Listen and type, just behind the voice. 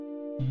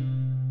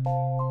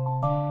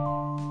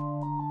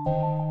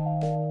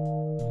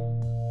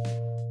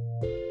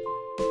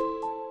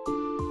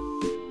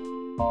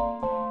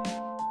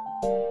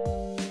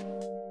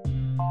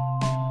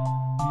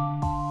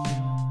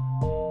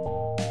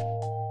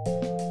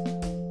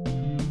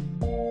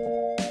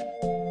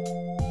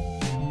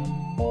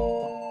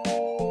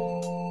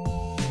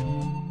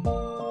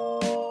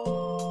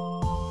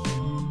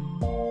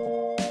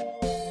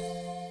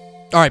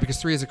All right,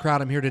 because 3 is a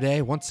crowd, I'm here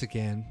today once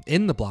again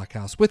in the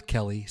Blockhouse with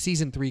Kelly.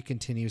 Season 3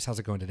 continues. How's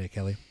it going today,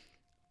 Kelly?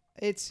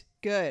 It's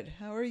good.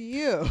 How are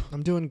you?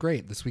 I'm doing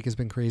great. This week has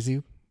been crazy.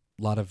 A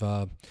lot of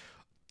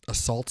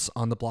assaults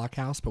on the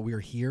Blockhouse, but we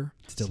are here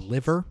to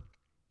deliver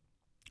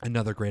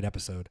another great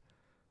episode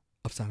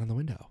of Sign on the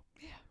Window.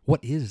 Yeah. What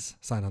is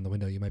Sign on the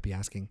Window, you might be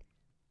asking?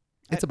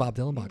 It's a Bob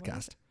Dylan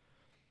podcast.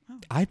 Oh.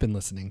 I've been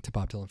listening to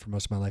Bob Dylan for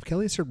most of my life.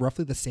 Kelly has heard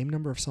roughly the same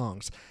number of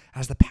songs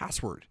as the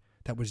password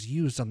that was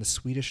used on the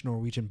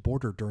Swedish-Norwegian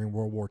border during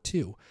World War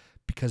II,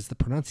 because the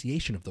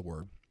pronunciation of the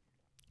word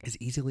is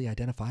easily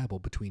identifiable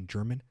between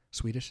German,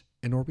 Swedish,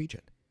 and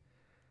Norwegian.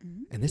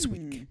 And this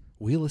week,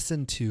 we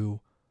listen to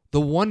the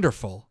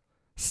wonderful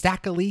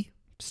Staggerly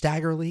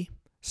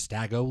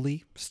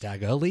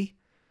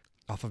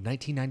off of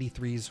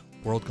 1993's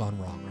World Gone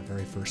Wrong, our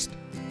very first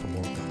from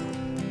World Gone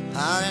Wrong.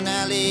 Out in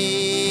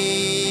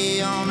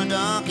alley on a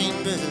dark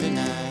and drizzly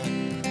night,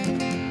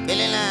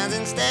 Billy Lyons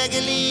and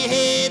Stagger Lee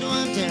had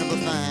one terrible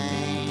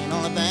fight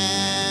on the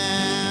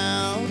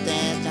bow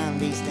that John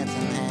B.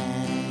 Stetson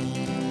had.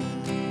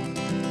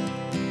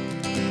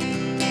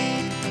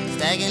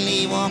 Stagger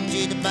Lee walked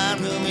to the bar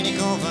room and he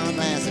called for a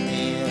glass of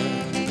beer.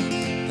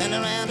 Turned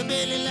around to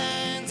Billy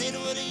Lyons, said,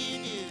 "What are you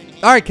doing here?"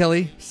 All right,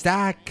 Kelly,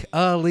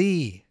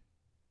 Staggerly.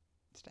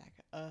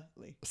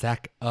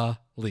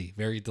 Staggerly,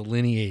 very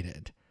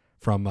delineated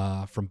from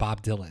Bob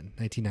Dylan,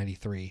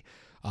 1993.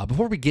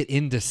 Before we get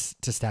into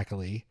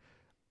Staggerly,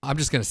 I'm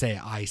just gonna say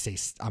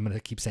I'm gonna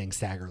keep saying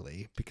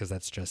Staggerly because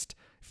that's just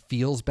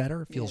feels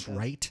better, feels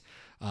right.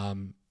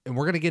 And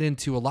we're gonna get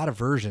into a lot of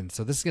versions.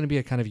 So this is gonna be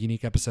a kind of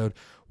unique episode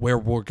where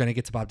we're gonna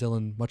get to Bob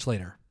Dylan much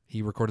later.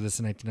 He recorded this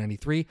in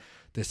 1993.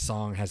 This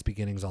song has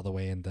beginnings all the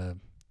way in the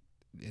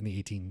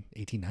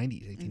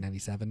 1890s,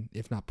 1897,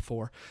 if not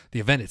before. The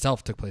event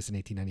itself took place in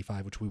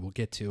 1895, which we will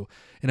get to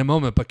in a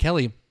moment. But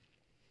Kelly,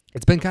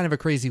 it's been kind of a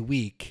crazy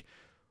week.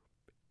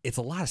 It's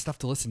a lot of stuff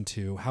to listen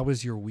to. How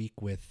was your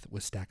week with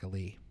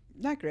Staggerly?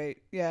 Not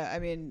great. Yeah, I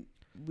mean,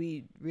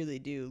 we really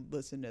do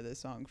listen to this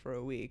song for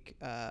a week,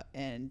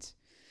 and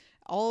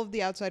all of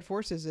the outside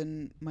forces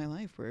in my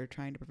life were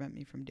trying to prevent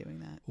me from doing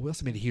that. We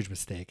also made a huge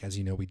mistake. As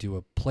you know, we do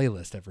a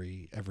playlist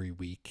every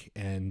week,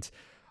 and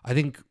I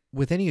think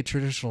with any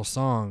traditional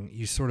song,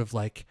 you sort of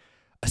like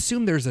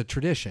assume there's a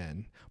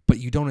tradition, but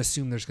you don't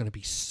assume there's going to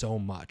be so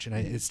much. And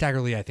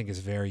Staggerly, I think, is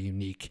very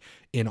unique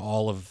in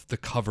all of the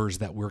covers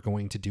that we're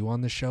going to do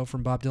on this show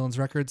from Bob Dylan's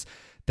records,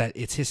 that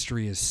its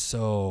history is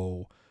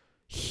so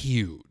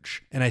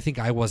huge. And I think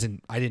I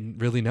didn't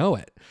really know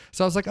it.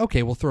 So I was like,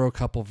 okay, we'll throw a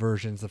couple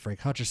versions, the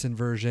Frank Hutcherson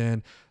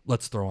version.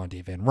 Let's throw on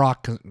Dave Van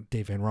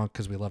Ronk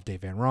because we love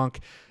Dave Van Ronk.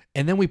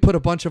 And then we put a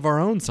bunch of our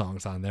own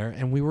songs on there,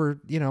 and we were,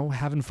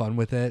 having fun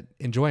with it,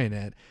 enjoying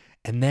it.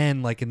 And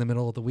then, like, in the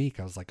middle of the week,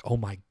 I was like, oh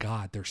my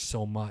God, there's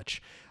so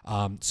much.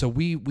 So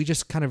we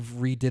just kind of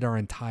redid our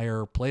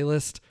entire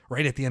playlist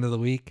right at the end of the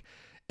week.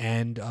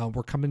 And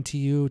we're coming to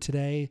you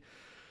today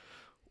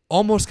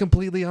almost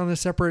completely on a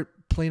separate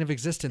plane of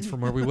existence from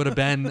where we would have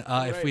been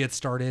if we had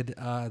started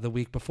the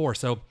week before.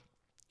 So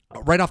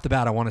right off the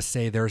bat, I want to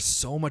say there's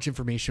so much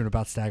information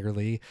about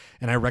Staggerly,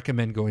 and I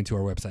recommend going to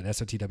our website,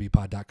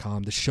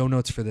 sotwpod.com. The show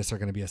notes for this are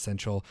going to be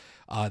essential.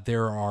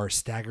 There are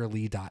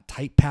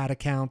staggerly.typepad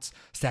accounts,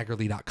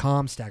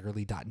 staggerly.com,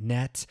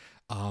 staggerly.net,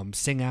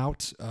 Sing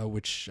Out,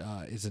 which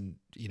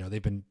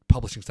they've been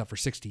publishing stuff for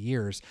 60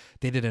 years.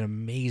 They did an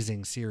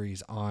amazing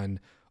series on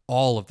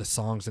all of the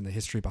songs and the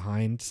history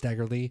behind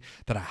Staggerly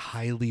that I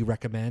highly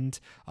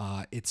recommend.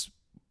 It's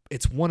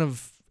one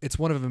of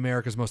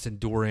America's most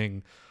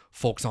enduring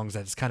folk songs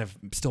that's kind of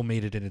still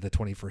made it into the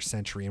 21st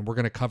century. And we're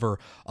going to cover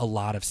a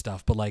lot of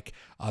stuff, but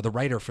the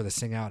writer for the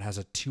Sing Out has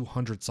a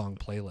 200 song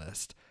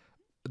playlist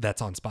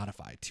that's on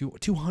Spotify,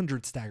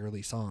 200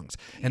 Staggerly songs.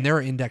 Yeah. And there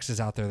are indexes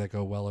out there that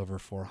go well over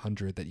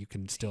 400 that you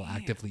can still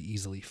actively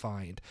easily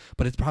find,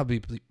 but it's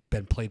probably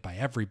been played by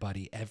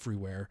everybody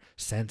everywhere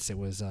since it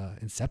was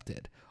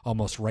incepted.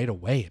 Almost right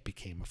away it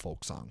became a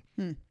folk song.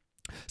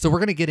 So we're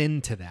going to get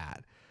into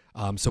that.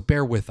 So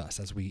bear with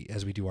us as we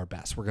do our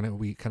best.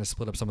 We kind of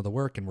split up some of the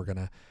work, and we're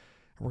gonna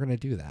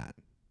do that.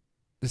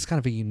 This is kind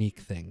of a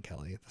unique thing,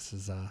 Kelly. This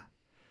is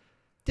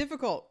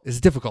difficult. It's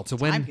difficult. So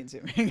time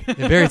consuming.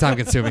 Very time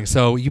consuming.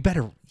 So you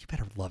better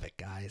love it,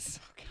 guys.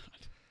 Oh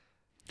God.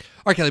 All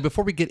right, Kelly.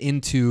 Before we get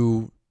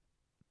into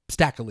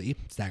Staggerly,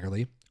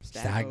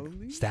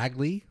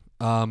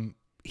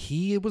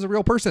 he was a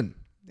real person.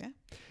 Yeah.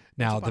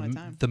 Now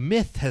the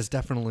myth has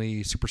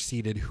definitely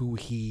superseded who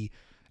he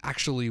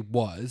actually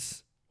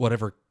was,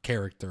 whatever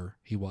character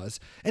he was.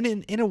 And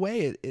in a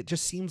way, it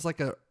just seems like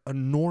a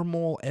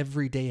normal,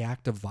 everyday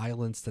act of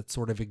violence that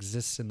sort of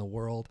exists in the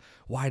world.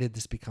 Why did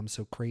this become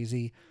so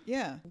crazy?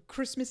 Yeah.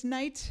 Christmas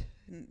night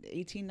in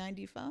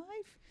 1895.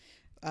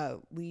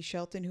 Lee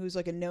Shelton, who's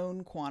like a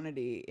known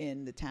quantity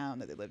in the town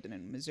that they lived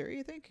in Missouri,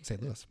 I think.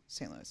 St. Louis.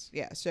 St. Louis.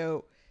 Yeah.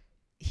 So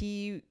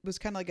he was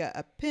kind of like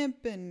a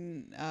pimp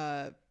and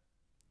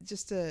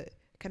just a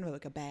kind of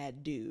like a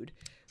bad dude.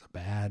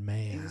 Bad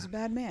man. He was a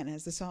bad man,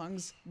 as the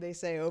songs they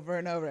say over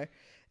and over.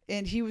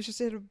 and he was just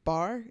at a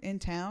bar in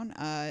town,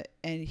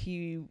 and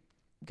he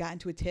got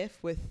into a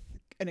tiff with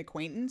an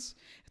acquaintance.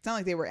 It's not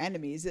like they were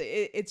enemies.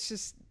 It's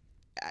just,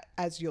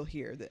 as you'll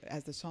hear,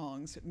 as the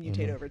songs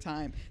mutate over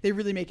time, they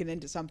really make it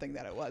into something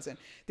that it wasn't.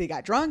 They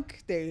got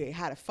drunk. They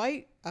had a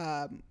fight.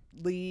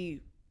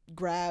 Lee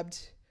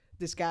grabbed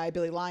this guy,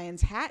 Billy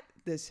Lyons' hat,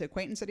 this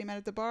acquaintance that he met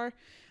at the bar,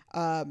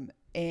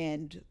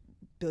 and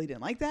Billy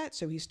didn't like that,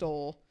 so he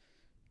stole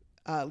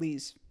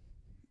Lee's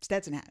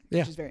Stetson hat,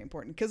 which is very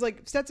important. Because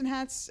like Stetson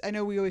hats, I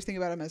know we always think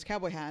about them as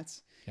cowboy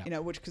hats,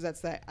 because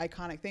that's that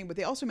iconic thing, but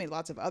they also made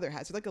lots of other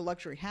hats. They're like a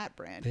luxury hat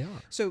brand. They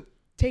are. So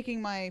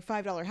taking my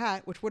 $5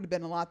 hat, which would have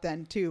been a lot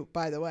then too,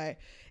 by the way,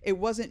 it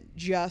wasn't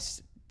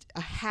just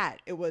a hat,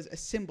 it was a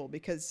symbol,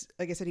 because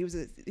like I said,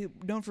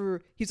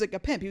 he's like a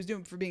pimp. He was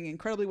known for being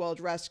incredibly well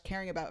dressed,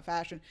 caring about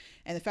fashion,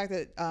 and the fact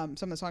that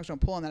some of the songs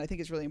don't pull on that, I think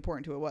is really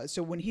important to what it was.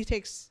 So when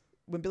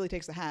Billy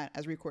takes the hat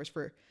as recourse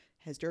for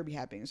his derby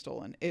hat being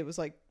stolen, it was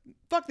like,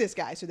 fuck this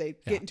guy. So they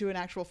get into an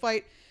actual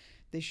fight,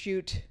 they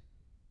shoot,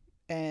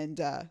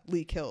 and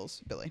Lee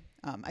kills Billy.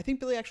 I think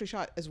Billy actually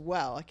shot as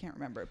well. I can't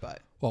remember, but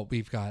well,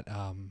 we've got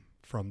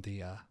from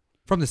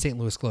the St.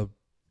 Louis Globe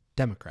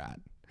Democrat,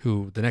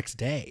 who the next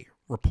day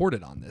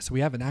reported on this. We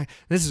have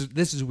this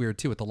is weird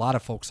too. With a lot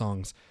of folk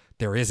songs,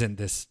 there isn't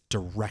this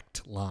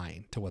direct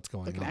line to what's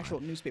going on. Like an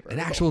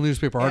actual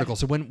newspaper article.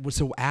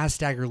 So as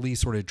Stagger Lee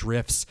sort of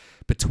drifts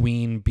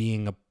between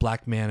being a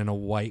black man and a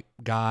white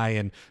guy,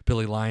 and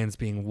Billy Lyons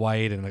being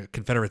white and a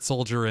Confederate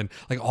soldier, and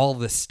like all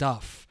this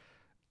stuff,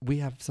 we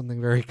have something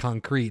very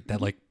concrete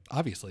that like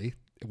obviously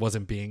it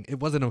wasn't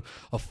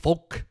a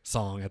folk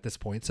song at this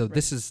point. So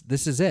this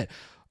is it.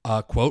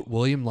 Quote,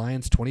 William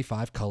Lyons,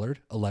 25, colored,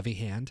 a levy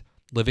hand,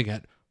 living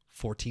at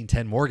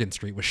 1410 Morgan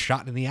Street, was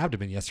shot in the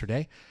abdomen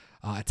yesterday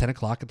at 10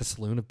 o'clock at the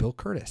saloon of Bill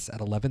Curtis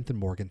at 11th and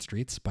Morgan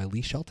Streets by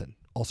Lee Shelton,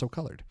 also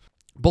colored.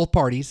 Both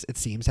parties, it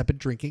seems, have been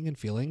drinking and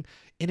feeling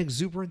in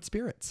exuberant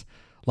spirits.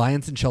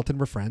 Lyons and Shelton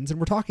were friends and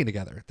were talking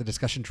together. The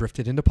discussion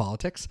drifted into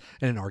politics,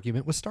 and an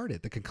argument was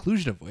started, the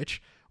conclusion of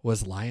which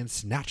was Lyons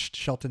snatched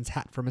Shelton's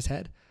hat from his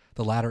head.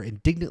 The latter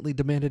indignantly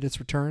demanded its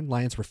return.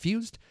 Lyons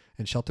refused,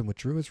 and Shelton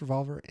withdrew his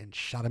revolver and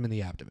shot him in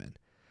the abdomen.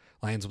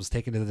 Lyons was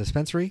taken to the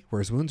dispensary,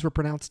 where his wounds were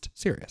pronounced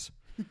serious.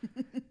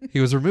 He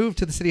was removed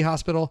to the city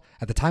hospital.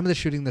 At the time of the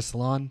shooting, the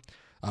saloon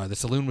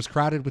was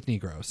crowded with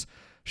Negroes.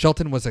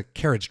 Shelton was a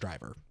carriage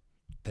driver.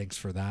 Thanks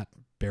for that.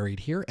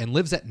 Buried here, and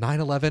lives at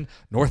 911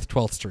 North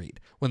 12th Street.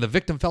 When the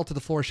victim fell to the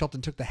floor,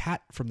 Shelton took the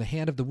hat from the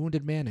hand of the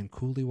wounded man and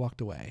coolly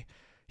walked away.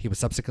 He was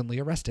subsequently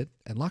arrested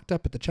and locked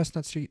up at the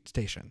Chestnut Street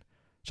station.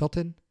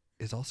 Shelton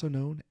is also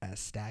known as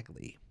Stag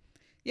Lee.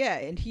 Yeah,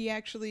 and he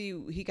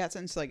got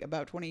sentenced to like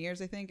about 20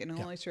 years, I think, and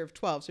only served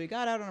 12. So he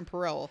got out on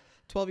parole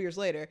 12 years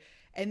later.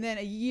 And then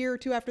a year or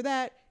two after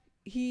that,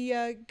 he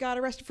got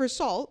arrested for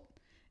assault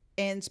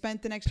and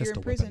spent the next year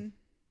in prison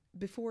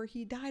before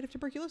he died of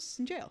tuberculosis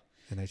in jail.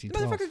 In the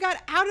motherfucker got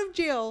out of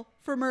jail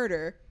for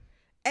murder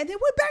and then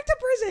went back to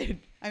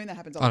prison. I mean, that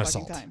happens all the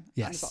fucking time.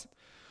 Yes.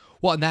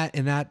 Well,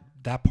 and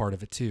that part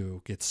of it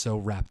too gets so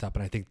wrapped up.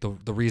 And I think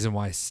the reason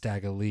why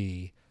Stagger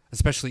Lee,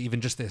 especially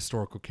even just the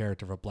historical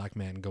character of a black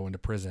man going to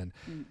prison,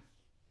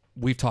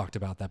 we've talked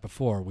about that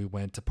before. We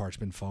went to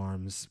Parchman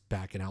Farms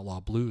back in Outlaw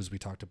Blues. We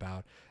talked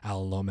about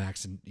Alan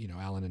Lomax and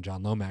Alan and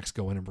John Lomax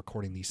going and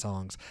recording these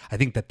songs. I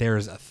think that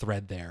there's a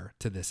thread there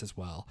to this as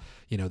well.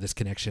 This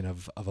connection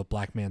of a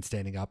black man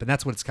standing up, and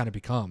that's what it's kind of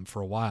become for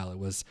a while. It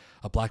was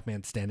a black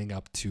man standing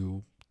up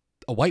to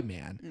a white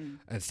man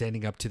and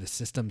standing up to the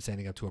system,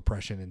 standing up to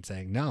oppression and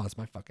saying, no, it's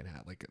my fucking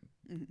hat. Like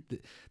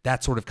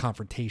that sort of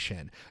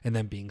confrontation, and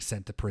then being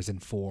sent to prison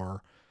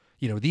for,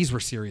 these were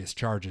serious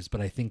charges.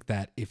 But I think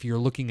that if you're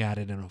looking at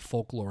it in a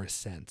folklorist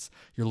sense,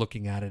 you're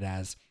looking at it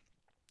as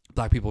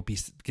black people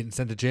getting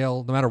sent to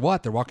jail no matter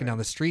what. They're walking down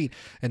the street,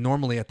 and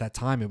normally at that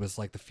time it was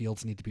like the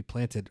fields need to be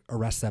planted.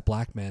 Arrest that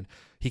black man.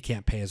 He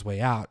can't pay his way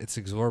out. It's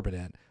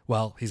exorbitant.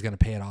 Well, he's going to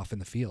pay it off in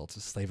the fields.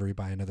 It's slavery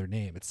by another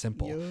name. It's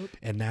simple. Yep.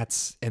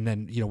 And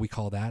then we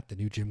call that the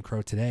new Jim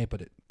Crow today, but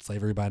it's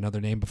slavery by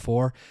another name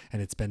before,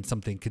 and it's been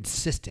something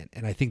consistent.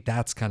 And I think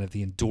that's kind of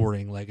the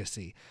enduring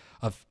legacy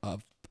of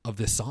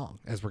this song,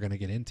 as we're going to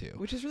get into.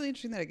 Which is really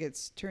interesting that it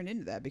gets turned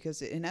into that,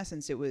 because in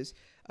essence it was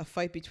a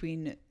fight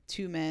between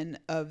two men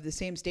of the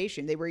same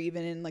station. They were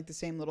even in like the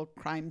same little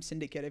crime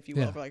syndicate, if you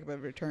will, for like a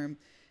better term,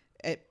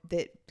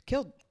 that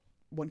killed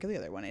one, kill the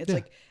other one. It's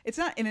like, it's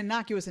not an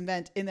innocuous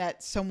event in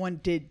that someone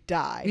did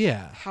die.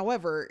 Yeah.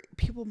 However,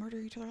 people murder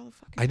each other all the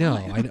fucking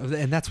time. I know.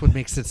 And that's what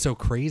makes it so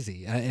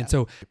crazy. And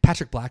so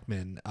Patrick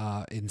Blackman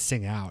in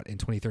Sing Out in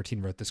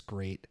 2013 wrote this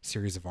great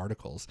series of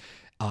articles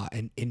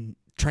and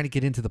trying to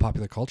get into the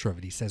popular culture of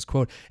it. He says,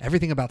 quote,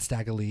 everything about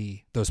Stagger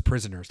Lee, those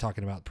prisoners,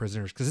 talking about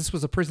prisoners, because this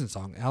was a prison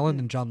song. Alan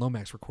and John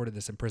Lomax recorded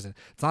this in prison.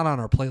 It's not on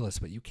our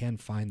playlist, but you can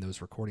find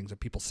those recordings of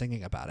people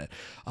singing about it.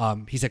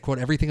 He said, quote,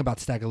 everything about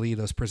Stagger Lee,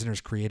 those prisoners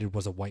created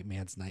was a white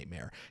man's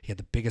nightmare. He had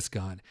the biggest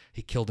gun.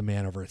 He killed a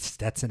man over a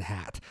Stetson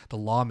hat. The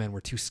lawmen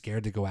were too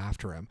scared to go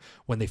after him.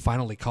 When they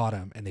finally caught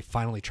him and they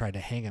finally tried to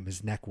hang him,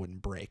 his neck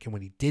wouldn't break. And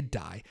when he did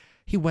die,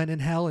 he went in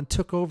hell and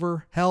took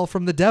over hell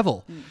from the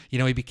devil. You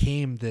know, he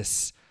became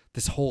this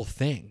whole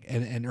thing.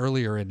 And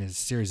earlier in his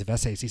series of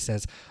essays, he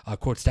says,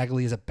 quote, Stagger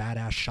Lee is a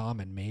badass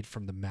shaman made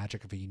from the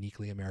magic of a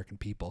uniquely American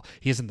people.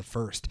 He isn't the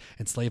first.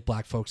 Enslaved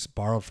black folks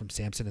borrowed from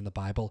Samson in the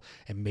Bible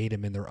and made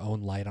him in their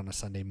own light on a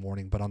Sunday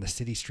morning. But on the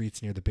city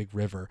streets near the big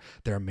river,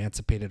 their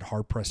emancipated,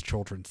 hard-pressed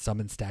children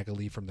summoned Stagger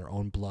Lee from their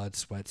own blood,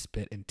 sweat,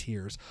 spit, and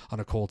tears on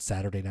a cold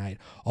Saturday night.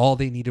 All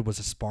they needed was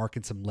a spark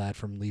and some lead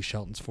from Lee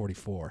Shelton's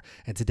 44.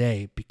 And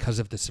today, because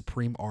of the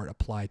supreme art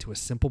applied to a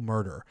simple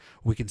murder,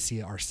 we can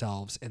see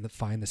ourselves and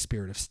find the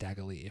spirit of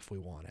Stagger Lee if we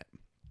want it.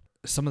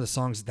 Some of the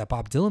songs that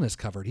Bob Dylan has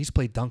covered, he's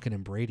played Duncan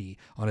and Brady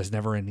on his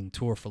Never-Ending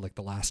Tour for like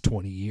the last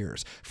 20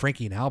 years.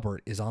 Frankie and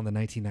Albert is on the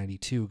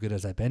 1992 Good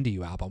As I've Been to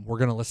You album. We're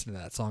going to listen to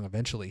that song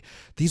eventually.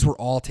 These were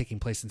all taking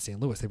place in St.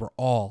 Louis. They were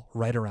all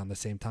right around the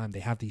same time. They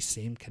have these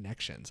same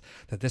connections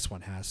that this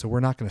one has. So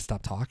we're not going to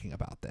stop talking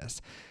about this.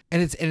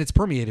 And it's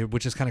permeated,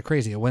 which is kind of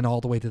crazy. It went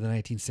all the way to the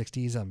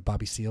 1960s.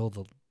 Bobby Seale,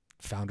 the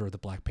founder of the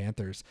Black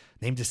Panthers,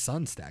 named his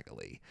son Stagger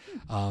Lee.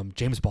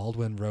 James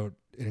Baldwin wrote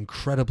an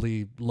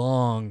incredibly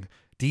long,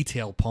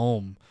 detailed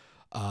poem,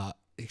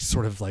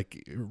 sort of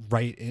like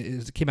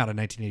it came out in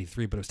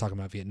 1983, but it was talking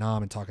about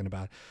Vietnam and talking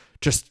about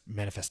just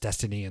manifest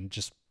destiny and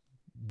just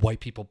white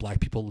people,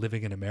 black people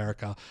living in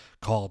America,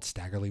 called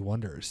Stagger Lee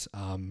Wonders.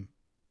 And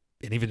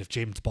even if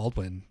James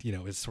Baldwin, you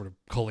know, is sort of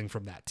culling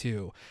from that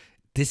too,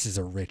 this is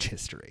a rich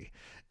history.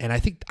 And I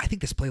think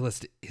this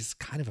playlist is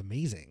kind of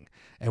amazing.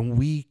 And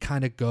we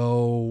kind of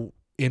go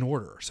in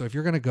order. So if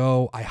you're going to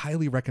go, I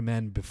highly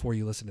recommend, before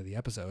you listen to the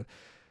episode,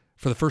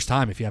 for the first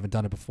time, if you haven't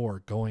done it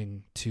before,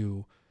 going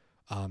to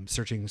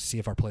searching, see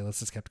if our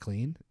playlist is kept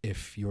clean,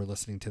 if you're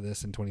listening to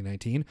this in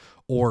 2019,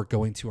 or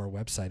going to our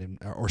website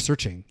or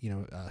searching, you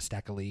know,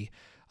 Stagger Lee,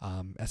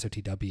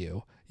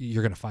 SOTW,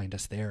 you're going to find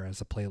us there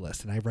as a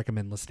playlist. And I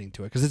recommend listening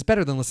to it because it's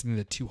better than listening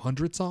to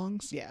 200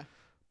 songs. Yeah.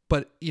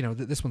 But, you know,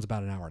 this one's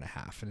about an hour and a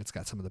half, and it's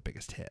got some of the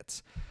biggest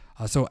hits.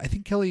 So I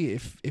think, Kelly,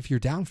 if you're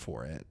down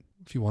for it,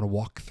 if you want to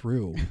walk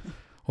through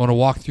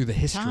the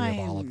history of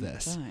all of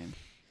this.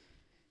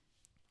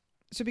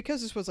 So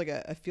because this was like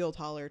a field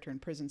holler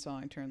turned prison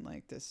song turned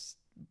like this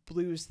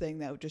blues thing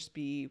that would just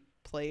be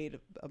played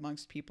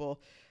amongst people,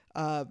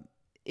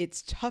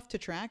 it's tough to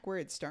track where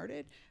it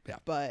started. Yeah.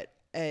 But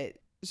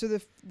so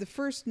the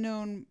first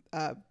known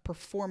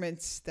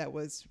performance that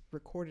was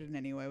recorded in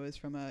any way was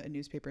from a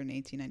newspaper in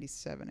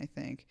 1897, I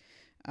think.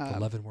 The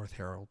Leavenworth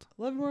Herald.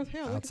 Leavenworth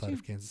Herald. Outside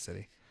of Kansas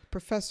City.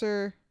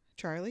 Professor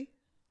Charlie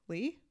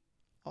Lee,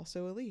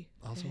 also a Lee.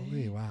 Also a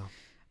Lee,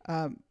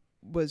 wow.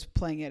 Was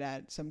playing it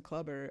at some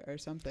club or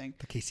something.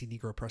 The KC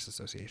Negro Press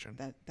Association.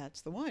 That's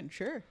the one,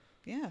 sure.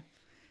 Yeah.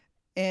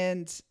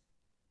 And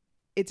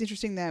it's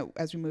interesting that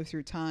as we move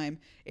through time,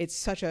 it's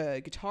such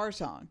a guitar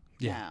song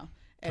now.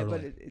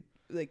 Totally.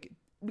 But like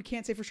we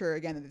can't say for sure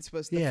again that this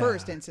was the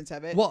first instance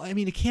of it. Well, I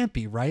mean, it can't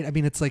be, right? I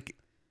mean, it's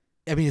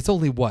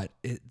only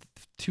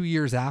 2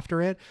 years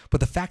after it, but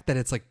the fact that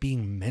it's like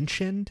being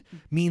mentioned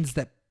means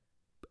that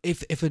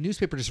if a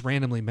newspaper just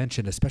randomly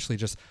mentioned, especially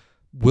just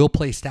will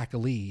play Stagger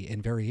Lee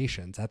in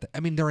variations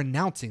they're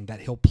announcing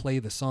that he'll play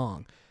the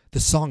song. The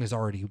song is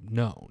already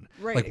known.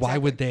 Right. Like, why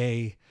would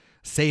they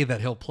say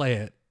that he'll play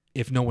it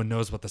if no one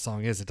knows what the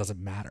song is? It doesn't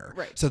matter.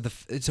 Right. So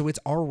so it's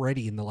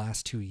already in the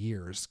last 2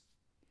 years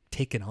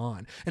taken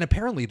on. And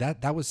apparently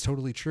that was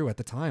totally true at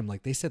the time.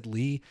 Like, they said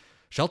Lee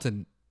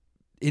Shelton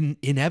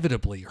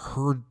inevitably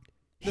heard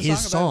his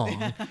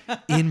song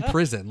in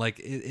prison. Like,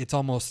 it's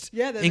almost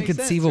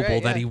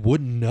inconceivable that he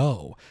wouldn't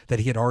know that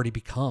he had already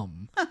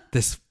become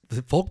this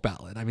folk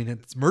ballad. I mean,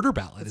 it's murder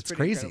ballad. It's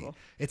crazy. Incredible.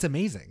 It's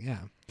amazing. Yeah.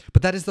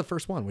 But that is the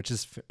first one, which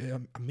is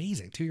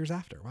amazing. 2 years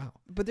after. Wow.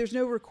 But there's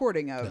no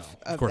recording of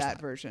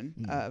that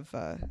version of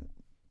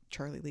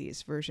Charlie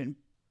Lee's version.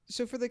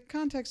 So for the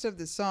context of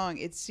the song,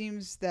 it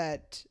seems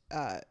that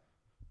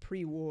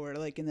pre-war,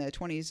 like in the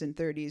 20s and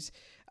 30s,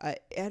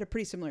 it had a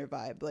pretty similar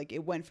vibe. Like,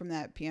 it went from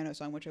that piano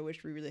song, which I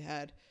wish we really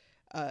had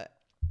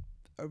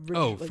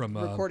from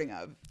recording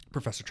of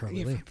Professor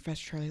Charlie Lee.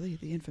 Professor Charlie Lee,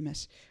 the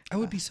infamous. That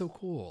would be so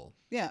cool.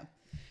 Yeah.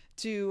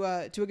 To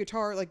a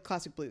guitar, like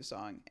classic blues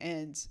song.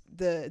 And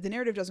the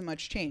narrative doesn't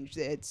much change.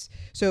 It's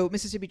so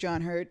Mississippi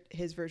John Hurt,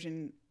 his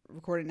version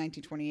recorded in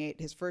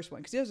 1928, his first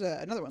one, because he has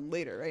another one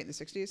later, right, in the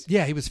 60s?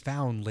 Yeah, he was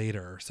found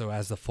later. So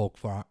as the folk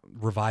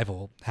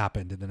revival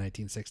happened in the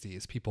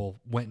 1960s, people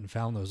went and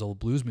found those old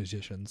blues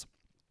musicians.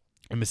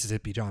 And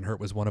Mississippi John Hurt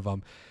was one of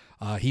them.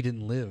 He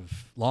didn't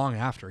live long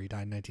after. He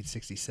died in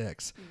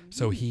 1966. Mm-hmm.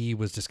 So he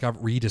was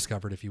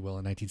rediscovered, if you will,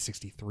 in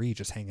 1963,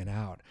 just hanging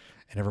out.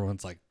 And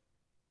everyone's like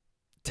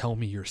tell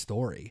me your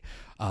story.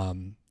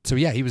 So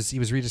yeah, he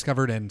was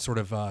rediscovered, and sort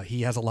of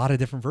he has a lot of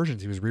different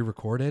versions. He was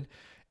re-recorded,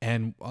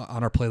 and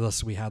on our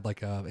playlist we had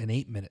like an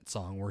 8-minute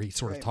song where he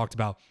sort of talked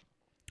about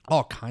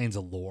all kinds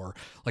of lore,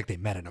 like they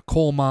met in a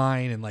coal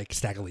mine, and like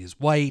Stagger Lee is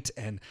white,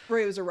 and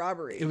Right, it was a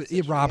robbery. it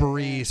was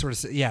robbery,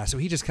 sort of. Yeah, so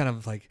he just kind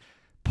of like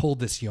pulled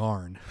this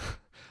yarn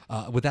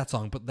with that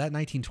song, but that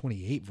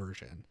 1928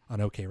 version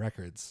on OK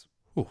Records,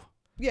 whew,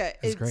 Yeah, it's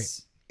it's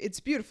great. It's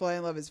beautiful. I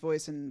love his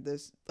voice and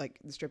this, like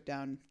the stripped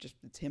down, just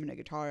it's him and a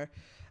guitar.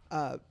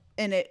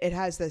 And it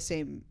has the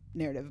same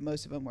narrative,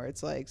 most of them, where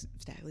it's like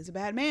Stagger Lee's a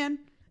bad man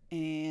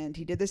and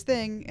he did this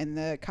thing, and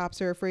the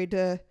cops are afraid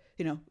to,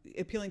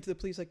 appealing to the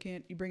police, like,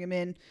 can't you bring him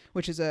in,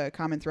 which is a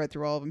common thread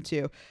through all of them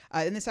too.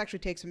 And this actually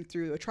takes him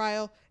through a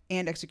trial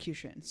and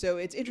execution. So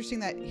it's interesting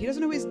that he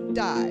doesn't always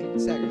die,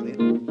 Stagger Lee.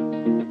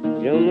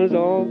 Gentlemen's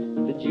off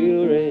the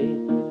jury,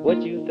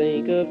 what you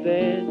think of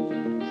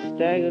that?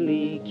 Stagger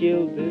Lee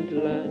killed into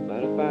line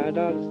by the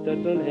 $5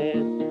 Stetson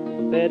hat.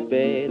 That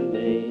bad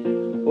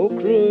man, oh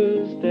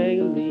cruel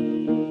Stagger Lee.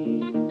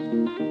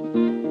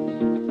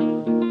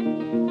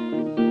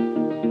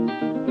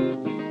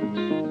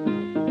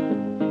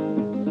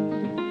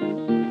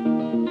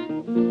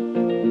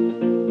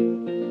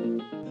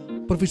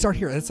 But if we start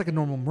here, it's like a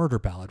normal murder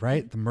ballad,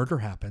 right? The murder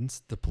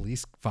happens, the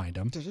police find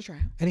him, There's a trial.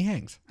 and he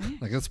hangs.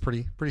 Like that's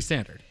pretty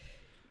standard.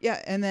 Yeah,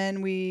 and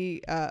then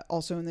we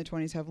also in the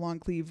 20s have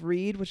Longcleave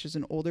Reed, which is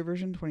an older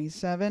version,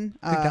 27.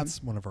 I think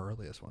that's one of our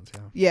earliest ones.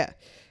 Yeah. Yeah,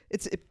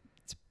 it's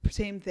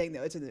same thing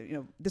though. It's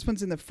this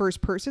one's in the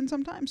first person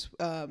sometimes,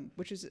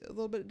 which is a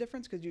little bit of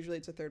difference because usually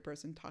it's a third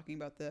person talking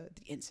about the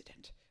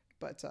incident.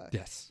 But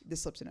Yes.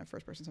 this slips in a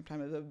first person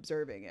sometimes,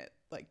 observing it,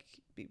 like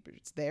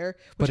it's there,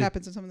 which But it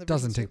happens in some of the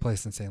doesn't versions take too.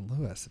 place in St.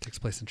 Louis. It takes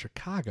place in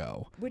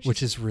Chicago, Which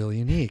which is really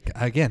unique.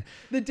 Again,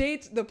 The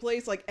dates, the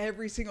place, like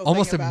every single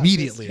Almost thing about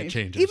immediately this it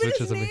change. changes, Even which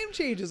his is name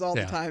changes all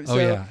yeah. the time. Oh So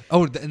yeah.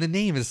 Oh, and the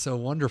name is so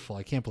wonderful.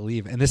 I can't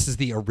believe. And this is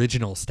the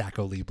original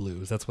Stacko Lee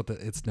Blues. That's what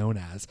it's known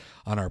as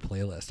on our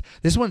playlist.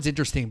 This one's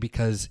interesting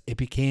because it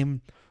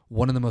became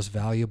one of the most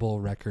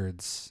valuable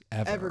records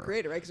ever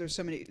created, right? Because there's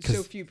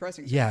so few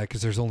pressings. Yeah,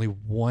 because there's only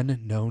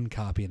one known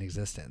copy in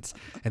existence.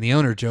 And the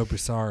owner, Joe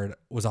Broussard,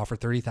 was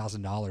offered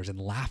 $30,000 and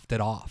laughed it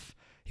off.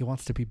 He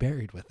wants to be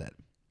buried with it.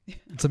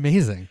 It's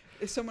amazing.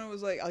 If someone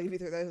was like, "I'll give you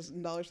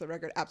 $30,000 for the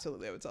record,"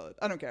 absolutely, I would sell it.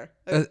 I don't care.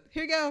 Here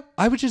you go.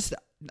 I would just,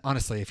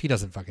 honestly, if he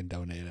doesn't fucking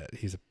donate it,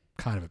 he's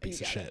kind of a piece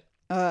of got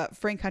shit.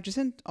 Frank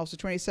Hutchison, also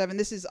 27.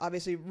 This is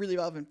obviously really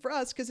relevant for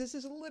us because this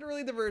is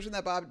literally the version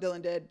that Bob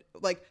Dylan did,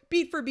 like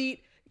beat for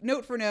beat,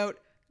 note for note,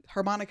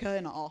 harmonica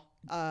and all.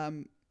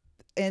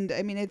 And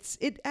I mean,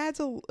 it adds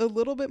a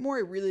little bit more.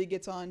 It really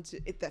gets on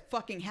to that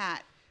fucking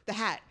hat. The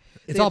hat.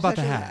 It's all about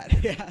the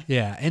obsession with hat.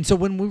 Yeah. Yeah. And so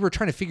when we were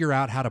trying to figure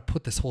out how to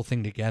put this whole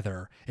thing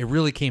together, it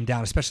really came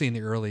down, especially in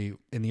the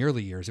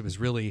early years, it was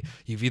really,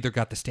 you've either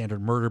got the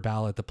standard murder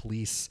ballad, the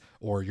police,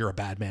 or you're a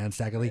bad man,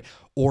 Stagger Lee,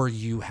 or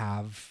you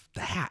have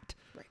the hat.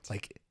 Right.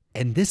 Like,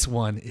 and this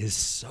one is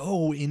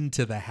so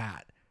into the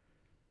hat.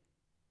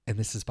 And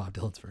this is Bob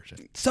Dylan's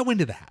version. So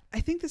into the hat. I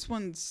think this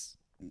one's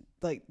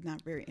like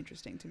not very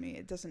interesting to me.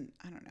 It doesn't.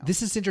 I don't know.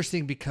 This is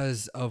interesting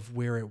because of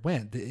where it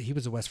went. He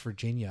was a West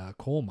Virginia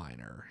coal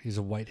miner. He's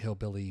a white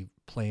hillbilly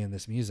playing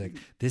this music.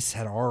 This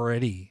had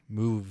already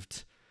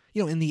moved,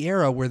 in the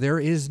era where there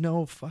is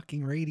no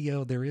fucking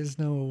radio, there is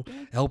no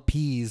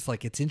LPs.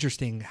 Like, it's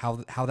interesting how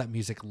that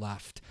music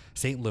left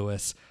St.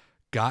 Louis,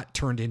 got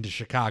turned into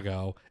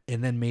Chicago,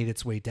 and then made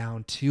its way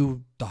down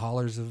to the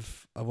hollers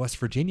of West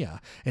Virginia,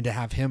 and to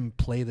have him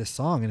play this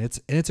song. And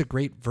it's a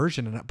great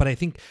version. But I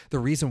think the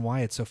reason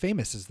why it's so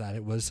famous is that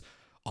it was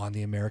on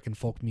the American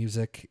folk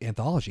music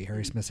anthology,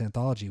 Harry Smith's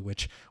anthology,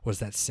 which was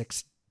that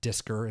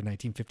 6-discer in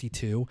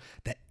 1952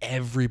 that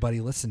everybody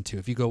listened to.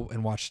 If you go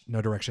and watch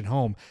No Direction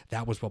Home,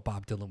 that was what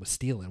Bob Dylan was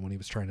stealing when he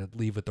was trying to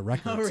leave with the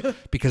records. really?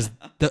 Because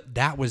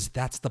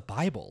that's the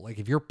Bible. Like,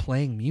 if you're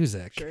playing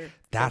music, Sure.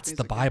 that's Folk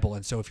the music, yeah. Bible.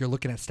 And so if you're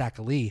looking at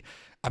Stacka Lee,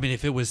 I mean,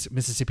 if it was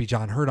Mississippi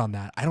John Hurt on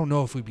that, I don't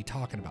know if we'd be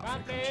talking about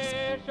Frank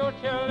Hutchison. Bless your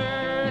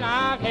children,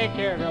 I'll take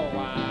care of your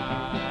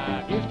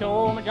wife. You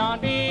stole my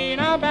John B,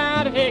 and I'm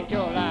bound to take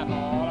your life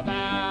all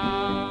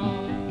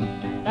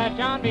about. That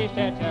John B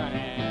said,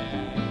 sonny.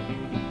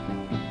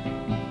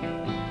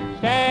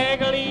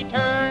 Stagger Lee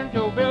turned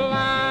to Bill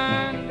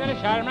Lyons, and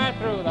shot him right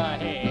through the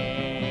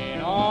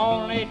head.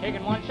 Only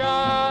taking one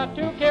shot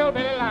to kill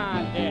Billy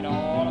Lyons, did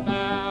all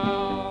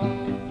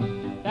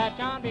about. That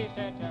John B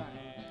said, sonny.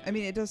 I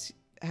mean, it does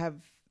have.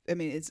 I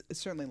mean, it's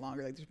certainly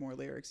longer. Like, there's more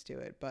lyrics to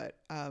it, but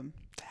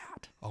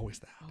That. Always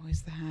that.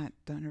 always the hat.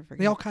 Don't ever forget.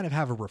 They all kind of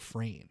have a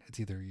refrain. It's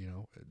either,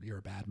 you're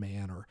a bad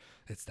man, or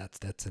it's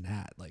that's an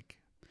hat. Like,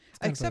 it's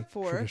kind of Except a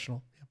for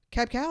traditional. Yeah.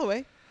 Cab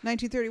Calloway,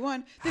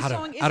 1931. This Out of-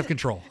 song out of isn't-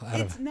 control.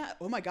 It's not.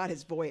 Oh my God,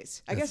 his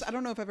voice. I guess I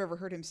don't know if I've ever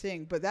heard him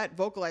sing, but that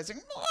vocalizing.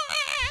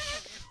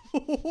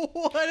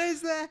 What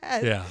is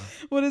that? Yeah.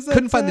 What is that?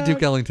 Couldn't find the sound?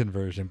 Duke Ellington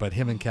version, but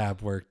him and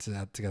Cab worked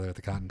out together at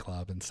the Cotton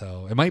Club, and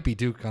so it might be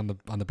Duke on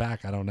the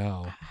back. I don't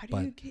know. How do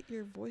but you get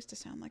your voice to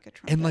sound like a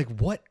trumpet? and like,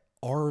 what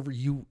are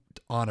you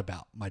on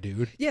about, my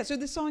dude? Yeah, so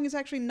this song is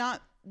actually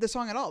not the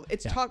song at all.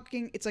 It's Yeah.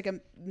 talking, it's like a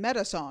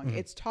meta song.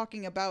 It's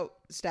talking about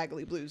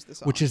Staggerly Blues, the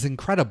song. Which is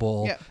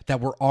incredible Yeah.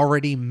 that we're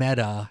already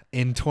meta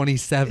in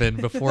 27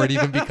 before it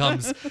even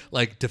becomes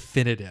like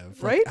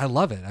definitive. Like, Right? I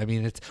love it. I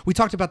mean, we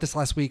talked about this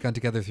last week on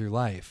Together Through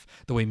Life,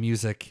 the way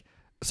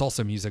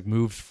salsa music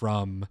moved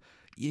from,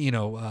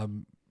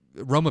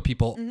 Roma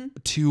people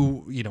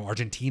to,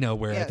 Argentina,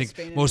 where I Yeah, think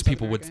Spain and most South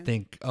people would America.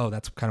 think, oh,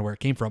 that's kind of where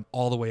it came from,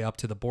 all the way up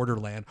to the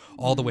borderland,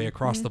 all the way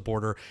across the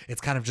border.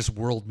 It's kind of just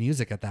world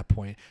music at that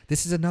point.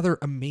 This is another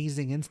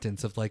amazing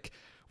instance of like,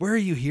 where are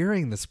you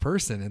hearing this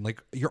person? And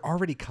like, you're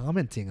already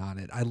commenting on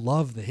it. I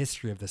love the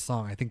history of this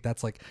song. I think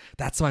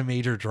that's my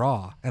major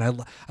draw.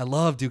 And I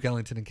love Duke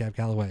Ellington and Cab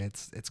Calloway.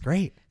 It's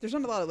great. There's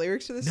not a lot of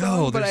lyrics to this No,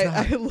 song, but there's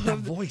I not. love That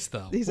voice,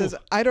 though. He says, Ooh.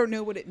 I don't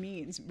know what it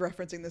means,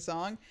 referencing the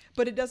song,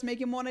 but it does make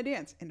him want to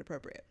dance.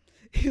 Inappropriate.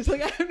 He was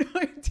like, I have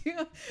no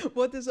idea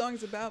what the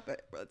song's about,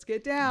 but let's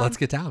get down. Let's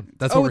get down.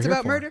 That's what we're it's here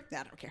about for. murder? I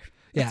don't care.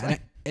 Yeah,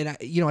 That's and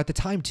I, at the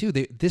time too,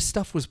 this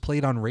stuff was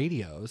played on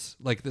radios,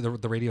 like the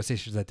radio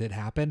stations that did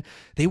happen.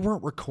 They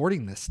weren't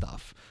recording this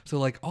stuff, so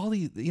like all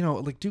the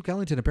like Duke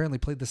Ellington apparently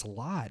played this a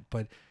lot,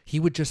 but he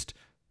would just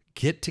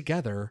get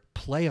together,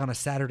 play on a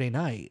Saturday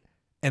night,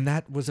 and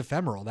that was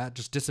ephemeral. That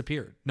just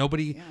disappeared.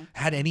 Nobody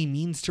had any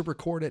means to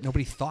record it.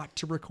 Nobody thought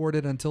to record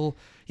it until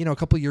a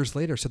couple of years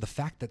later. So the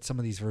fact that some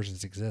of these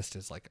versions exist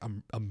is like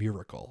a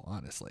miracle,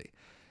 honestly,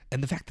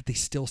 and the fact that they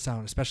still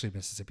sound, especially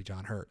Mississippi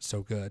John Hurt,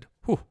 so good.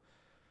 Whew.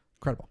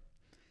 Incredible.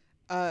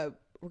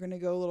 We're going to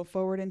go a little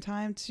forward in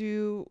time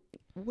to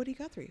Woody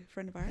Guthrie,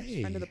 friend of ours,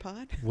 friend of the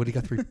pod. Woody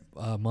Guthrie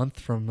month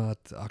from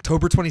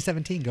October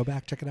 2017. Go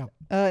back, check it out.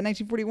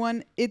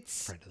 1941.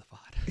 It's Friend of the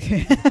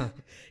pod.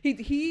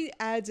 he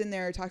adds in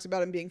there, talks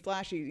about him being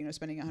flashy,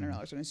 spending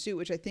 $100 on a suit,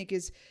 which I think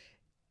is,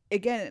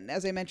 again,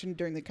 as I mentioned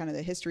during the kind of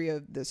the history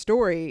of the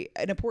story,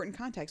 an important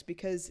context,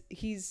 because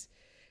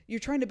you're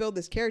trying to build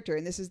this character,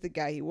 and this is the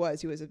guy he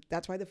was.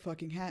 That's why the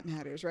fucking hat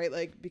matters, right?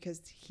 Like,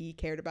 because he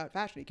cared about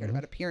fashion, he cared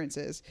about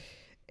appearances,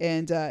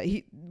 and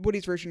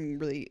Woody's version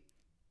really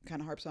kind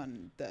of harps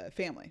on the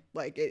family.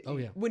 Like,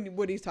 when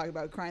Woody's talking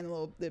about crying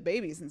the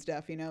babies and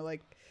stuff,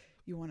 like,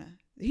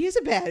 he is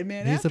a bad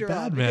man. He's after a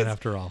bad all, man because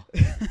after all.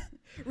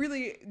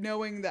 really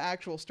knowing the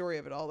actual story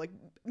of it all, like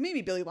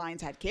maybe Billy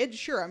Lyons had kids.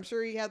 Sure, I'm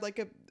sure he had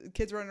like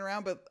kids running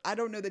around, but I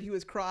don't know that he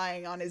was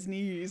crying on his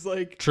knees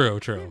like, True.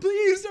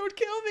 please don't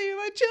kill me,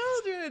 my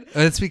children.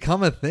 It's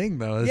become a thing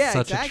though. It's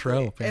such exactly. a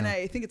trope. Yeah. And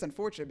I think it's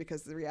unfortunate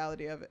because the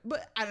reality of it.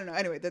 But I don't know.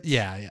 Anyway, that's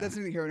that's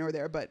neither here nor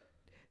there. But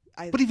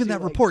even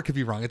that report could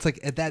be wrong. It's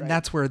like that. Right.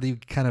 That's where the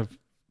kind of,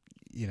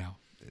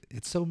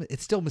 it's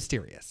still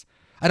mysterious.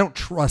 I don't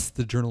trust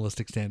the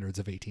journalistic standards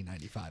of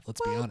 1895.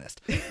 Let's be honest.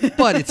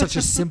 But it's such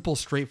a simple,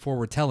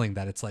 straightforward telling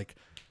that it's like,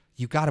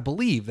 you got to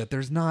believe that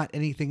there's not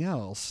anything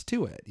else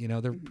to it.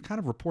 They're kind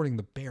of reporting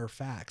the bare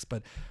facts,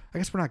 but I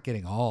guess we're not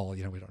getting all,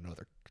 we don't know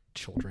their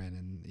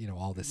children and,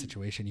 all this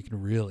situation. You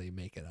can really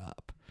make it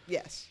up.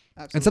 Yes,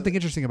 absolutely. And something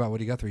interesting about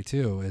Woody Guthrie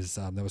too is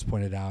that was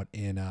pointed out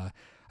in, I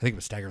think it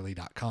was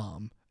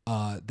staggerly.com,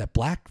 that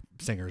black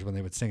singers, when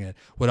they would sing it,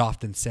 would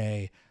often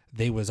say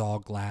they was all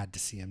glad to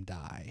see him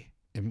die.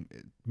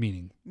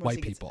 Meaning Once white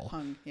he gets people.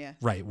 hung, yeah.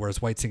 Right.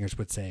 Whereas white singers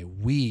would say,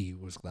 we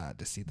was glad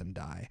to see them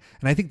die.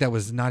 And I think that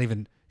was you're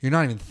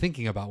not even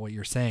thinking about what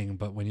you're saying,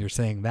 but when you're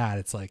saying that,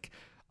 it's like,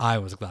 I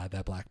was glad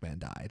that black man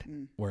died.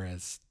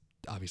 Whereas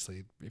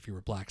obviously if you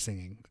were black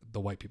singing, the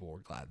white people were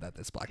glad that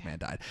this black man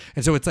died.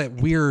 And so it's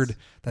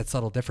that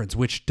subtle difference,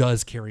 which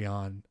does carry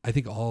on, I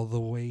think, all the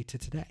way to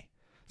today.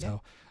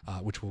 So,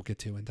 which we'll get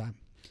to in time.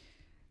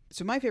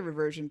 So my favorite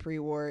version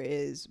pre-war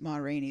is Ma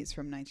Rainey's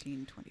from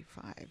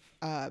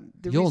 1925.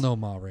 You'll know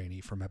Ma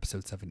Rainey from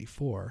episode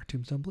 74,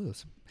 Tombstone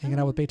Blues, hanging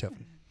out with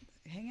Beethoven.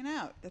 Hanging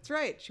out. That's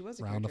right. She was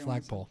a Around the character in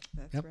one flagpole.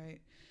 song. That's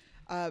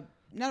right.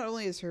 Not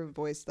only is her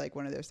voice like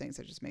one of those things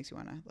that just makes you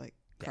want to like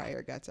cry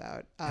your guts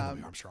out. And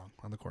Louis Armstrong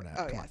on the cornet.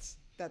 Oh, Come on. yes.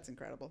 That's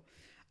incredible.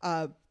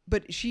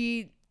 But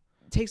she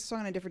takes the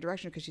song in a different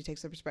direction because she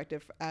takes the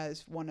perspective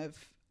as one of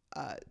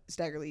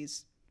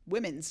Staggerly's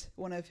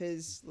one of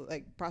his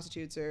like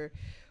prostitutes or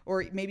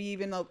maybe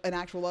even an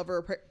actual lover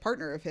or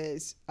partner of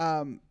his,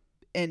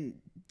 and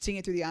seeing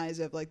it through the eyes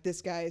of like,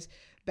 this guy's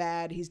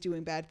bad, he's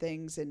doing bad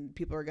things and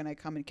people are gonna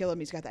come and kill him,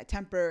 he's got that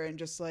temper, and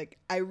just like,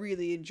 I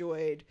really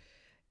enjoyed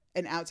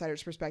an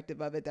outsider's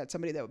perspective of it, that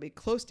somebody that would be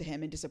close to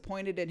him and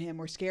disappointed in him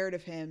or scared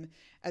of him,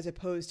 as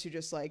opposed to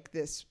just like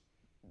this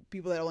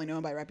people that only know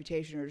him by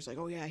reputation are just like,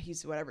 oh yeah,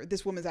 he's whatever.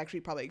 This woman's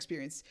actually probably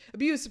experienced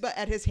abuse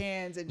at his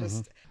hands and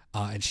just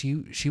and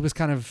she was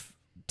kind of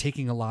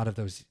taking a lot of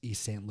those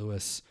East St.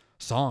 Louis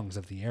songs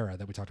of the era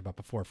that we talked about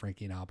before,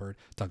 Frankie and Albert,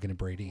 Duncan and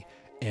Brady,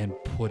 and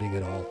putting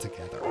it all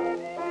together.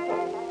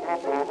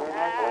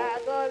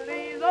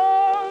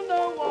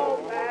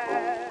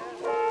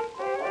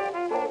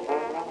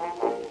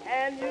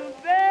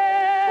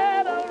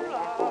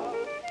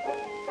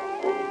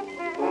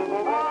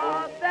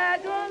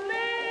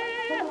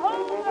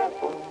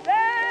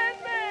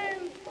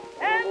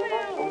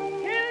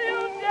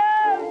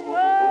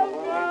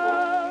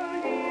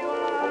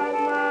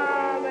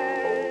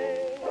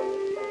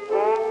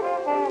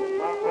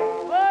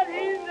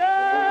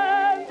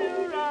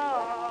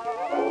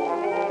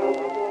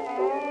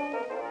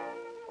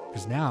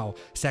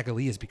 Stagger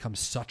Lee has become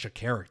such a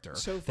character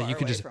So that far you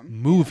can away just from-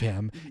 move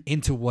him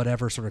into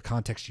whatever sort of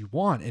context you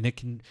want,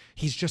 and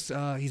he's just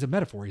he's a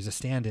metaphor, he's a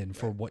stand-in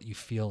for what you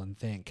feel and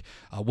think,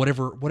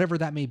 whatever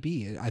that may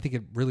be. I think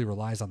it really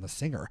relies on the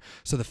singer.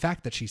 So the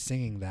fact that she's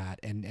singing that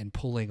and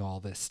pulling all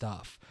this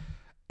stuff,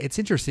 it's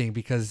interesting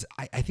because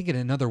I think in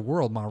another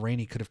world Ma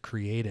Rainey could have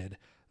created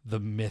the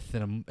myth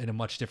in a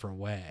much different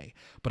way,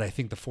 but I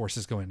think the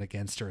forces going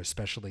against her,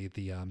 especially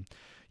the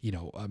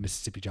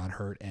Mississippi John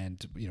Hurt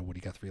and Woody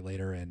Guthrie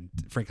later, and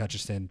Frank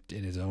Hutchinson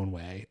in his own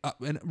way,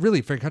 and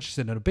really Frank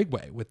Hutchinson in a big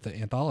way with the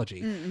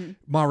anthology.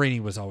 Ma Rainey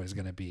was always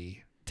going to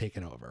be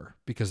taken over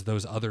because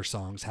those other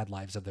songs had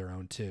lives of their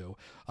own too.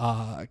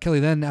 Kelly,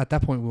 then at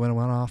that point we went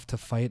off to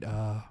fight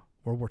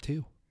World War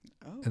II,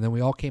 and then we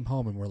all came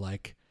home and we're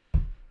like,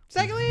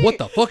 Stagger Lee! what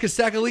the fuck is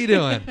Stagger Lee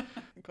doing?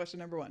 Question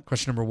number one.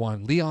 Question number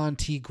one. Leon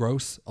T.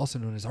 Gross, also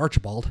known as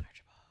Archibald.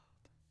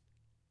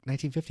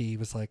 1950, he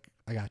was like,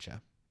 I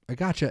gotcha,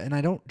 and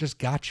I don't just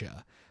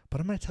gotcha, but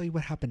I'm going to tell you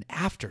what happened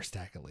after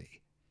Stagger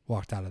Lee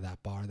walked out of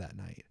that bar that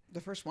night.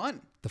 The first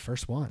one. The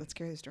first one. Let's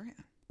carry the story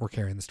on. We're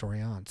carrying the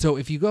story on. So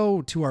if you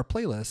go to our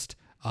playlist,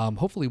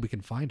 hopefully we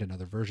can find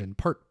another version.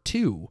 Part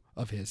 2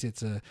 of his.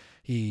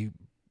 He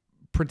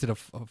printed a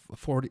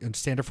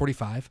standard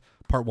 45.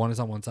 Part 1 is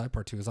on one side,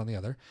 part 2 is on the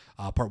other.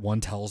 Part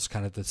 1 tells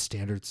kind of the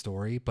standard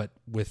story, but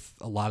with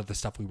a lot of the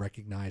stuff we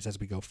recognize as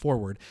we go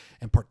forward.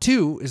 And part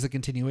 2 is the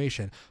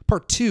continuation.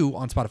 Part 2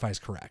 on Spotify is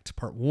correct.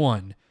 Part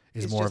 1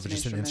 is It's more just of an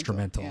just an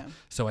instrumental, instrumental.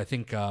 yeah. So I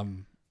think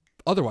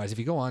otherwise, if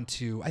you go on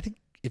to our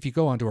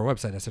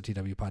website,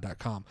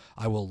 sotwpod.com,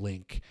 I will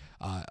link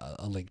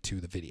a link to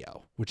the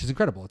video, which is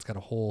incredible. It's got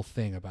a whole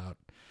thing about,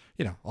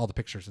 all the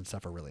pictures and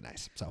stuff are really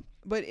nice. So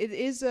But it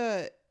is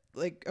a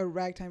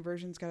ragtime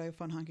version's got a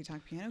fun honky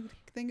tonk piano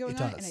thing going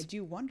It on, does. and I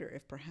do wonder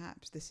if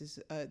perhaps this is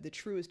the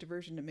truest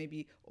version of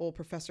maybe old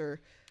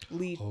Professor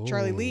Lee, Oh.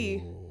 Charlie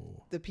Lee,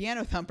 the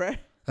piano thumper,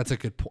 that's a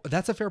good point.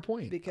 That's a fair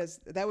point. because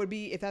that would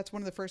be, if that's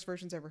one of the first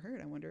versions I ever heard,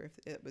 I wonder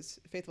if it was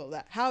faithful to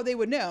that. How they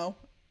would know,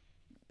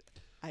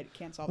 I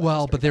can't solve that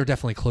Well, mystery. but they're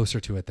definitely closer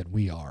to it than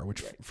we are,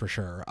 which for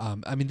sure.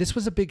 I mean, this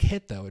was a big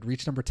hit though. It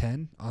reached number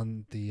 10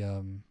 on the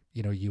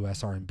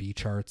U.S. R&B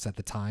charts at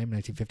the time,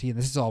 1950, and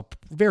this is all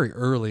very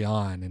early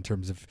on in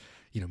terms of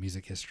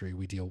music history.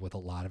 We deal with a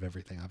lot of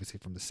everything, obviously,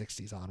 from the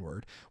 60s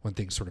onward, when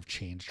things sort of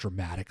changed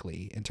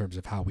dramatically in terms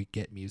of how we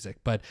get music.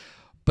 But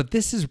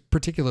this is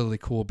particularly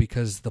cool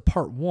because the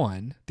part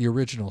 1, the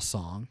original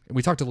song, and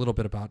we talked a little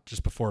bit about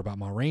just before about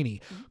Ma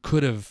Rainey,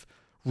 could have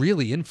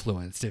really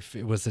influenced if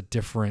it was a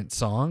different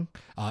song.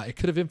 It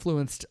could have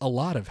influenced a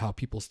lot of how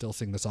people still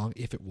sing the song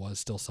if it was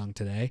still sung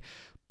today.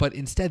 But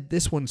instead,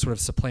 this one sort of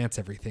supplants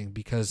everything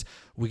because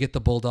we get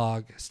the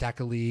Bulldog,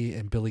 Stagger Lee,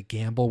 and Billy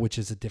Gamble, which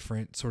is a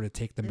different sort of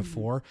take than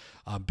before.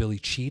 Billy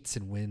cheats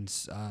and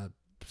wins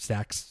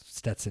Stack's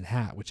Stetson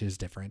hat, which is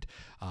different.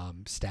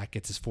 Stack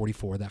gets his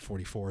 44. That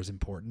 44 is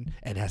important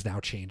and has now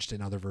changed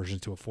in other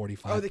versions to a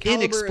 45. Oh, the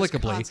caliber is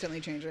inexplicably.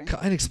 constantly changing.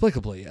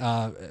 Inexplicably.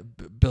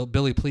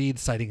 Billy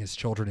pleads, citing his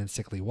children and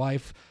sickly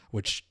wife,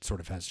 which sort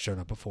of has shown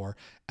up before.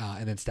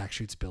 And then Stack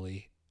shoots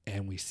Billy,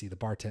 and we see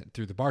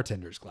through the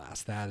bartender's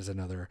glass. That is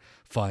another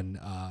fun,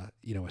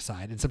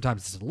 aside. And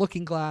sometimes it's a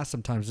looking glass,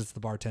 sometimes it's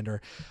the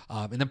bartender.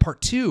 And then part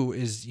 2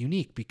 is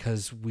unique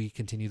because we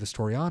continue the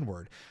story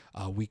onward.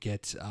 We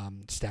get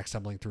Stack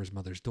stumbling through his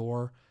mother's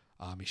door.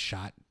 He's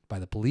shot by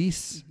the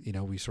police.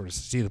 We sort of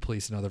see the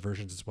police in other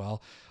versions as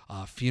well.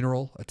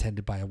 Funeral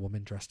attended by a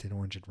woman dressed in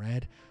orange and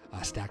red.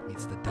 Stack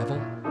meets the devil.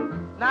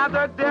 Now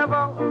the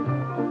devil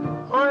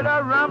heard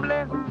a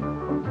rumbling,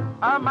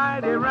 a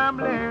mighty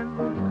rumbling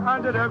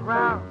under the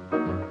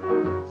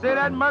ground. Say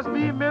that must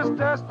be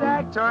Mr.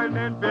 Stack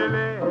turning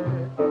Billy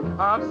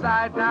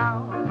upside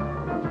down.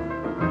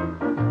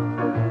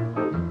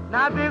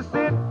 Now this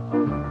it,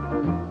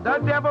 the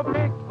devil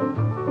pick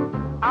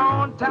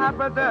on top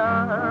of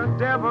the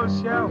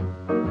devil's shelf.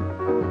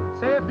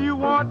 Say if you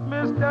want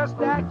Mr.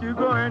 Stack, you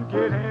go and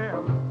get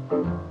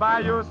him by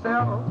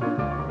yourself.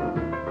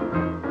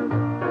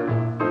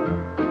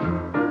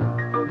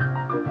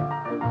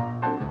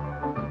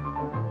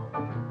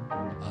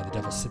 The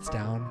devil sits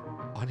down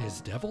on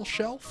his devil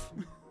shelf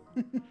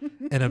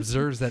and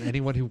observes that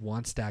anyone who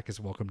wants Stack is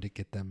welcome to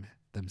get them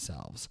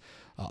themselves.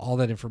 All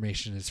that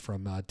information is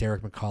from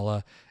Derek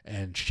McCullough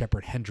and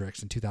Shepard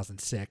Hendricks in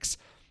 2006.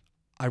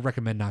 I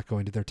recommend not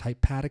going to their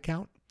TypePad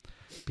account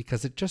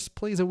because it just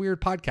plays a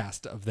weird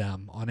podcast of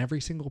them on every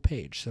single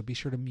page. So be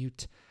sure to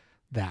mute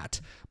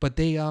that. But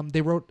they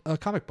wrote a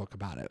comic book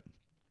about it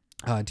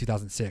in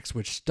 2006,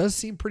 which does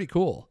seem pretty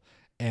cool.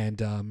 And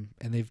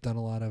they've done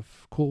a lot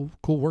of cool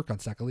work on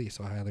Stagger Lee,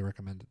 so I highly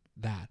recommend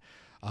that.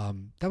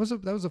 That was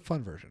a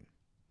fun version.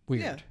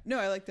 Weird. Yeah, no,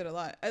 I liked it a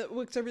lot. I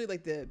really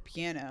liked the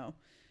piano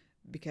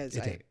because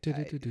It I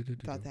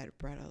did. thought that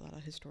brought a lot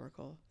of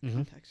historical Mm-hmm.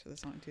 context to the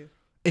song too.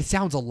 It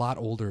sounds a lot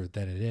older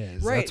than it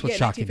is. Right? That's what's yeah,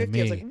 shocking to 1950. me.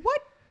 I was like,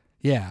 what?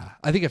 Yeah,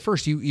 I think at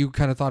first you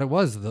kind of thought it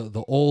was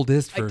the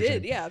oldest I version.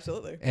 did. Yeah,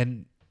 absolutely.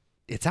 And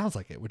it sounds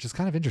like it, which is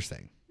kind of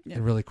interesting Yeah.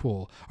 and really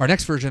cool. Our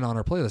next version on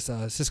our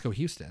playlist, Cisco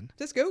Houston.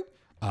 Let's go.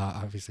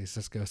 Obviously,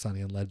 Cisco,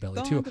 Sonny, and Leadbelly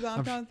Thunk, too.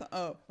 thunk, thunk, thunk.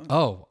 Oh.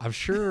 Oh, I'm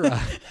sure.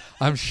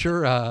 I'm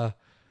sure.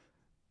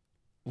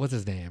 What's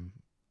his name?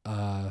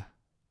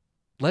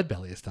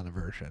 Leadbelly has done a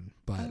version,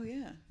 but Oh,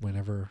 yeah.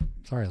 whenever.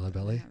 Sorry,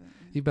 Leadbelly. Yeah.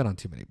 You've been on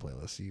too many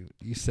playlists.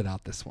 You sit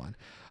out this one.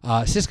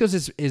 Cisco's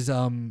is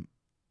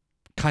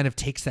kind of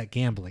takes that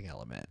gambling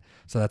element.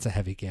 So that's a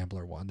heavy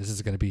gambler one. This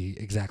is going to be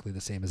exactly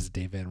the same as the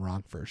Dave Van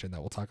Ronk version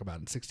that we'll talk about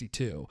in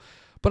 62.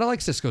 But I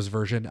like Cisco's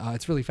version.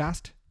 It's really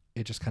fast.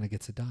 It just kind of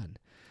gets it done.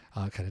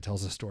 Kind of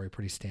tells the story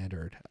pretty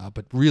standard,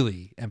 but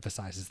really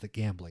emphasizes the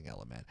gambling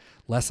element.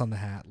 Less on the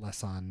hat,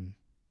 less on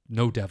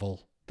No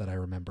Devil that I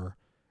remember.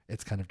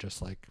 It's kind of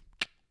just like.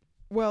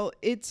 Well,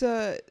 it's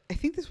I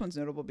think this one's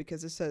notable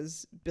because it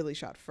says Billy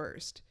shot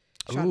first.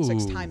 Shot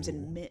 6 times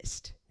and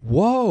missed.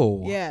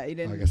 Whoa. Yeah, he Oh,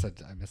 didn't. I guess I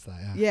missed that.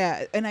 Yeah.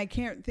 Yeah, and I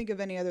can't think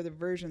of any other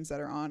versions that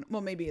are on.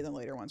 Well, maybe in the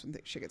later ones when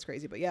shit gets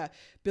crazy, but yeah,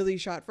 Billy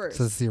shot first.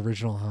 So it's the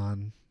original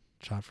Han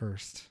shot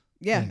first.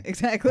 Yeah, thing.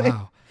 exactly.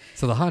 Wow.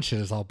 So the Han shit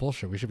is all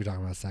bullshit. We should be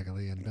talking about Stagger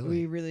Lee and Billy.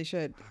 We really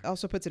should.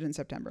 Also puts it in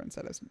September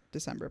instead of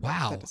December. But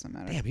Wow. that doesn't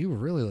matter. Damn, you were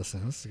really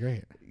listening. This is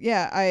great.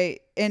 Yeah,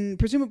 and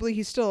presumably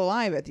he's still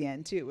alive at the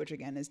end too, which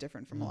again is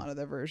different from a lot of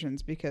the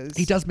versions because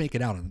He does make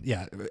it out.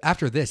 Yeah.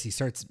 After this, he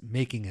starts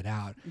making it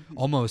out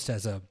almost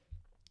as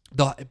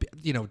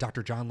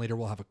Dr. John later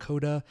will have a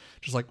coda,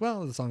 just like,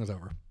 well, the song is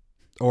over.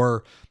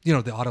 Or,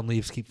 the autumn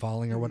leaves keep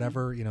falling or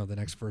whatever, the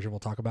next version we'll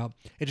talk about.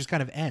 It just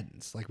kind of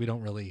ends. Like we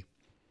don't really.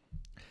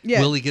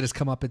 Yeah. Will he get his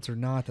comeuppance or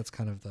not? That's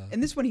kind of the.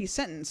 In this one, he's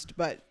sentenced,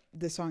 but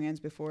the song ends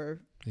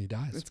before He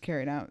dies. it's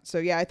carried out. So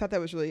yeah, I thought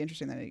that was really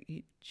interesting that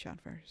he shot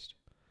first,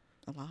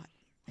 a lot.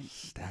 And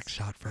Stack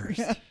shot first.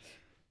 Yeah.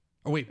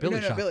 Oh wait,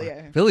 Billy No, shot Billy,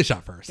 first. yeah. Billy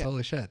shot first. Yeah.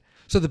 Holy shit!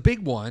 So the big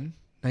one,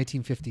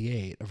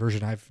 1958, a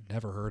version I've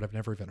never heard. I've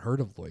never even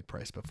heard of Lloyd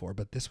Price before,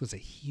 but this was a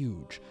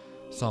huge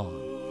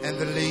song. And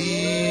the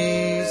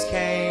leaves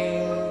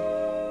came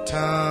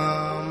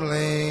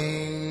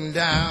tumbling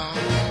down.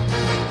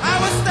 I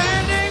was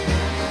standing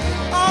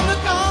on the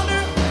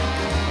corner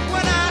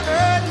when I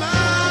heard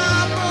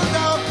my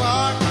bulldog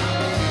bark.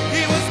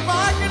 He was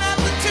barking at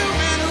the 2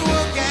 men who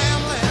were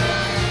gambling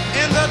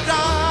in the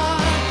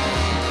dark.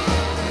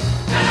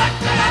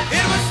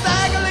 It was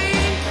Stagger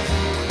Lee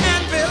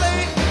and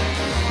Billy,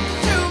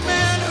 2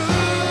 men who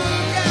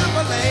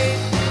gambled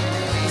late.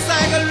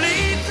 Stagger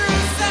Lee threw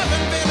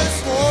 7, Billy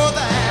swore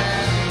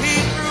that he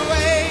threw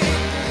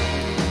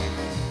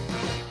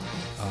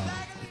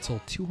 8. It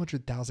sold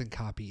 200,000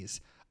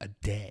 copies a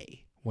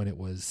day when it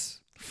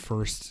was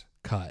first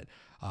cut.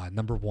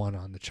 Number 1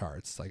 on the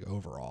charts, like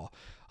overall.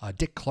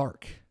 Dick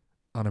Clark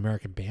on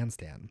American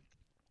Bandstand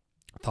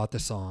thought the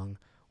song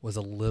was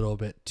a little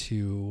bit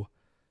too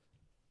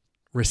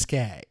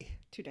risque.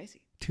 too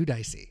dicey. Too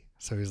dicey.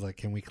 So he's like,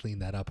 can we clean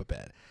that up a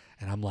bit?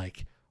 And I'm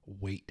like,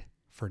 wait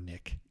for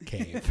Nick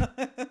Cave,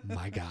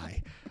 my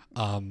guy.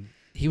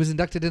 He was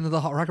inducted into the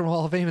Rock and Roll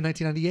Hall of Fame in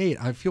 1998.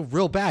 I feel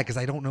real bad because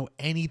I don't know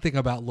anything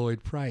about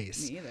Lloyd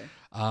Price. Me either.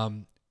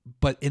 And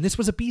this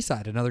was a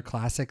B-side, another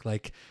classic.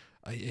 Like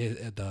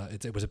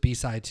it was a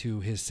B-side to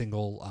his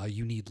single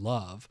 "You Need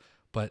Love,"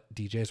 but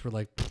DJs were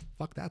like,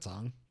 "Fuck that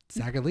song."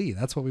 Stagger Lee,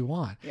 that's what we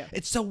want. Yeah.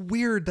 It's so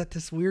weird that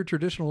this weird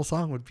traditional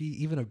song would be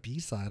even a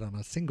B-side on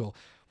a single.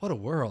 What a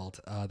world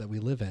that we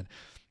live in.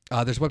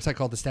 There's a website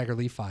called the Stagger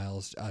Lee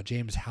Files.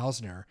 James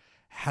Hausner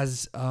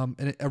has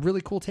a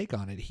really cool take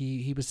on it.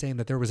 He was saying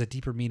that there was a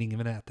deeper meaning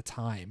even at the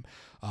time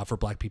for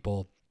Black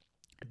people.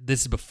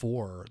 This is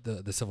before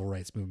the civil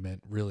rights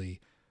movement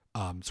really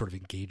sort of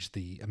engaged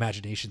the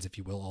imaginations, if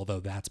you will, although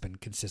that's been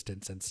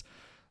consistent since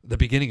the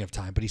beginning of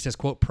time. But he says,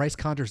 quote, Price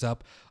conjures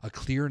up a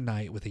clear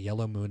night with a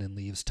yellow moon and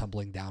leaves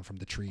tumbling down from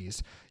the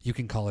trees. You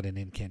can call it an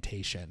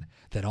incantation.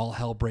 Then all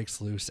hell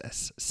breaks loose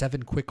as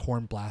 7 quick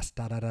horn blasts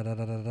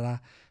da-da-da-da-da-da-da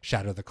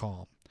shatter the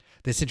calm.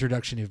 This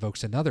introduction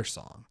evokes another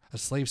song, a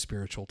slave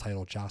spiritual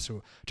titled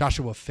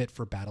Joshua Fit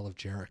for Battle of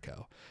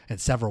Jericho, in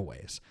several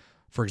ways.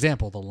 For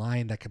example, the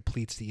line that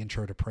completes the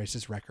intro to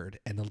Price's record,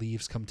 and the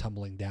leaves come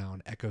tumbling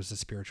down, echoes the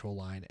spiritual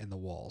line, and the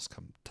walls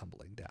come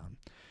tumbling down.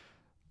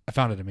 I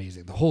found it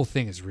amazing. The whole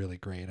thing is really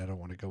great. I don't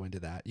want to go into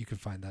that. You can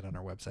find that on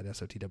our website,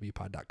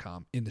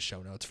 sotwpod.com, in the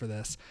show notes for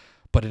this.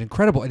 But an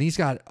incredible, and he's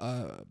got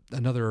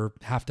another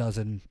half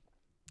dozen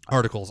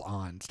articles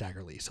on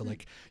Stagger Lee. So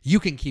like you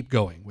can keep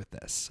going with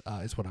this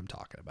is what I'm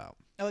talking about.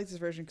 I like this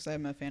version because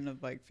I'm a fan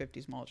of like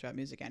 50s mall shop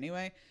music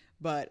anyway.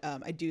 But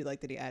I do like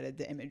that he added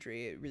the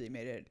imagery. It really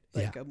made it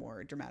like a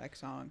more dramatic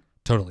song.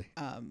 Totally.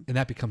 And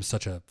that becomes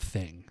such a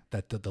thing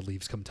that the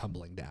leaves come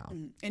tumbling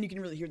down. And you can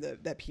really hear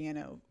that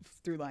piano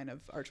through line of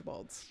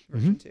Archibald's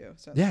version too.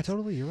 So Yeah,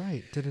 totally. You're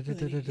right.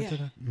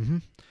 Yeah.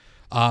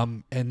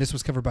 And this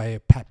was covered by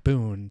Pat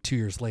Boone 2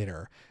 years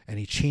later, and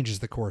he changes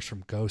the chorus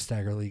from Go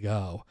Stagger Lee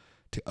Go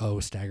to Oh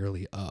Stagger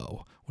Lee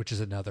Oh, which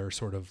is another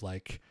sort of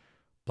like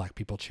Black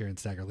people cheering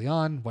Stagger Lee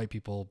on, white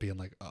people being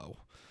like, oh.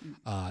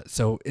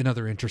 So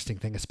another interesting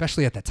thing,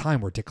 especially at that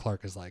time where Dick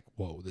Clark is like,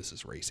 whoa, this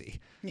is racy.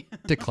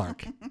 Dick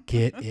Clark,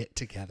 get it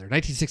together.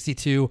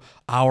 1962,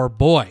 our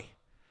boy,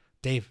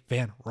 Dave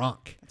Van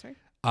Ronk. That's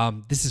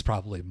right. This is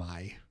probably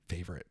my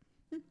favorite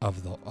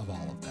of all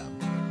of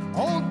them.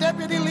 Old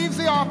deputy leaves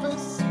the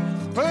office,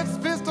 puts his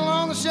pistol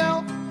on the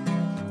shelf.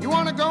 You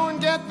want to go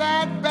and get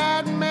that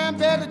bad man,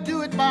 better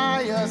do it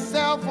by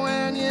yourself.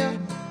 When you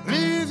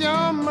lose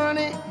your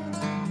money,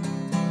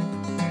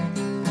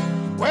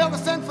 well, they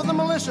sent for the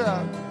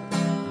militia.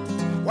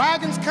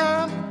 Wagons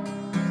come,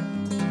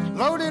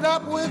 loaded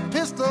up with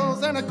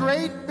pistols and a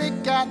great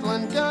big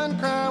Gatling gun.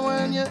 Cry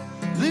when you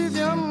lose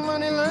your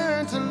money,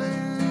 learn to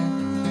lose.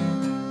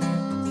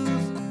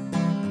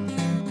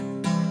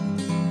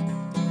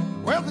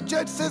 Well, the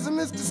judge says,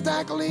 Mr.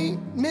 Stackley,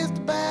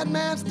 Mr. Bad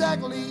Man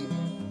Stackley,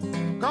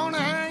 gonna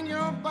hang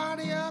your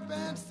body up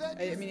and set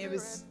I mean, it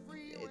was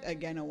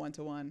again a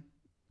 1-to-1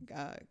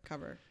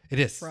 cover. It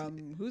is.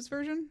 From whose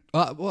version?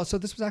 Well, so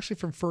this was actually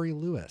from Furry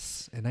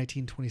Lewis in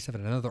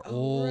 1927, another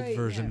old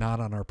version, not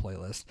on our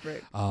playlist.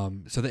 Right.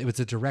 So it was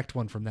a direct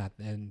one from that,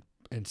 and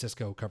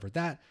Cisco covered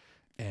that,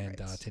 and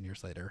 10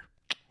 years later,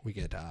 we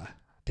get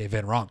Dave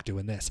Van Ronk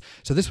doing this.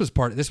 So this was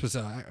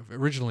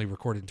originally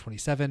recorded in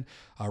 27,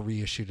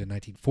 reissued in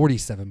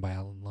 1947 by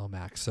Alan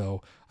Lomax.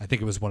 So I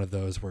think it was one of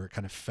those where it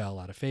kind of fell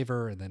out of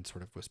favor and then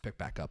sort of was picked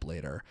back up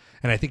later.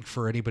 And I think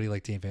for anybody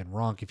like Dave Van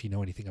Ronk, if you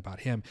know anything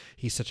about him,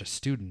 he's such a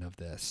student of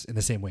this in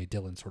the same way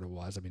Dylan sort of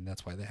was. I mean,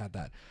 that's why they had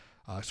that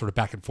sort of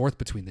back and forth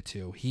between the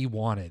two. He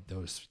wanted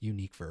those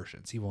unique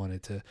versions. He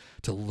wanted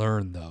to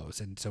learn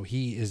those. And so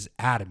he is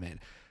adamant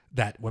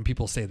that when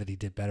people say that he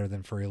did better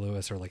than Furry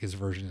Lewis or like his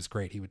version is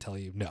great, he would tell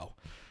you, no,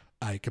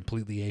 I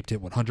completely aped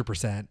it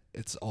 100%.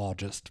 It's all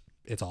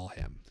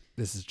him.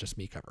 This is just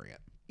me covering it.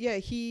 Yeah,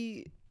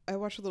 I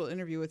watched a little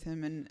interview with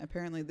him, and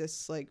apparently this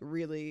song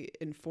really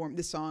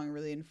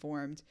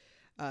informed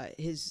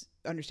his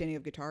understanding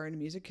of guitar and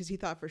music, because he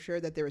thought for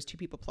sure that there was two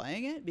people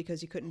playing it,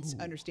 because he couldn't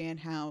understand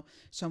how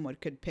someone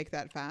could pick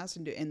that fast,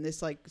 and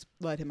this like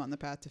led him on the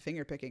path to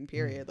finger picking,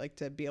 period. Like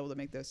to be able to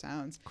make those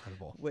sounds.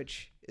 Incredible.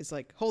 Which is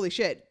like, holy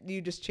shit, you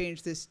just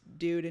changed this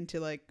dude into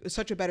like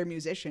such a better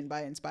musician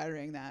by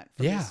inspiring that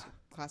from his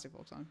classic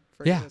folk song.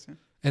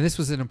 And this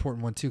was an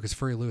important one too, because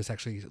Furry Lewis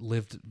actually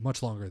lived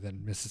much longer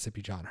than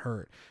Mississippi John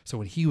Hurt. So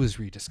when he was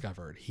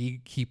rediscovered,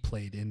 he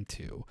played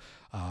into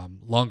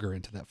longer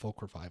into that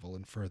folk revival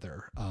and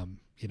further,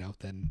 than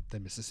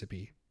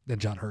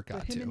John Hurt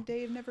got to. But him and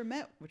Dave never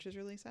met, which is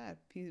really sad.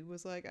 He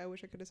was like, I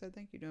wish I could have said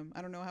thank you to him.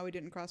 I don't know how we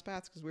didn't cross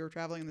paths because we were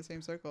traveling in the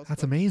same circles.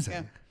 That's amazing.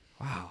 Yeah.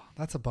 Wow,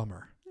 that's a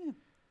bummer. Yeah.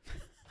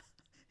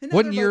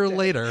 1 year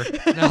later,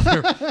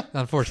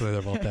 unfortunately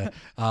they're both dead.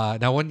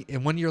 Now,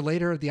 1 year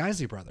later, the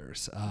Isley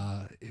Brothers,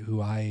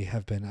 who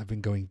I've been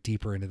going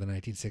deeper into the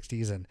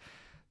 1960s, and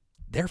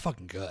they're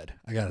fucking good.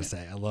 I gotta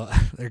say,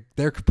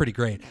 they're pretty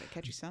great.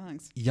 Catchy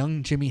songs.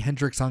 Young Jimi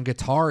Hendrix on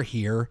guitar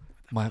here,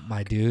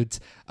 my dudes.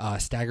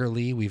 Stagger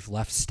Lee, we've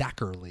left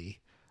Stacker Lee,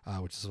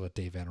 which is what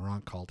Dave Van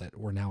Ronk called it.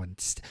 We're now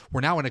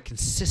in a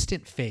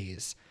consistent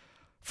phase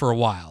for a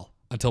while,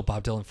 until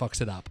Bob Dylan fucks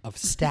it up, of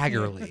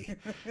Stagger Lee.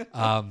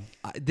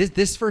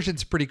 This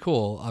version's pretty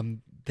cool.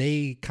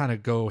 They kind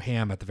of go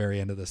ham at the very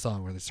end of the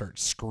song where they start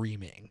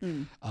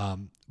screaming.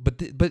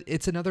 But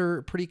it's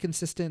another pretty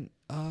consistent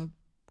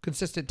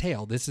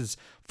tale. This is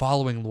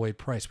following Lloyd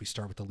Price. We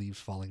start with the leaves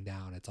falling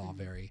down. It's all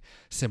very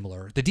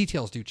similar. The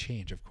details do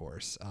change, of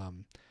course.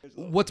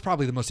 What's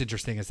probably the most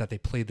interesting is that they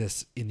played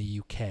this in the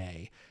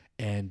UK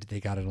and they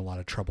got in a lot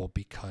of trouble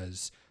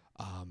because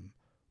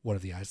one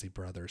of the Isley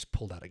Brothers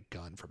pulled out a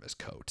gun from his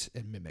coat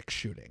and mimicked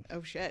shooting.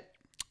 Oh shit.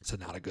 So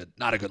not a good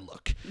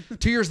look.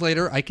 2 years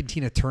later, Ike and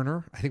Tina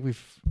Turner. I think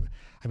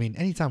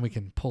anytime we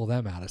can pull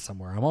them out of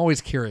somewhere, I'm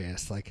always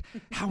curious, like,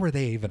 how are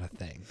they even a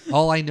thing?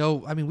 All I know,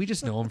 we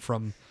just know them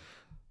from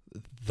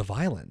the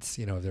violence,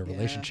 of their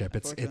relationship.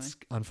 It's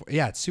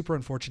super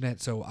unfortunate.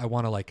 So I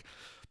want to like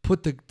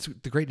put the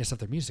greatness of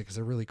their music, because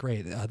they're really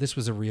great. This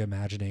was a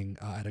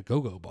reimagining at a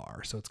go-go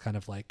bar. So it's kind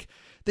of like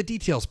the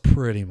details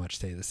pretty much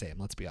stay the same,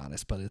 let's be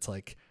honest. But it's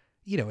like,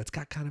 it's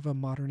got kind of a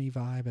modern-y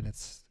vibe, and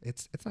it's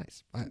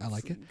nice. I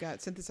like it. Got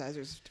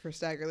synthesizers for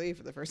Stagger Lee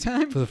for the first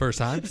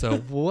time. So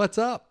what's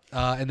up?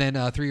 And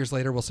then 3 years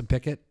later, Wilson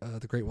Pickett,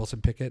 the great Wilson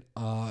Pickett,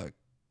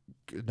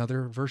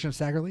 another version of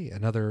Stagger Lee,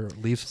 another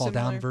Leaves Fall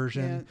Down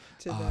version.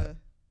 Yeah, to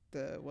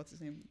the what's his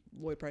name,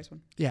 Lloyd Price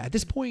one. Yeah, at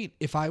this point,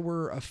 if I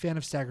were a fan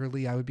of Stagger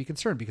Lee, I would be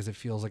concerned, because it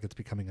feels like it's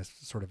becoming a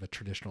sort of a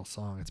traditional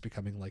song. It's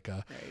becoming like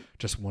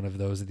just one of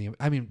those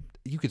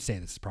you could say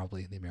this is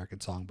probably in the American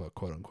Songbook,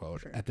 quote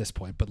unquote, at this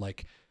point. But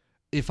like,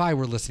 if I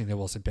were listening to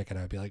Wilson Pickett,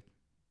 I would be like,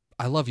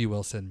 I love you,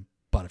 Wilson,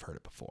 but I've heard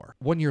it before.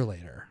 1 year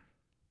later,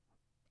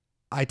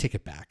 I take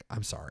it back.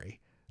 I'm sorry.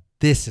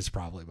 This is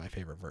probably my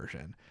favorite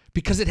version,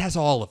 because it has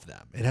all of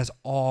them.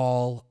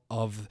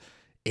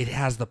 It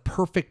has the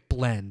perfect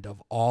blend of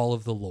all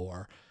of the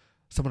lore.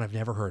 Someone I've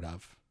never heard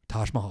of,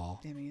 Taj Mahal.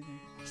 Yeah, me either.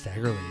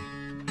 Stagger Lee.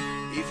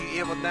 If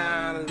you ever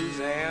down in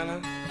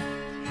Louisiana,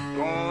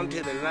 going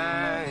to the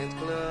Lions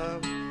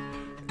Club,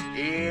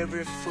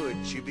 every foot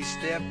you be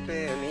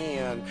stepping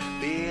in,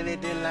 Billy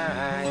the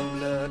Lion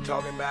Blood,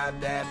 talking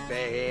about that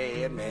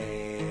bad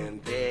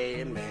man,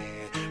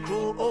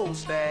 cruel old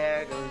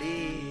Stagger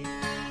Lee.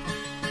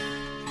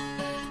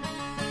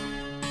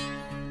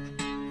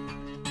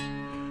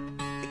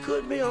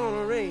 could be on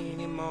a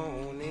rainy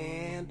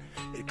morning.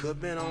 It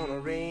could be on a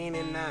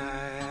rainy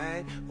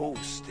night. Oh,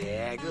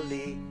 Stagger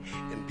Lee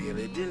and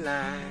Billy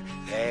DeLine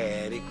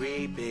had a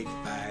great big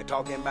fight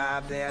talking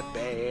about that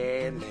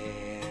bad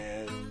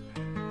man.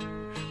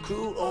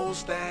 Cruel old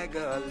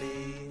Stagger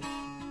Lee.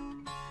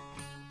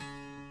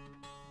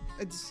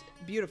 It's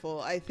beautiful.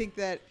 I think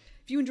that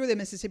if you enjoy the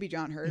Mississippi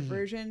John Hurt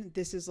version,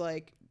 this is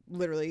like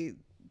literally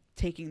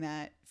taking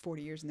that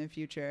 40 years in the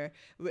future.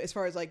 As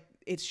far as like,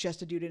 it's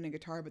just a dude in a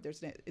guitar, but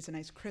it's a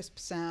nice crisp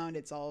sound.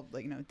 It's all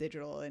like,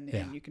 digital, and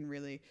you can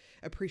really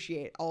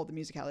appreciate all the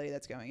musicality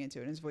that's going into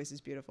it. And his voice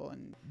is beautiful.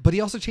 And But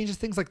he also changes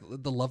things like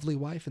the lovely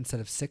wife instead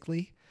of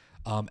sickly.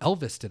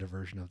 Elvis did a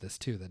version of this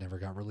too that never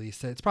got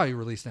released. It's probably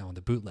released now on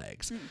the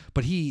bootlegs,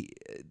 but he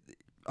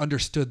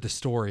understood the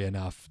story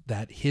enough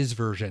that his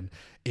version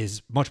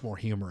is much more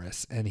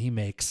humorous, and he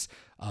makes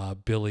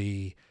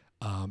Billy,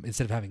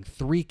 instead of having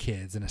 3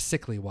 kids and a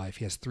sickly wife,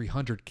 he has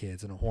 300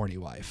 kids and a horny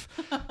wife.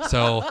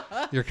 So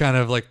you're kind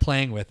of like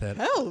playing with it.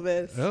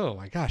 Elvis. Oh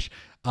my gosh.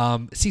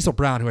 Cecil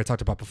Brown, who I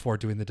talked about before,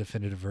 doing the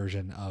definitive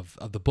version of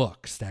the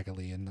book Stagger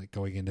Lee and like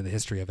going into the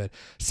history of it,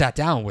 sat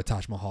down with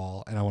Taj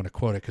Mahal, and I want to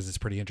quote it because it's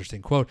pretty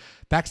interesting. Quote,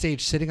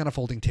 backstage sitting on a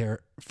folding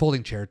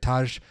chair,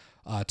 Taj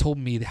told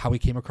me how he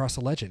came across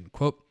the legend.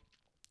 Quote,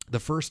 the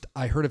first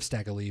I heard of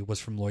Stagger Lee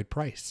was from Lloyd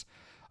Price.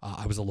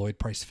 I was a Lloyd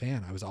Price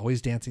fan. I was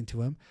always dancing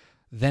to him.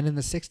 Then in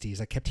the 60s,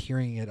 I kept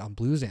hearing it on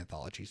blues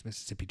anthologies,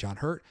 Mississippi John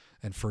Hurt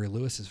and Furry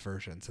Lewis's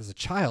versions. As a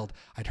child,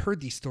 I'd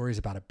heard these stories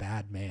about a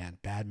bad man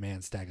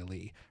Stagger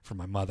Lee, from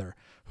my mother,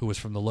 who was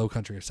from the low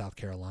country of South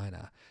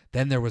Carolina.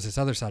 Then there was this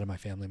other side of my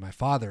family. My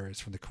father is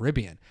from the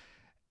Caribbean.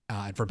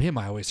 And from him,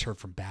 I always heard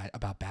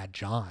about Bad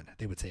John.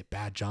 They would say,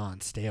 Bad John,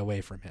 stay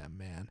away from him,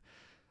 man.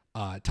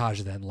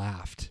 Taj then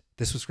laughed.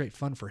 This was great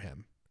fun for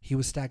him. He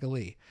was Stagger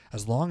Lee.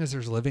 As long as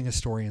there's living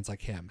historians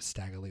like him,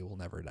 Stagger Lee will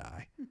never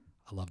die.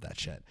 I love that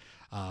shit.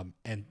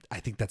 And I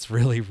think that's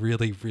really,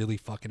 really, really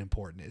fucking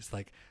important, is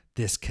like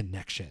this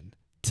connection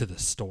to the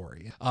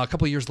story. A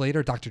couple of years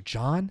later, Dr.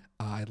 John,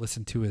 I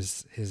listened to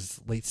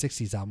his late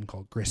 60s album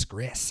called Gris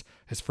Gris,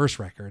 his first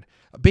record,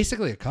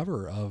 basically a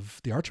cover of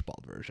the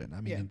Archibald version.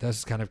 I mean, this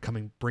is kind of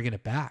bringing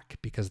it back,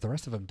 because the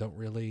rest of them don't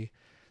really,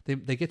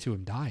 they get to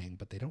him dying,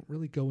 but they don't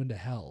really go into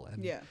hell.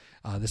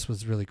 And this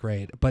was really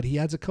great. But he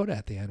adds a coda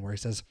at the end where he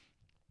says,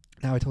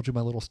 now I told you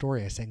my little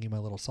story, I sang you my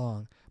little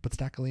song, but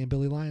Stagger Lee and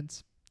Billy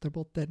Lyons, they're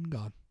both dead and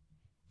gone.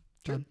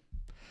 Done.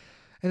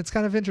 And it's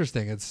kind of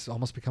interesting. It's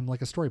almost become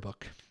like a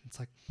storybook. It's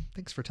like,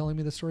 thanks for telling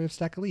me the story of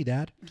Stagger Lee,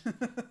 Dad.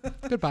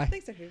 Goodbye.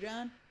 Thanks, Dr.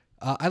 John.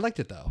 I liked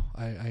it, though.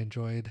 I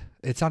enjoyed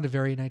it. Sounded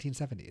very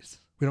 1970s.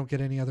 We don't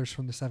get any others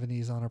from the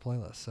 70s on our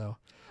playlist. So,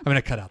 I mean,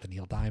 I cut out the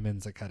Neil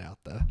Diamonds. I cut out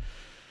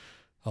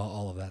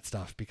all of that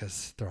stuff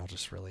because they're all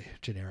just really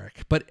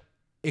generic. But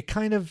it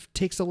kind of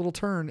takes a little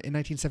turn in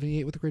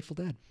 1978 with the Grateful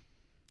Dead.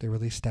 They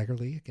released Stagger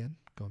Lee again,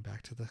 going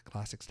back to the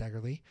classic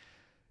Stagger Lee.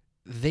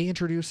 They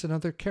introduce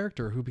another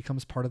character who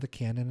becomes part of the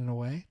canon in a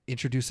way.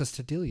 Introduce us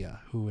to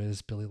Delia, who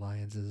is Billy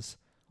Lyons'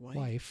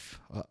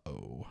 wife.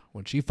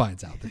 When she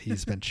finds out that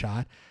he's been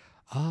shot,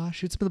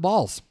 shoots him in the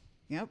balls.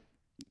 Yep.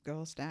 Go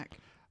all stack.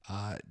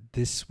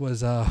 This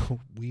was,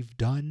 we've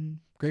done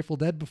Grateful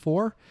Dead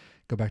before.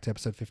 Go back to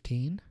episode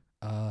 15,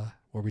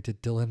 where we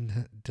did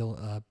Dylan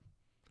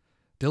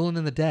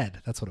and the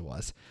Dead. That's what it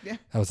was. Yeah.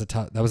 That was a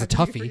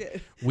toughie.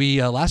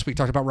 We last week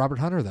talked about Robert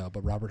Hunter, though,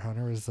 but Robert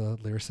Hunter is the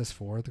lyricist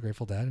for the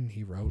Grateful Dead, and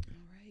he wrote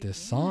this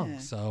song.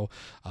 So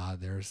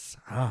there's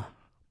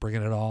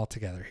bringing it all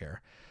together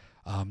here.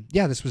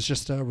 This was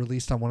just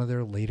released on one of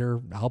their later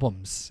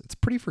albums. It's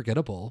pretty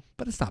forgettable,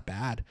 but it's not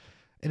bad.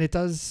 And it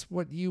does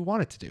what you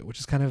want it to do, which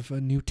is kind of a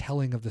new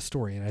telling of the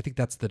story. And I think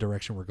that's the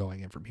direction we're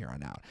going in from here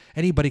on out.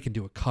 Anybody can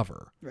do a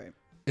cover. Right.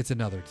 It's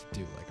another to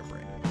do like a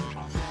brand new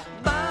version.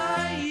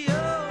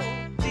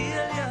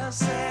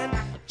 Said,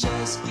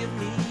 just give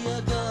me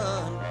a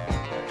gun.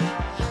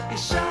 He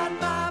shot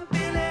my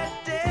Billy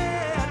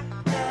dead.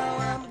 Now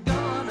I'm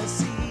gonna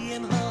see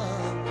him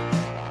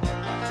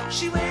hung.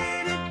 She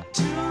waded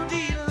to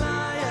the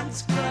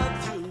lion's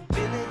blood, through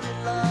Billy the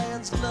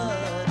lion's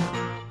blood.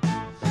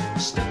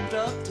 Stepped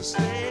up to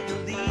Stagger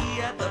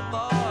Lee at the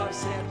bar,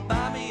 said,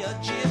 buy me a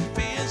Jim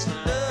Fizz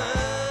love.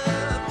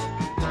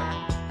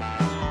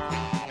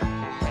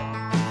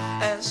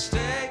 As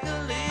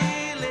Stagger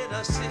Lee lit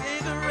a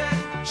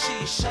cigarette,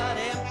 she shot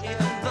him in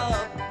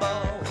the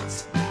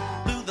bones,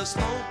 blew the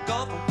smoke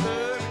off of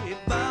her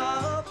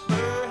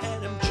revolver,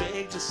 had him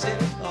dragged to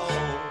City Hall.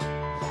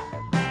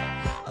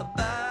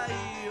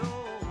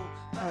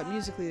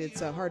 Musically,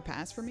 it's a hard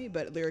pass for me,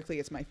 but lyrically,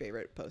 it's my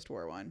favorite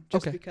post-war one.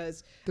 Just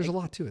because there's a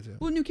lot to it.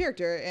 Well, new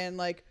character, and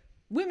like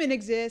women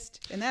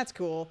exist, and that's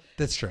cool.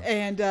 That's true.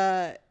 And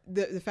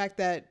the fact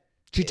that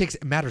she takes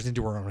matters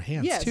into her own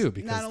hands too,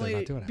 because they're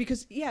not doing it.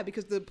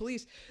 Because the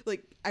police,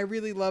 like, I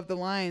really love the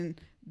line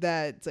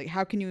that's like,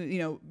 how can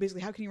you,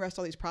 basically, how can you arrest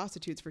all these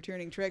prostitutes for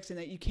turning tricks, and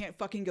that you can't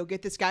fucking go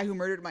get this guy who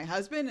murdered my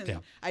husband?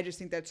 And I just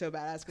think that's so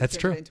badass. That's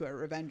true. It into a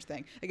revenge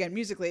thing. Again,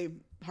 musically,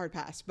 hard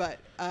pass, but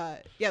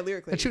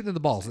lyrically, and shooting in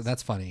the balls, and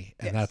that's funny,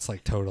 and that's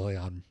like totally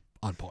on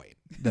on point.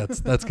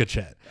 That's good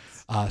shit.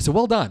 So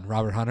well done,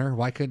 Robert Hunter.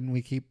 Why couldn't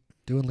we keep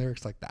doing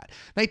lyrics like that?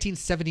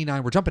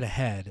 1979, we're jumping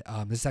ahead.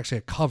 This is actually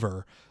a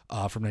cover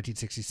from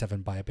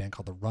 1967 by a band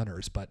called The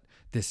Runners, but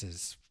this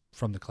is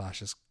from the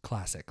Clash's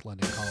classic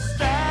London Calling.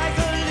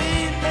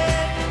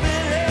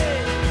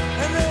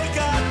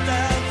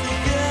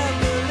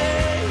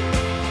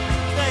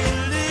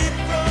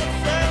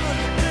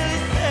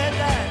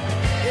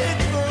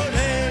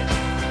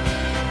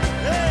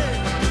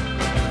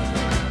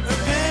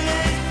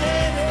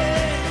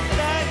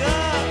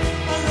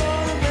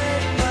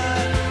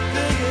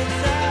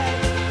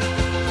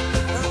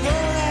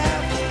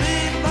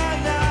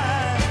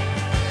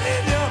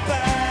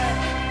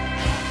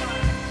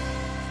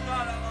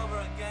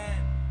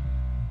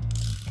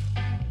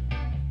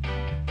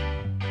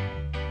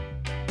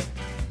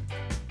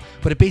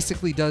 But it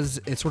basically does,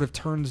 it sort of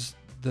turns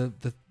the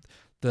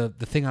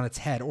thing on its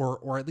head,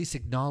 or at least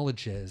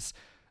acknowledges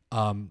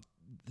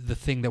the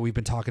thing that we've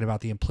been talking about,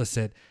 the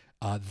implicit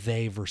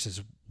they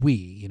versus we,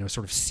 you know,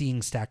 sort of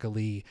seeing Stacka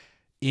Lee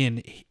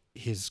in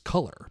his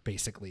color,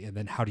 basically, and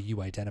then how do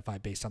you identify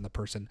based on the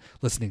person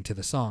listening to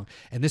the song.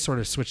 And this sort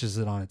of switches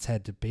it on its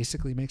head to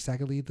basically make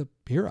Stacka Lee the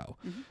hero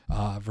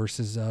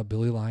versus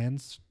Billy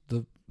Lyons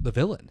the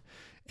villain.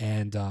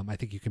 And I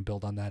think you can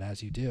build on that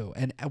as you do.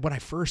 And when I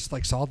first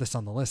saw this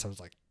on the list, I was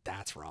like,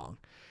 that's wrong.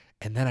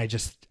 And then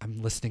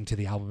I'm listening to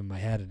the album in my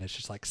head, and it's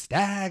just like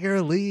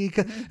Stagger Lee.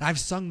 I've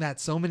sung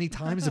that so many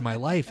times in my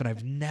life, and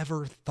I've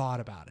never thought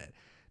about it,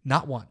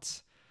 not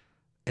once.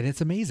 And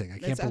it's amazing. I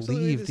can't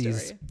believe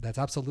these. Story. That's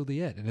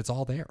absolutely it, and it's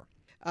all there.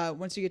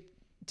 Once you get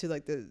to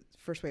the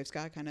first wave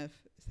ska kind of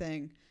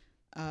thing,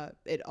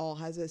 it all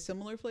has a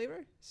similar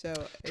flavor. So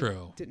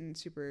True. It didn't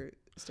super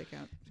stick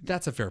out.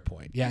 That's a fair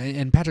point. Yeah,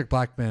 and Patrick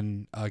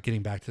Blackman,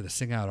 getting back to the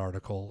Sing Out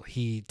article,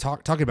 he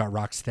talking about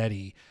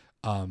Rocksteady.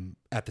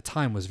 At the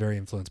time was very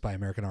influenced by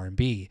American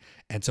R&B,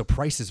 and so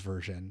Price's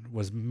version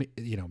was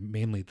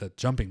mainly the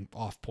jumping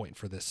off point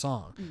for this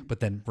song, but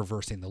then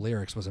reversing the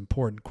lyrics was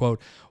important. Quote,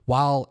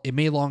 while it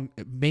may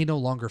no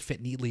longer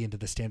fit neatly into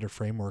the standard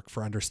framework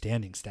for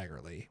understanding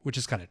Stagger Lee, which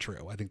is kind of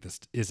true. I think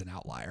this is an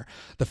outlier.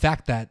 The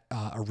fact that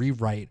a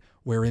rewrite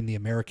wherein the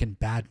American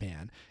bad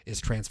man is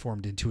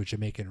transformed into a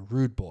Jamaican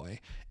rude boy,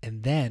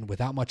 and then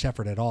without much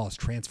effort at all is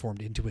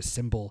transformed into a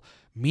symbol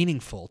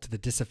meaningful to the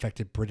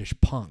disaffected British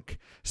punk,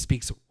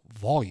 speaks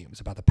volumes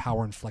about the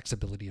power and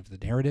flexibility of the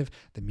narrative,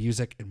 the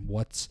music, and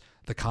what's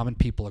the common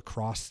people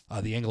across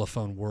the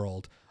Anglophone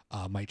world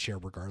might share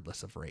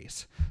regardless of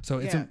race. So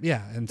it's and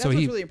that's so what's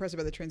really impressive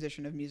about the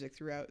transition of music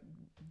throughout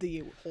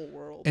the whole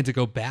world. And to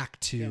go back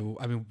to,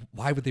 I mean,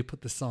 why would they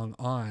put this song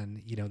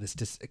on?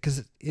 Because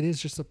it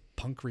is just a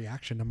punk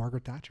reaction to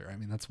Margaret Thatcher. I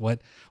mean, that's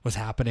what was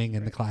happening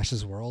in the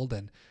Clash's world,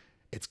 and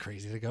it's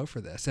crazy to go for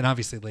this. And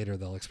obviously later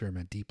they'll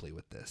experiment deeply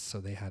with this. So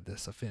they had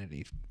this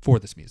affinity for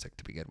this music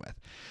to begin with.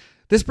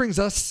 This brings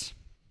us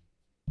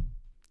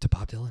to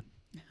Bob Dylan.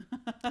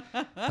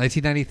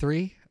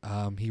 1993,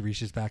 he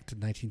reaches back to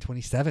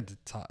 1927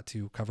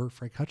 to cover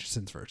Frank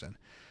Hutcherson's version.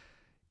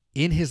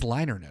 In his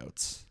liner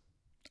notes,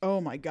 oh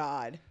my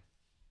God,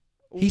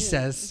 he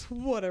says,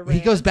 "What a rant."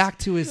 He goes back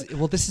to his.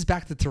 Well, this is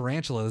back to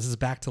Tarantula. This is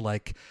back to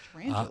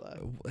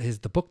Tarantula,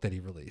 the book that he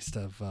released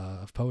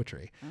of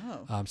poetry.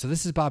 Oh, so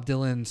this is Bob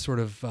Dylan sort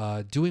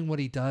of doing what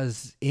he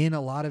does in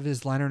a lot of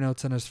his liner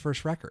notes on his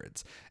first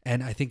records,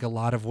 and I think a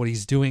lot of what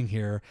he's doing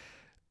here.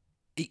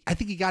 I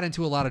think he got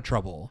into a lot of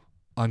trouble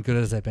on Good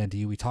As I've Been to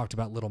You. We talked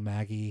about Little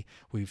Maggie.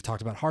 We've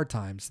talked about Hard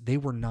Times. They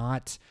were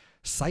not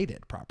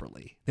cited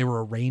properly. They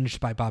were arranged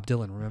by Bob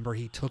Dylan. Remember,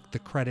 he took the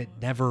credit,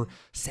 never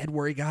said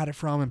where he got it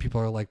from, and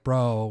people are like,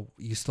 bro,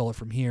 you stole it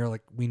from here.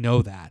 Like, we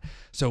know that.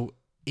 So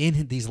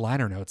in these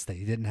liner notes that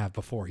he didn't have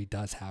before, he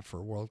does have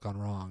for World Gone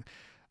Wrong,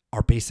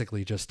 are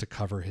basically just to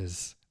cover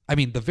his, I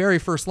mean, the very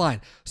first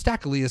line,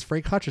 Stacka Lee is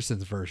Frank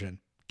Hutcherson's version.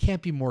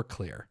 Can't be more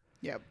clear.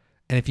 Yep.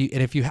 And if you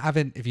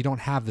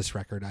don't have this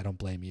record, I don't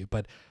blame you,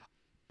 but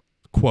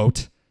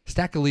quote,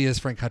 Stacka Lee is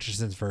Frank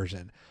Hutcherson's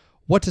version.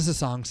 What does the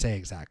song say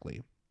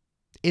exactly?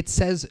 It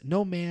says,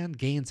 no man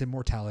gains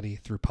immortality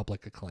through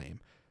public acclaim.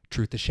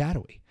 Truth is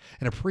shadowy.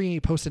 In a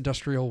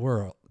pre-post-industrial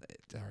world,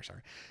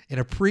 in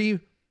a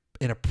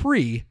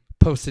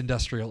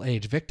pre-post-industrial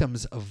age,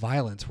 victims of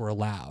violence were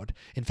allowed.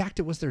 In fact,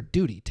 it was their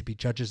duty to be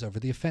judges over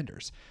the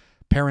offenders.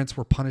 Parents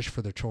were punished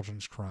for their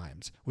children's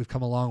crimes. We've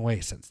come a long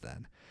way since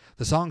then.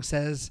 The song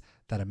says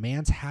that a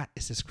man's hat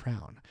is his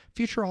crown.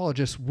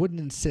 Futurologists wouldn't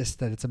insist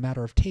that it's a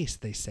matter of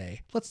taste, they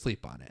say. Let's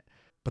sleep on it.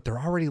 But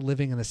they're already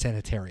living in a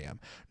sanitarium.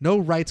 No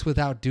rights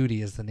without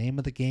duty is the name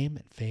of the game,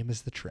 and fame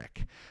is the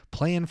trick.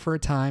 Playing for a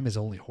time is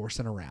only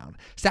horsing around.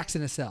 Stacks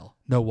in a cell,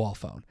 no wall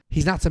phone.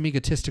 He's not some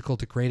egotistical,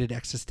 degraded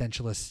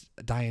existentialist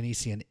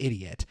Dionysian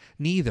idiot.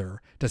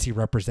 Neither does he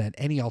represent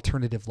any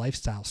alternative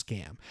lifestyle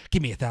scam.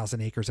 Give me 1,000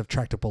 acres of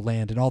tractable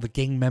land and all the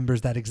gang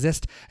members that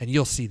exist, and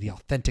you'll see the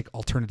authentic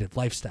alternative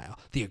lifestyle,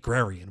 the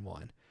agrarian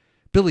one.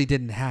 Billy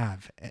didn't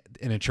have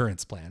an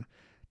insurance plan.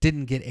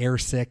 Didn't get air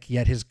sick,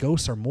 yet his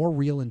ghosts are more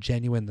real and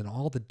genuine than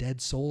all the dead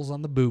souls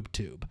on the boob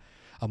tube.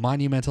 a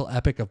monumental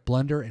epic of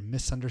blunder and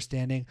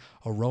misunderstanding,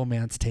 a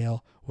romance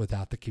tale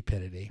without the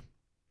cupidity.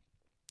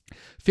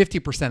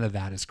 50% of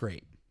that is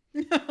great.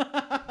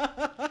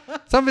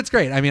 Some of it's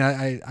great. I mean,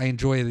 I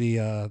enjoy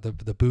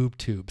the boob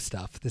tube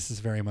stuff. This is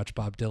very much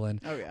Bob Dylan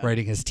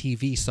writing his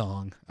TV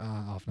song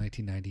off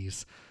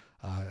 1990s,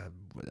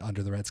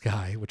 Under the Red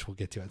Sky, which we'll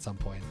get to at some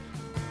point.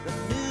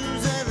 The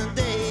news of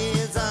the day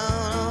is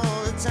on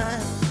all the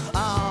time.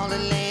 All the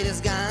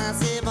latest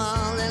gossip,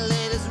 all the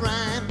latest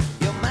rhyme.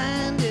 Your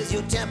mind is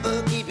your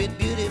temper, keep it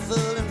beautiful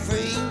and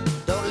free.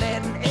 Don't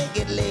let it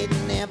get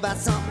laden there by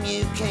something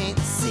you can't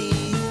see.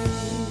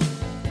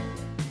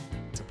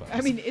 I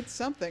mean, it's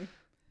something.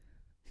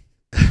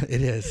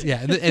 It is,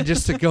 yeah. And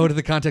just to go to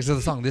the context of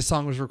the song, this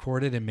song was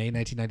recorded in May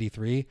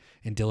 1993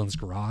 in Dylan's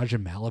garage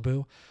in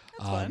Malibu.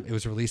 It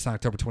was released on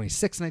October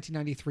 26,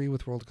 1993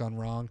 with World Gone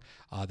Wrong.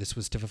 This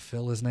was to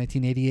fulfill his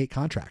 1988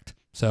 contract.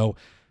 So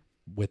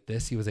with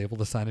this, he was able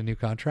to sign a new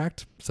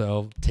contract.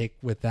 So take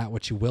with that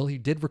what you will. He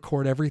did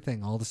record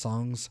everything, all the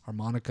songs,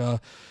 harmonica,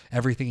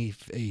 everything.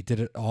 He did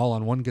it all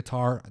on one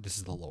guitar. This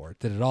is the Lord.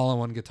 Did it all on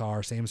one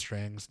guitar, same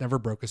strings, never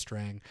broke a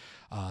string.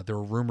 There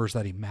were rumors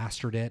that he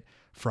mastered it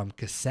from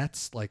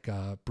cassettes like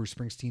Bruce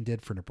Springsteen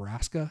did for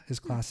Nebraska, his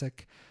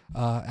classic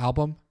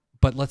album.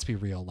 But let's be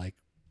real, like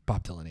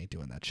Bob Dylan ain't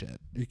doing that shit.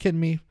 Are you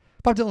kidding me?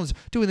 Bob Dylan's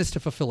doing this to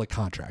fulfill a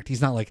contract.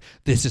 He's not like,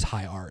 this is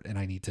high art and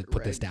I need to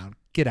put this down.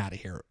 Get out of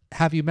here.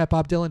 Have you met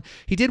Bob Dylan?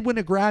 He did win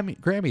a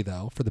Grammy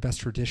though, for the best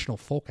traditional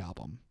folk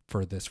album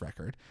for this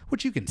record,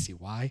 which you can see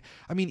why.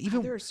 I mean,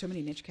 even there are so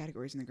many niche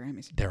categories in the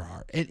Grammys. There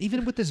are. And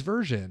even with this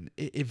version,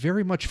 it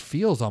very much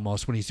feels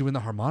almost when he's doing the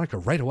harmonica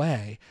right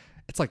away.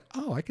 It's like,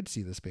 oh, I could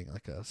see this being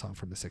like a song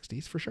from the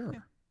 60s for sure. Yeah.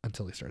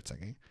 Until he starts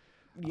singing.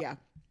 Yeah.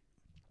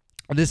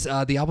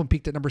 The album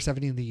peaked at number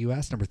 70 in the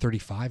US, number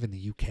 35 in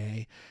the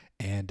UK,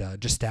 and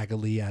just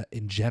staggerly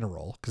in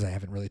general, because I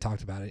haven't really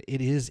talked about it. It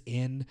is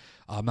in,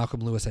 Malcolm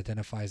Lewis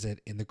identifies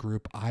it in the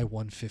group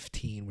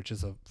I-115, which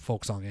is a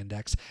folk song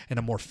index, and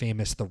a more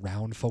famous, the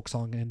Round Folk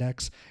Song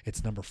Index.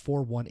 It's number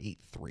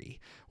 4183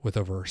 with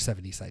over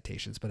 70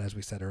 citations. But as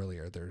we said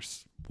earlier,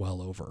 there's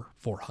well over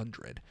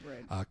 400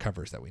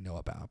 covers that we know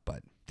about,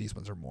 but these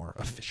ones are more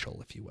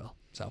official, if you will.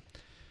 So,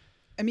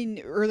 I mean,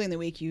 early in the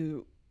week,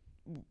 you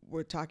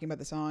were talking about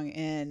the song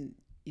and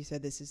you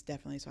said this is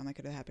definitely a song that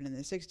could have happened in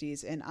the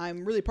 60s, and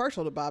I'm really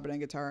partial to Bob and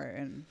guitar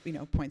and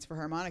points for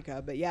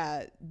harmonica, but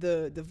yeah,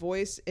 the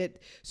voice,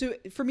 so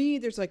for me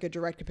there's like a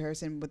direct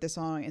comparison with this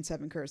song and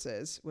Seven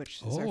Curses,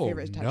 which is our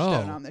favorite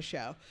touchstone on the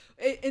show,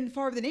 and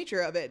far of the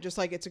nature of it, just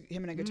like it's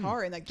him and a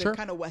guitar and like the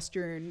kind of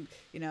Western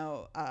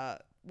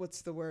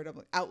what's the word,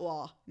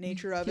 outlaw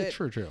nature of it.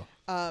 True.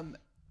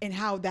 And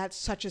how that's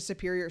such a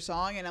superior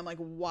song. And I'm like,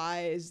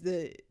 what's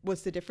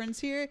the difference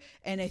here?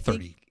 And I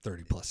think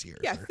 30 plus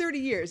years. Yeah, 30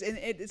 years. And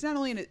it's not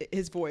only in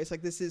his voice,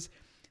 like this is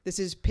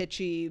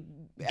pitchy,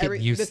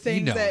 the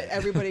things that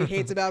everybody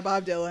hates about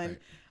Bob Dylan.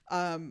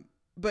 Right.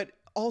 But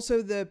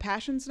also the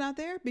passion's not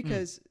there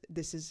because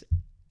this is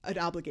an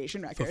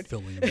obligation record.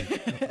 Fulfilling.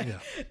 Yeah.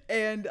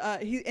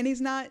 And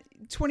he's not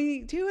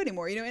 22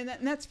 anymore, and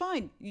that's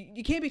fine.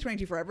 You can't be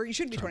 22 forever. You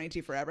shouldn't be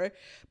 22 forever.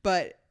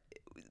 But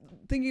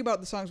thinking about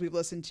the songs we've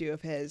listened to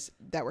of his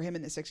that were him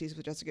in the 60s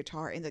with just a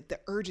guitar and like the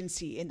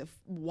urgency and the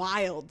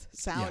wild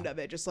sound of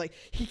it, just like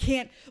he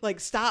can't like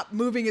stop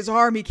moving his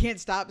arm, he can't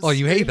stop. Oh,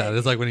 you hate that.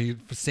 It's like when he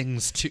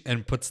sings to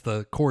and puts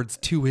the chords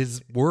to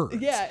his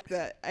words. Yeah,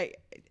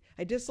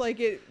 I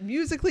dislike it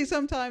musically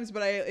sometimes,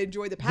 but I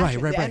enjoy the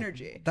passion, the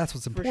energy. That's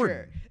what's important. For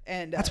sure.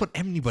 And that's what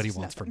anybody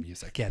wants from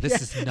music. Yeah,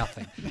 this is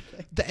nothing.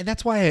 And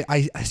that's why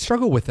I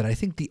struggle with it. I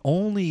think the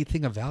only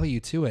thing of value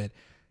to it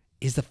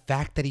is the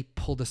fact that he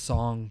pulled a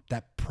song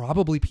that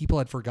probably people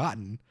had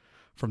forgotten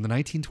from the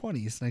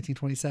 1920s,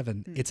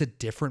 1927. It's a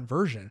different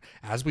version.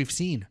 As we've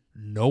seen,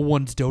 no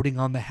one's doting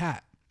on the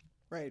hat.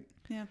 Right.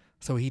 Yeah.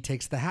 So he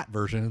takes the hat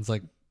version and it's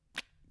like,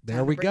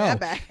 there we go.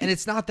 And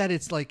it's not that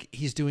it's like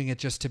he's doing it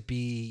just to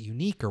be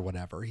unique or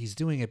whatever. He's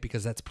doing it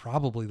because that's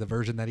probably the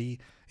version that he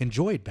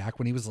enjoyed back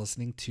when he was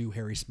listening to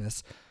Harry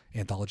Smith's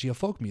Anthology of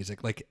Folk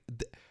Music. Like,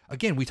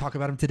 again, we talk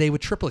about him today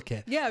with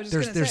Triplicate. Yeah, I was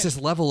just there's this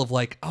level of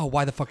like, oh,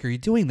 why the fuck are you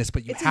doing this?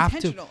 But it's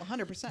intentional,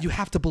 100%. You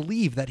have to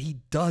believe that he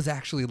does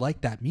actually like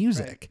that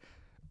music. Right.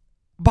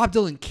 Bob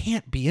Dylan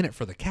can't be in it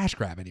for the cash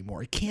grab anymore.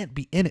 He can't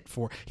be in it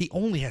he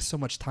only has so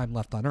much time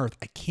left on earth.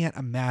 I can't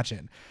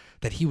imagine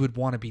that he would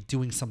want to be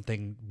doing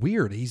something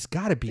weird. He's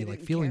got to be like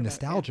feeling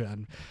nostalgia.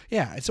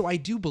 And so I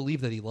do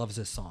believe that he loves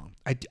this song.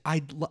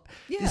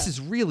 This is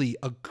really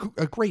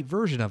a great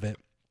version of it.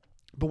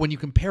 But when you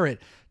compare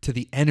it to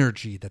the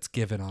energy that's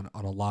given on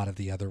a lot of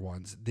the other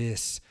ones,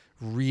 this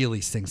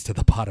really sinks to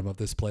the bottom of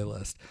this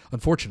playlist,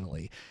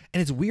 unfortunately.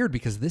 And it's weird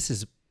because this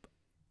is,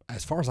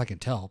 as far as I can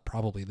tell,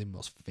 probably the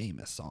most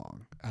famous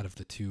song out of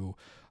the two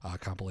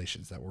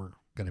compilations that we're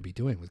going to be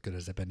doing with Good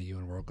As I've Been to You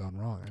and World Gone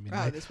Wrong. I mean,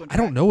 I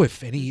don't know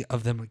if any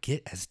of them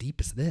get as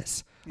deep as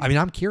this. Yeah. I mean,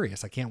 I'm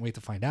curious. I can't wait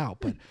to find out.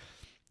 But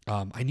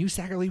I knew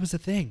Staggerly was a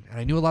thing, and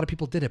I knew a lot of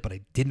people did it, but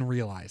I didn't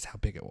realize how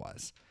big it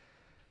was.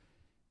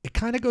 It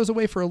kind of goes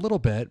away for a little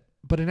bit,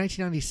 but in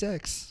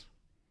 1996,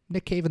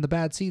 Nick Cave and the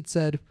Bad Seeds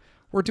said,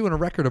 we're doing a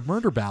record of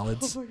murder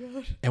ballads, Oh my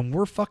god. and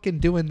we're fucking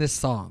doing this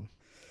song.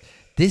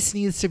 This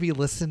needs to be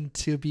listened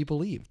to be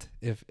believed,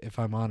 if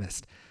I'm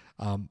honest.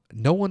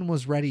 No one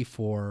was ready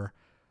for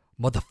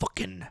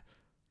motherfucking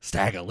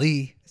Stagger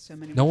Lee. So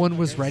many No one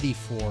was motherfuckers. ready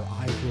for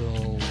I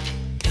Will.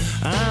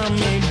 I'm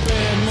a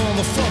bad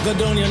motherfucker,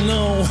 don't you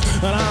know?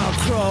 And I'll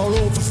crawl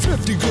over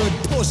 50 good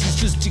pussies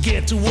just to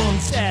get to one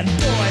fat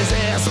boy's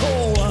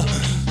asshole.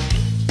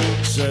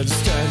 Said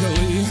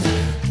Stagger Lee.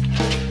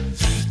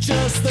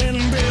 Just then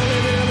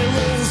Billy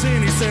rolls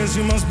in, he says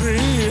you must be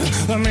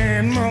the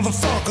man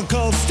motherfucker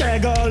called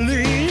Stagger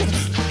Lee.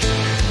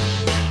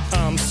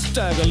 I'm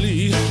Stagger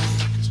Lee.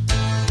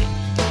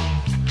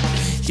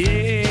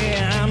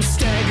 Yeah, I'm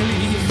Stagger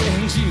Lee,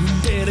 and you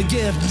better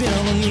get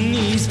down on your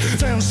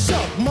knees and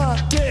suck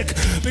my dick,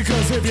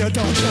 because if you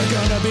don't, you're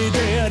gonna be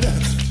dead.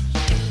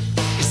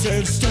 He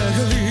said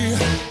Stagger Lee.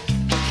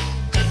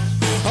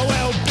 Oh,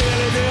 well,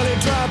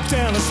 Billy dropped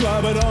down and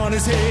slobbered on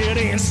his head,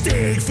 and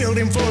Stig filled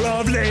him full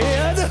of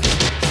lead.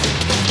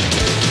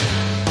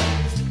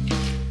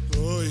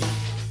 Oh,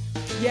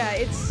 Yeah,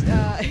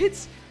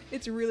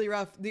 it's really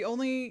rough. The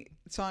only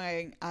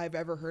song I've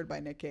ever heard by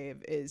Nick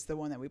Cave is the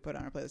one that we put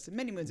on our playlist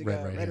many moons ago,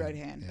 Red Right Right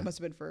Hand. Hand. Yeah. It must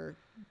have been for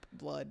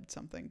Blood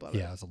something. Blood.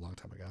 Yeah, it was a long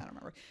time ago. I don't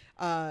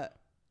remember.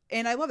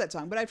 And I love that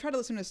song, but I've tried to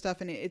listen to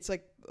stuff, and it's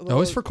like No, it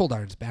was for Cold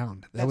Irons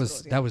Bound. That's what it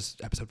was, yeah. That was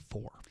episode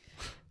 4.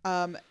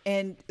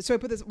 And so I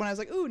put this when I was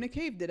like, "Ooh, Nick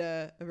Cave did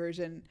a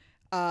version."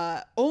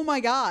 Oh my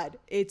God,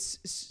 it's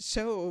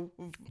so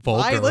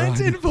Vulgar, violent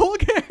right? and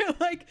vulgar.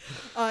 Like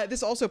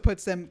this also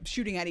puts them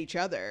shooting at each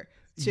other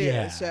too.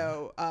 Yeah.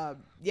 So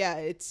yeah,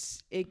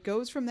 it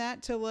goes from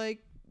that to like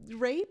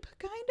rape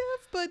kind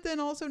of, but then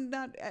also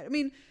not. I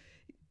mean,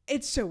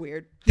 it's so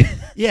weird.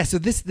 Yeah, so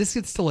this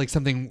gets to like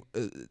something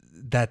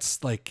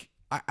that's like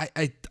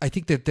I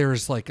think that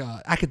there's like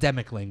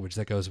academic language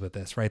that goes with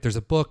this, right? There's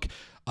a book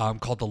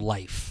called The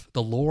Life,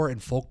 The Lore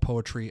and Folk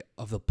Poetry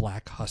of the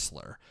Black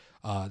Hustler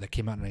that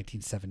came out in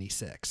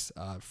 1976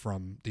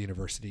 from the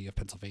University of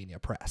Pennsylvania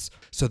Press.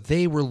 So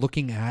they were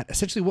looking at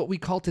essentially what we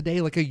call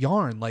today like a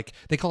yarn, like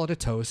they call it a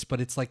toast,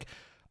 but it's like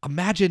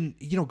imagine,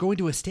 going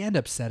to a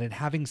stand-up set and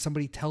having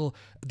somebody tell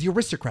the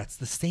Aristocrats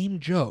the same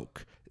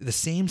joke, the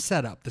same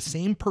setup, the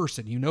same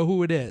person, you know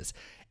who it is,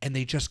 and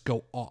they just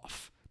go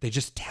off. They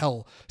just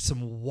tell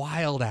some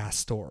wild ass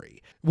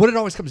story. What it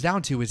always comes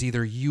down to is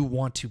either you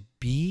want to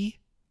be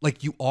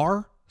like you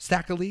are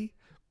Stagger Lee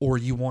or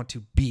you want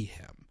to be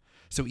him.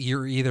 So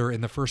you're either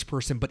in the first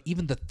person, but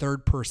even the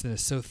third person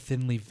is so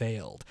thinly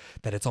veiled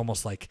that it's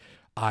almost like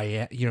I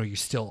am, you're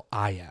still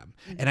I am.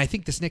 And I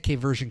think this Nick Cave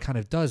version kind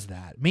of does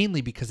that, mainly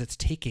because it's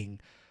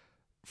taking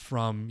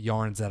from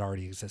yarns that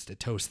already existed,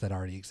 toasts that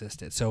already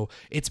existed. So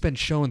it's been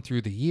shown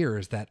through the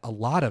years that a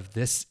lot of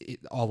this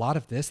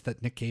that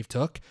Nick Cave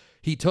took.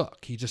 He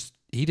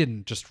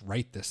didn't just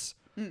write this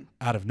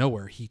out of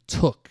nowhere. He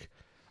took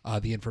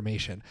the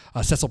information.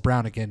 Cecil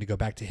Brown, again, to go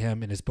back to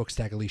him in his book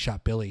Stagger Lee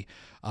Shot Billy,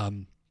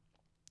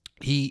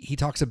 he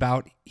talks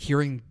about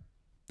hearing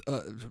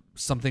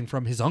something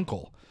from his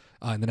uncle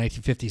in the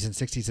 1950s and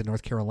 60s in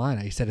North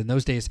Carolina. He said, in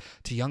those days,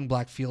 to young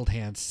black field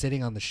hands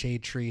sitting on the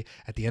shade tree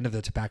at the end of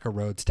the tobacco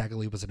road, Stagger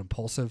Lee was as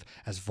impulsive,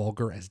 as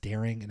vulgar, as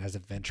daring, and as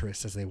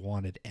adventurous as they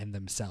wanted and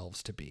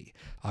themselves to be.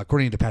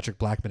 According to Patrick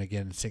Blackman,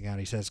 again, in Sing Out,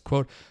 he says,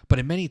 quote, but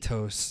in many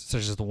toasts,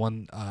 such as the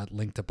one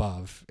linked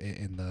above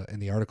in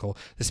the article,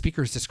 the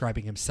speaker is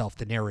describing himself.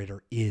 The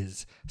narrator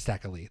is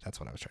Stagger Lee. That's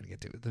what I was trying to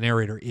get to. The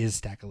narrator is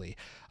Stagger Lee.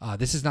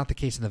 This is not the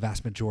case in the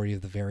vast majority of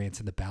the variants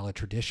in the ballad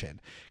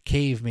tradition.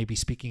 Cave may be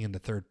speaking in the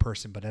third person,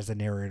 but as a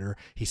narrator,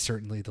 he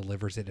certainly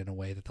delivers it in a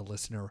way that the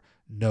listener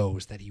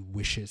knows that he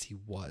wishes he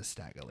was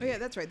Stagger Lee. Oh yeah,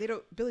 that's right.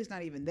 Billy's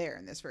not even there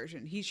in this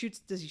version.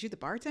 Does he shoot the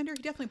bartender?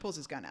 He definitely pulls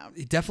his gun out.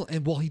 He definitely,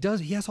 well, he does.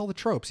 He has all the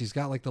tropes. He's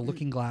got like the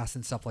looking glass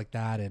and stuff like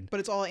that, and But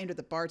it's all aimed at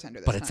the bartender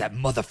this but it's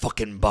time. that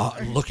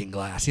motherfucking looking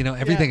glass.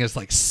 Everything is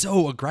like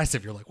so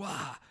aggressive. You're like,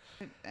 wow.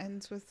 It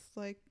ends with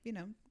like,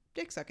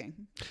 dick sucking.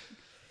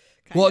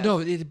 Well, Kind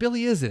of. no,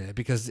 Billy is in it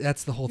because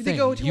that's the whole They thing.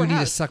 go to You her need to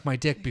house. suck my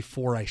dick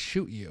before I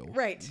shoot you.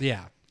 Right.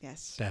 Yeah.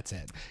 Yes. That's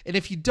it. And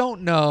if you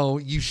don't know,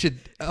 you should,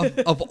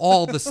 of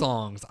all the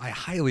songs, I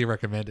highly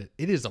recommend it.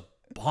 It is a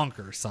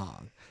bonker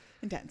song.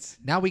 Intense.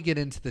 Now we get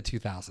into the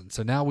 2000s.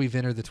 So now we've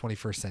entered the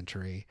 21st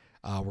century.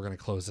 We're going to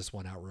close this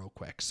one out real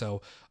quick.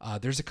 So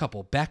there's a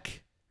couple.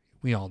 Beck,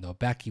 we all know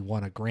Beck. He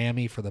won a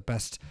Grammy for the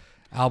best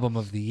album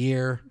of the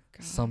year.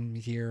 Some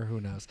year,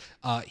 who knows.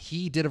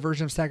 He did a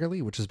version of Stagger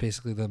Lee, which is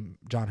basically the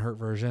John Hurt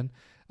version.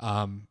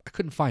 I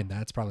couldn't find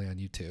that. It's probably on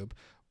YouTube.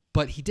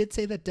 But he did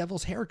say that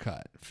Devil's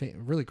Haircut,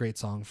 really great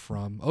song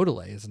from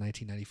Odelay, is a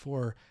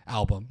 1994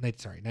 album,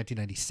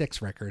 1996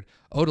 record,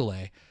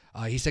 Odelay.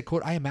 He said,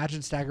 quote, I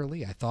imagined Stagger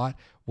Lee. I thought,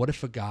 what if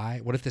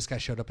this guy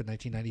showed up in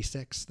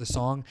 1996? The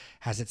song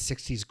has its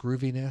 60s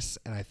grooviness,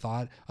 and I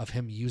thought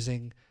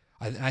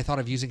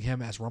of using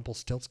him as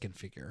Rumpelstiltskin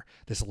figure,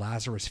 this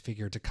Lazarus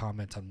figure to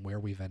comment on where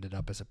we've ended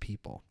up as a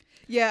people.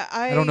 Yeah,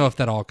 I don't know if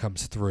that all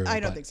comes through.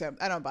 I don't think so.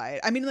 I don't buy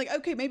it. I mean, like,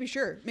 okay, maybe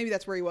sure. Maybe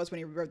that's where he was when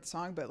he wrote the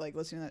song, but like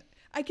listening to that,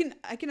 I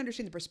can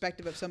understand the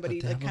perspective of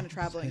somebody like kind of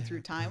traveling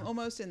through time Uh-huh.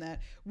 almost in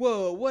that,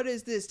 whoa, what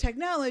is this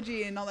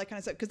technology and all that kind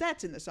of stuff, because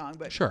that's in the song.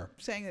 But Sure.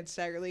 saying it's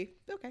Stagger Lee,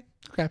 okay,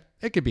 Okay,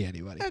 it could be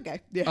anybody.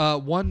 okay, yeah.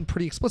 One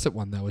pretty explicit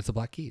one though is the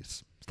Black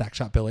Keys. Stack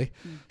Shot Billy.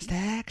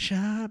 Stack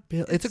Shot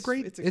Billy.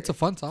 It's a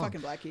fun song.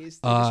 Fucking Black Keys.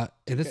 They just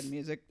do and this, good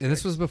music. and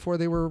this was before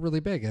they were really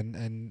big.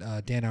 And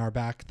Dan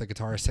Auerbach, the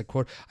guitarist, said,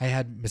 "quote I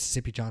had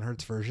Mississippi John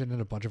Hurt's version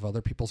and a bunch of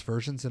other people's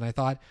versions, and I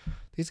thought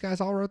these guys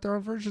all wrote their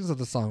own versions of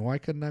the song. Why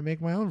couldn't I make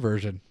my own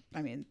version?"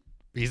 I mean,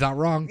 He's not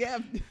wrong. yeah.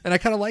 And I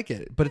kind of like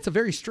it, but it's a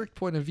very strict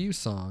point of view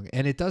song,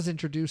 and it does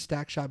introduce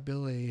Stack Shot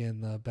Billy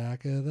in the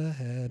back of the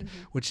head,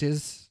 which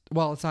is,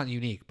 well, it's not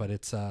unique, but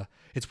it's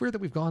weird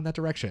that we've gone that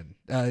direction.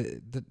 A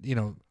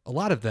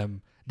lot of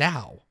them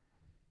now,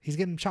 he's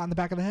getting shot in the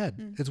back of the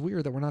head. It's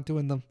weird that we're not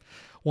doing the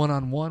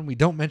one-on-one. We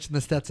don't mention the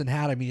Stetson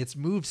hat. I mean, it's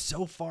moved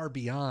so far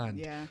beyond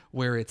Yeah.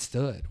 where it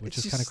stood, which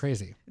It's is kind of just-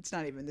 crazy. It's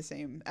not even the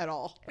same at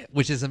all.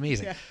 Which is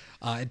amazing.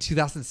 Yeah. In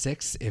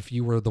 2006, if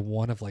you were the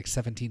one of like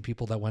 17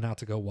 people that went out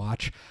to go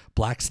watch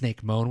Black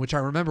Snake Moan, which I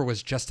remember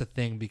was just a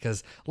thing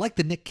because, like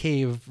the Nick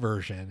Cave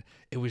version,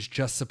 it was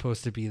just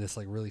supposed to be this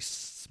like really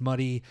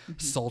smutty,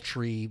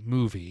 sultry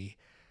movie.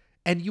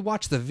 And you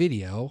watch the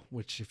video,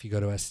 which if you go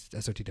to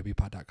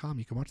sotwpod.com,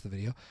 you can watch the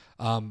video.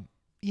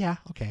 Yeah,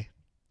 okay.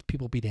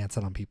 People be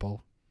dancing on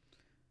people.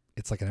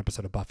 It's like an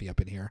episode of Buffy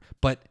up in here.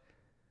 But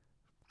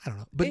I don't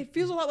know. But It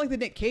feels a lot like the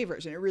Nick Cave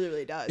version. It really,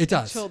 really does. It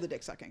does. Until the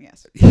dick sucking,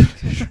 yes.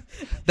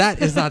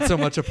 that is not so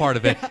much a part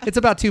of it. It's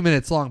about 2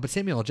 minutes long, but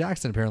Samuel L.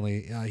 Jackson,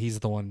 apparently, he's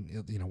the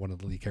one, one of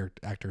the lead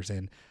actors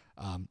in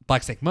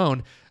Black Snake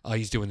Moan.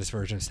 He's doing this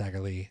version of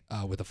Stagger Lee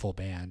with a full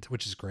band,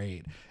 which is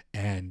great.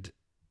 And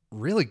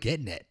really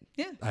getting it.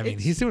 Yeah. I mean,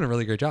 it's he's doing a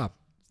really great job.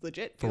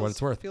 legit. for what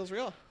it's worth. Feels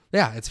real.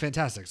 Yeah, it's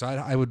fantastic. So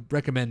I would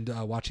recommend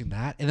watching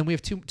that. And then we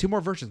have two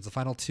more versions. The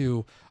final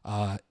two,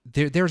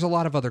 there's a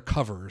lot of other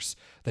covers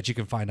that you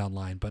can find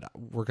online, but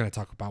we're going to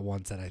talk about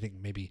ones that I think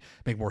maybe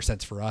make more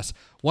sense for us.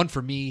 One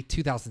for me,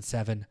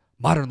 2007,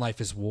 Modern Life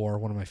is War,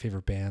 one of my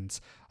favorite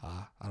bands.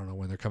 I don't know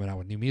when they're coming out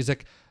with new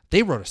music.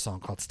 They wrote a song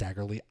called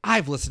Stagger Lee.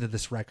 I've listened to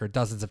this record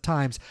dozens of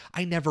times.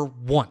 I never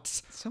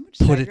once So much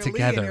put it Stagger Lee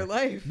together. in your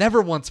life.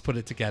 Never once put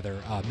it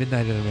together.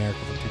 Midnight in America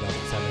from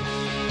 2007.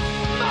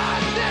 My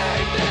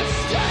name is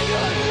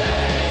Stagger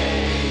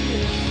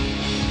Lee,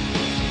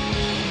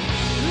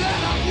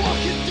 and I'm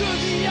walking through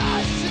the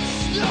ice and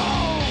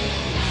snow.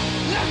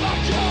 Let my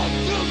girl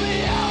threw me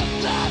out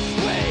last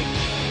week,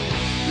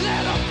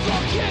 and I'm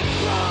fucking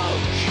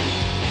broke.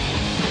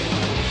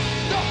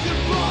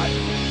 Nothing but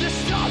the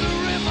starter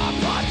in my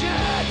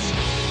pocket,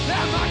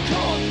 and my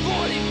cold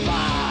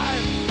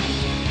 45.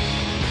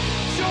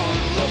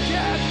 Don't look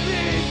at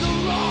me the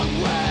wrong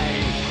way,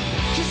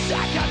 'cause I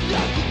got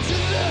nothing to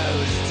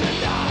lose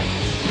tonight.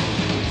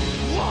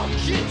 Walk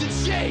into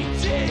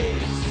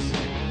JD's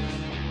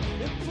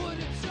and put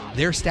it on.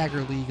 Their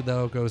Stagger League,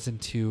 though, goes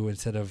into,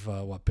 instead of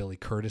what Billy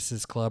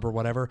Curtis's club or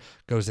whatever,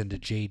 goes into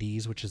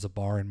JD's, which is a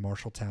bar in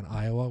Marshalltown,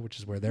 Iowa, which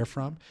is where they're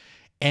from.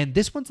 And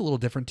this one's a little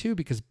different, too,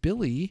 because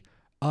Billy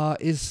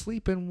is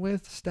sleeping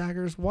with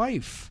Stagger's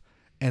wife.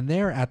 And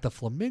they're at the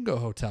Flamingo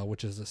Hotel,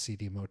 which is a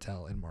CD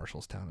motel in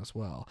Marshalltown as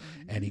well.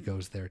 And he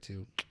goes there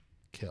to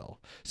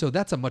kill. So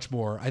that's a much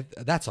more,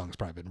 that song's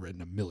probably been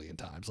written a million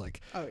times. Like,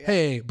 Oh, yeah.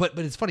 hey, but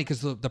it's funny because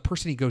the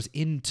person he goes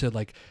into,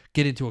 like,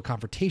 get into a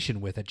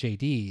confrontation with at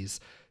JD's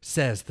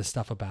says the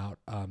stuff about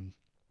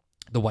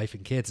the wife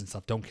and kids and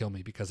stuff. Don't kill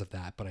me because of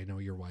that, but I know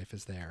your wife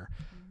is there.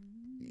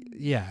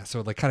 Yeah,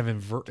 so like kind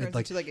of Turns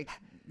like, into like a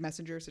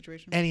messenger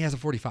situation. and he has a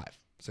 45,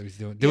 so he's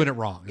doing it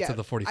wrong instead of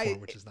the 44,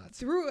 which is nuts.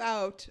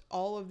 Throughout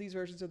all of these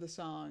versions of the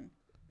song,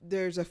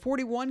 there's a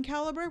 41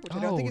 caliber, which I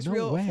don't think is no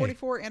real, way. a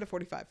 44 and a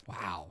 45.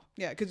 Wow.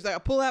 Yeah, because I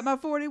pull out my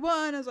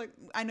 41. I was like,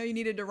 I know you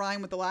needed to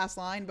rhyme with the last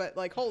line, but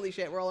like, holy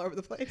shit, we're all over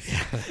the place.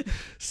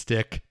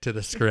 Stick to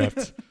the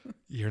script.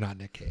 You're not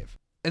Nick Cave.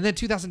 And then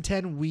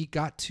 2010, we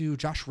got to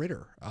Josh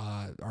Ritter,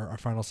 our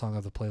final song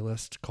of the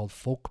playlist, called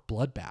Folk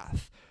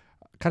Bloodbath.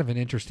 Kind of an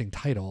interesting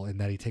title in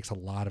that he takes a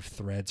lot of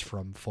threads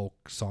from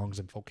folk songs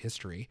and folk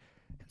history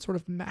and sort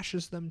of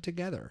mashes them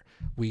together.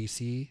 We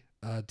see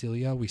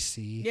Delia, we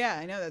see... Yeah,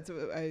 I know. That's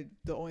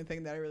the only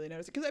thing that I really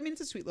noticed. Because, I mean,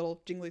 it's a sweet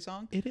little jingly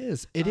song. It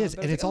is. But I was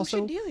And it's like,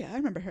 also oh, shit, Delia. I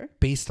remember her.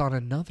 based on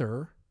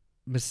another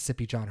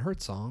Mississippi John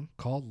Hurt song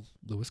called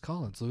Lewis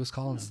Collins. Lewis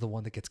Collins is the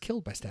one that gets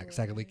killed by Stagger.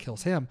 Stagger Lee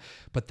kills him.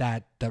 But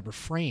that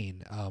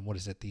refrain, what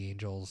is it? The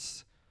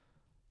angels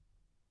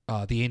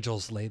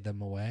laid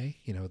them away.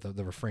 You know,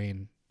 the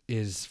refrain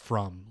is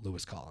from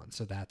Lewis Collins.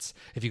 So that's,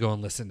 if you go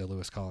and listen to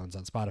Lewis Collins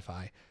on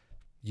Spotify,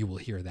 you will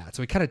hear that.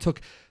 So he kind of took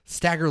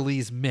Stagger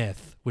Lee's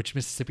myth, which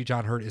Mississippi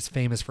John Hurt is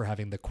famous for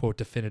having the quote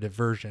definitive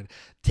version,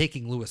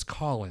 taking Lewis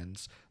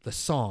Collins, the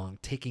song,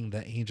 taking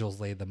the angels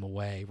laid them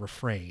away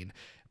refrain,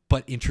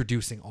 but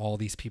introducing all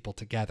these people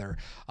together.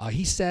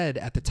 He said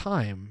at the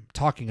time,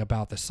 talking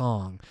about the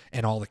song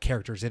and all the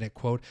characters in it,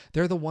 quote,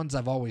 they're the ones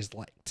I've always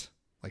liked,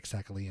 like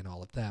Stagger Lee and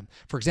all of them.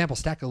 For example,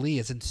 Stagger Lee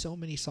is in so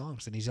many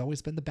songs and he's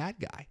always been the bad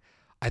guy.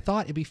 I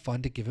thought it'd be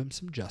fun to give him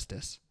some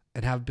justice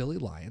and have Billy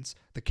Lyons,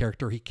 the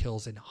character he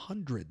kills in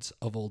hundreds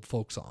of old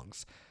folk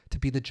songs, to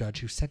be the judge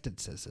who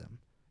sentences him.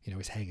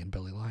 He's hanging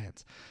Billy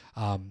Lyons.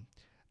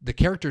 The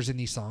characters in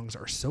these songs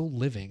are so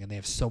living and they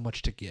have so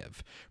much to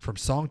give. From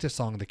song to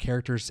song, the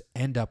characters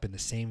end up in the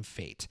same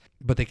fate,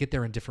 but they get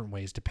there in different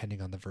ways depending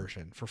on the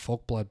version. For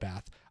Folk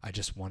Bloodbath, I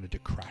just wanted to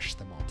crush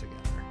them all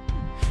together.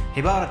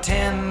 He bought a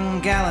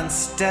 10-gallon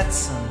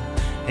Stetson,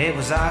 it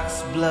was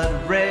ox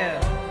blood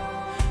red.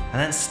 And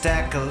then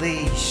Stacker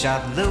Lee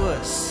shot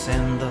Lewis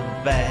in the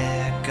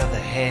back of the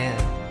head.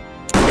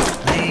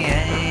 The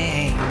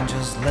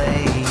angels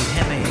laid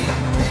him in.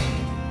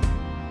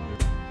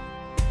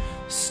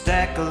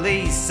 Stacker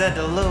Lee said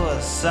to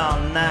Lewis,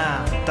 oh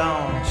now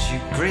don't you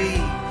grieve.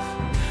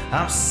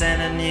 I'm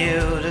sending you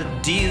to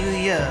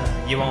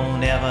Delia, you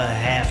won't ever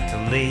have to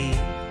leave.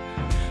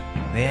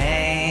 The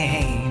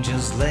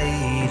angels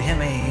laid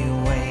him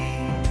away.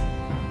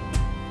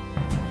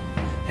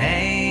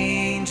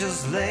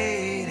 Angels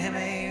laid him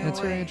away. That's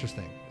very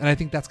interesting. And I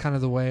think that's kind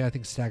of the way I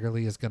think Stagger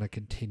Lee is going to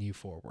continue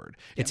forward.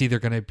 It's either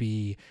going to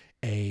be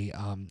a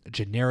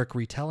generic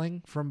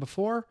retelling from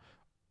before,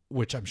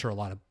 which I'm sure a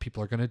lot of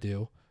people are going to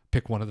do,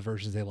 pick one of the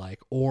versions they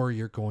like, or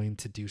you're going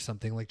to do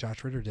something like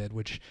Josh Ritter did,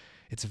 which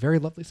it's a very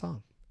lovely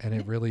song. And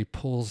it really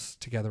pulls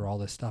together all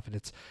this stuff. And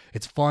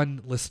it's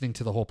fun listening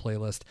to the whole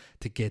playlist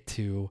to get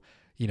to,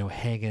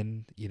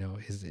 hanging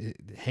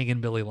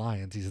Billy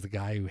Lyons. He's the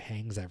guy who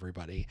hangs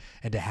everybody.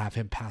 And to have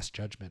him pass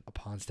judgment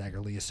upon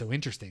Stagger Lee is so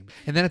interesting.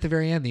 And then at the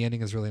very end, the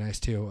ending is really nice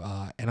too.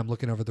 And I'm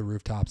looking over the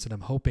rooftops and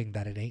I'm hoping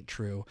that it ain't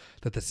true,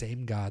 that the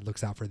same God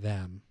looks out for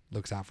them,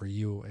 looks out for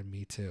you and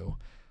me too.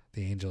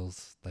 The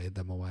angels laid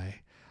them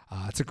away.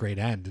 It's a great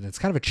end, and it's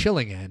kind of a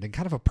chilling end and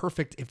kind of a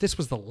perfect, if this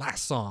was the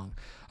last song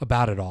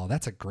about it all,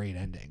 that's a great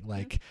ending.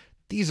 Like,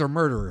 these are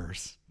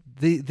murderers.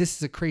 This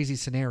is a crazy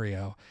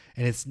scenario,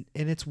 and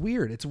it's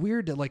weird. It's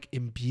weird to like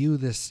imbue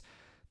this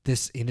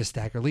into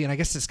Stagger Lee. And I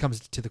guess this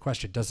comes to the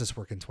question, does this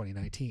work in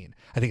 2019?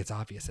 I think it's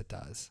obvious it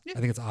does. Yeah. I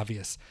think it's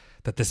obvious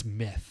that this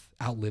myth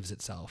outlives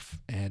itself,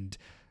 and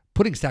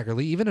putting Stagger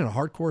Lee even in a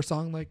hardcore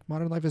song like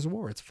Modern Life is a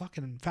War, it's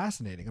fucking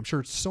fascinating. I'm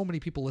sure so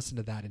many people listened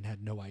to that and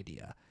had no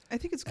idea. I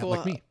think it's cool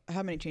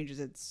how many changes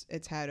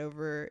it's had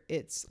over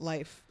its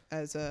life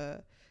as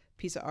a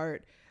piece of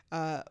art.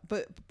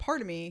 But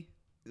part of me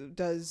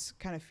does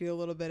kind of feel a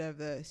little bit of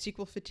the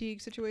sequel fatigue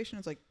situation.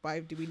 It's like, why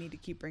do we need to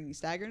keep bringing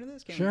Stagger into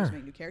this? Can't we just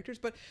make new characters?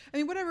 But I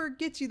mean, whatever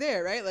gets you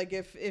there, right? Like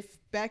if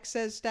Beck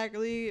says Stagger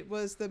Lee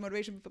was the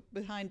motivation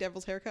behind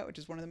Devil's Haircut, which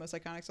is one of the most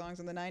iconic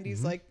songs in the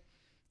 90s, like,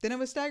 then it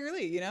was Stagger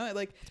Lee,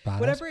 like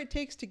whatever it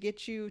takes to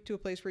get you to a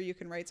place where you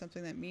can write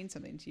something that means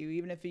something to you,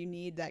 even if you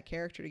need that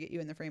character to get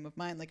you in the frame of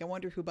mind. Like, I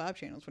wonder who Bob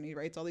channels when he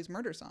writes all these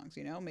murder songs,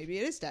 maybe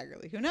it is Stagger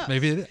Lee. Who knows?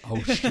 Maybe it is.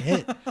 Oh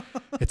shit.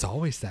 It's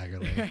always Stagger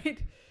Lee. Right.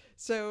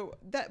 So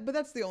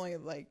that's the only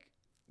like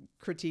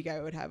critique I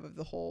would have of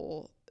the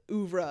whole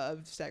oeuvre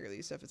of Stagger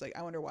Lee stuff. It's like,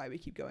 I wonder why we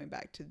keep going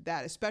back to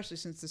that, especially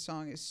since the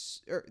song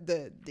is, or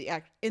the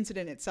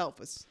incident itself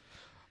was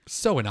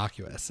so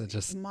innocuous. It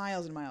just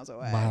miles and miles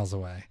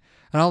away.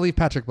 And I'll leave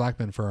Patrick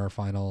Blackman for our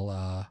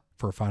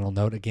final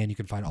note. Again, you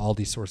can find all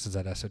these sources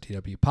at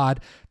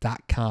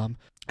sotwpod.com.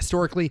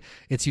 Historically,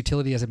 its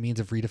utility as a means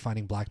of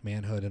redefining black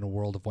manhood in a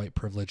world of white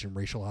privilege and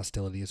racial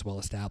hostility is well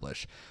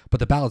established. But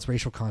the ballad's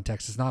racial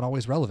context is not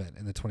always relevant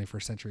in the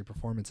 21st century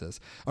performances,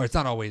 or it's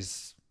not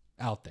always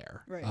out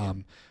there.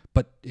 Right.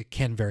 But it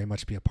can very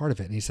much be a part of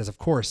it. And he says, of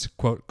course,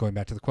 quote, going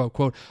back to the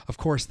quote, of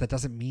course, that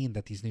doesn't mean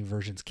that these new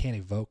versions can't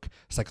evoke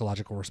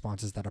psychological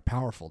responses that are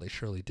powerful. They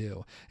surely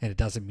do. And it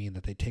doesn't mean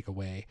that they take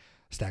away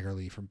Stagger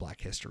Lee from black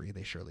history.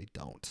 They surely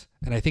don't.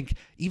 And I think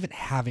even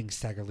having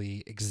Stagger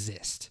Lee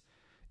exist,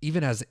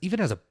 even as a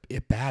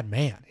bad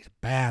man, he's a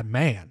bad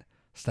man,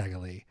 Stagger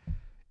Lee,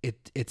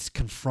 it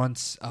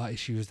confronts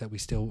issues that we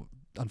still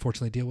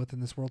unfortunately deal with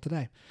in this world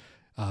today.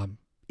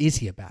 Is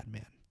he a bad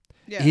man?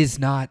 Yeah. Is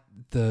not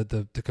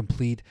the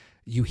complete,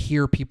 you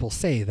hear people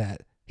say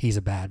that he's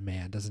a bad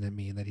man, doesn't it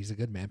mean that he's a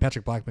good man?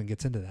 Patrick Blackman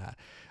gets into that.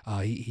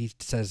 He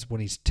says when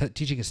he's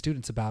teaching his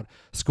students about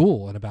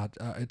school and about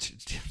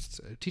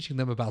teaching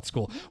them about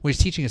school, when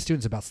he's teaching his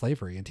students about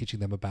slavery and teaching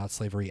them about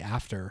slavery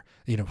after,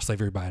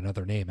 slavery by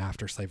another name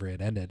after slavery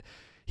had ended,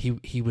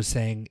 he was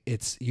saying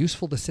it's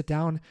useful to sit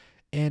down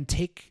and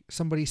take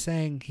somebody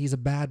saying he's a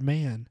bad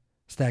man,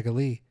 Stagger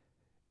Lee,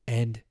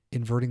 and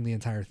inverting the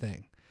entire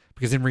thing.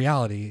 Because in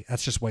reality,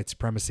 that's just white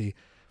supremacy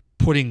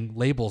putting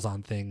labels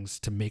on things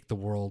to make the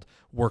world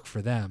work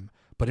for them.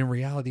 But in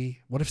reality,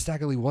 what if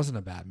Stagger Lee wasn't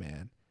a bad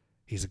man?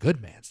 He's a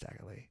good man,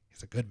 Stagger Lee.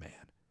 He's a good man.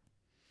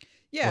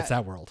 Yeah. What's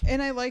that world?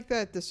 And I like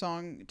that the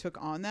song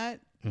took on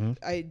that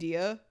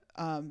idea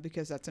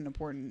because that's an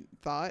important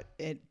thought.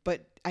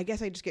 But I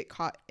guess I just get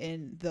caught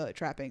in the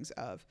trappings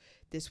of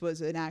this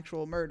was an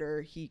actual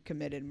murder. He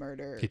committed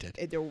murder. He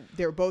did.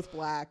 They're both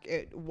black.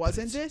 It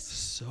wasn't this.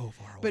 So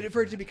far away. But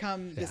for it to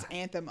become this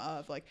anthem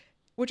of like,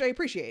 which I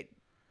appreciate.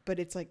 But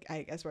it's like,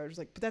 I guess where I was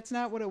like, but that's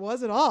not what it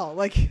was at all.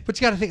 Like, but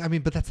you got to think. I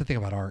mean, but that's the thing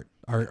about art.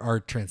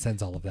 Art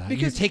transcends all of that. You're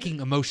Because- taking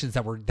emotions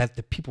that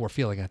the people were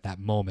feeling at that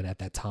moment, at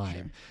that time,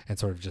 Sure. and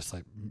sort of just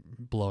like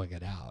blowing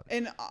it out.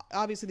 and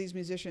obviously these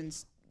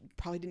musicians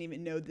probably didn't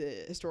even know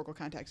the historical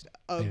context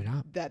of Maybe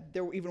not. that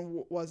there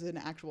even was an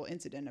actual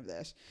incident of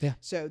this. Yeah.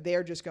 So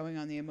they're just going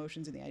on the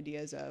emotions and the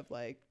ideas of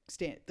like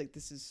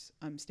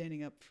I'm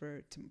standing up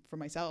for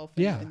myself.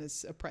 Yeah. In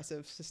this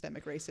oppressive,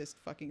 systemic, racist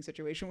fucking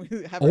situation we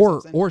have Or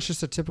ourselves in. or it's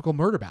just a typical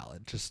murder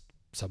ballad, just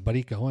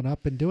somebody going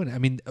up and doing it. I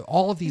mean,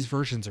 all of these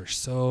versions are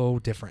so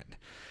different,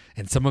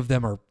 and some of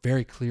them are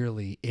very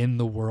clearly in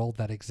the world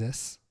that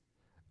exists,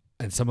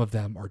 and some of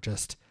them are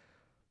just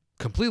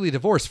completely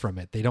divorced from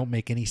it. They don't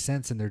make any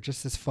sense, and they're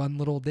just this fun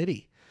little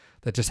ditty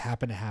that just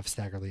happen to have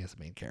Staggerly as a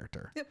main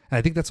character. Yep. And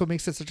I think that's what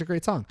makes it such a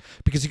great song,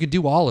 because you can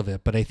do all of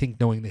it, but I think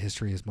knowing the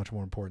history is much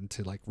more important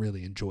to like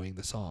really enjoying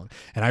the song.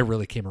 And I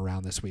really came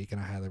around this week,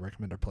 and I highly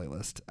recommend our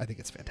playlist. I think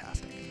it's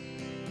fantastic.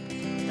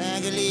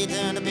 Staggerly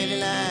turned to Billy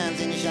Lyons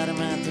and he shot him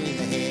right through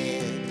the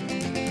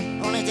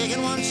head. Only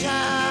taking one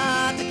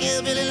shot to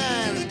kill Billy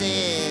Lyons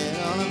dead.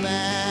 All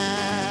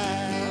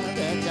about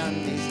that John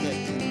B.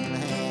 Stetson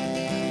had.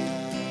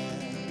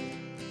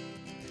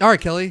 All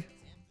right, Kelly.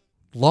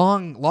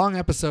 Long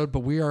episode,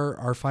 but we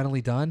are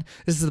finally done.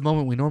 This is the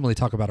moment we normally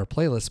talk about our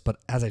playlist, but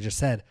as I just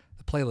said,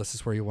 the playlist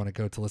is where you want to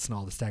go to listen to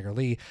all the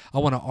Staggerly. I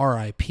want to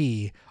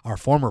RIP our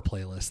former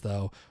playlist,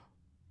 though.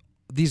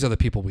 These are the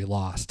people we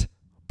lost.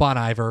 Bon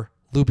Iver,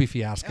 Lupe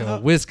Fiasco,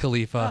 Wiz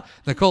Khalifa,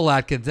 Nicole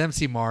Atkins,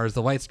 MC Mars,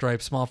 The White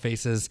Stripes, Small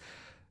Faces.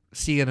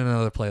 See you in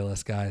another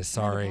playlist, guys.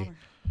 Sorry.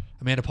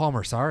 Amanda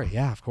Palmer, sorry.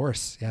 Yeah, of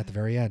course. Yeah, at the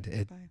very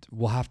end.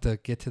 We'll have to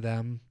get to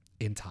them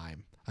in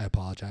time. I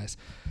apologize.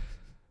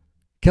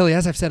 Kelly,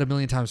 as I've said a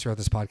million times throughout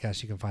this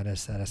podcast, you can find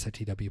us at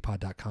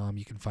SOTWpod.com.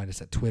 You can find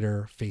us at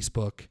Twitter,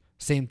 Facebook,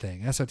 same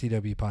thing,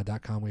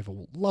 SOTWpod.com. We have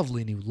a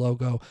lovely new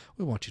logo.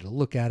 We want you to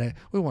look at it.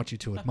 We want you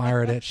to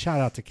admire it. Shout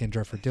out to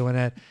Kendra for doing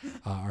it,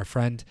 our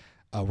friend.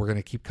 We're going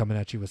to keep coming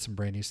at you with some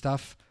brand new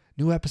stuff.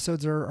 New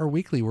episodes are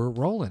weekly. We're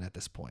rolling at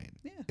this point.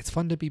 Yeah. It's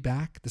fun to be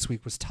back. This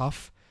week was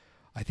tough.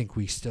 I think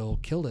we still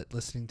killed it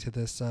listening to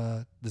this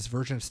this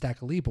version of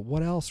Staggerly. But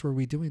what else were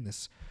we doing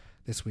this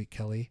week,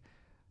 Kelly?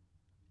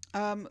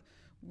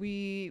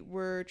 We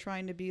were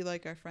trying to be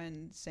like our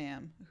friend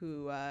Sam,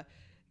 who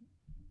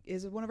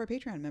is one of our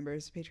Patreon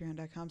members,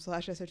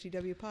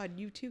 patreon.com/SOTWpod.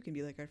 You too can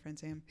be like our friend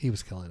Sam. He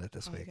was killing it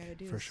this All you week, gotta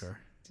do for is sure.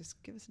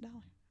 Just give us $1.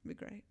 It'd be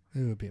great. It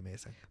would be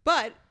amazing.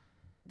 But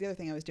the other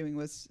thing I was doing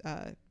was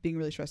being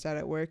really stressed out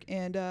at work.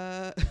 And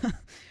I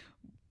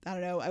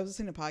don't know. I was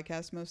listening to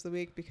podcasts most of the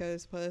week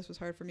because playlist was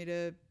hard for me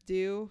to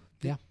do.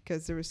 Yeah.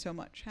 Because there was so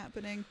much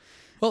happening.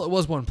 Well, it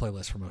was one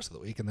playlist for most of the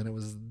week, and then it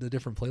was the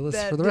different playlists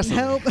That for the rest of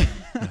didn't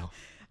the week.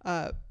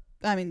 No.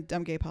 I mean,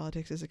 dumb gay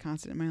politics is a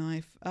constant in my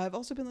life. I've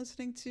also been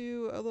listening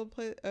to a little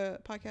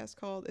podcast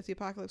called If the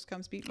Apocalypse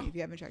Comes, Beat Me, if you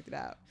haven't checked it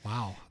out.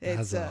 Wow. That It's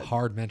has a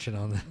hard mention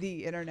on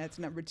the internet's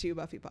 #2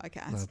 Buffy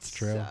podcast. That's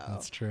true. So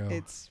That's true.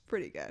 It's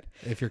pretty good.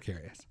 If you're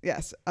curious.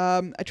 Yes.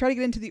 I try to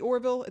get into the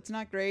Orville. It's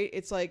not great.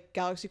 It's like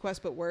Galaxy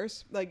Quest, but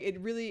worse. Like, it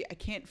really, I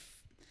can't.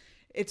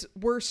 It's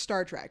worse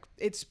Star Trek.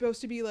 It's supposed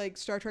to be like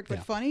Star Trek,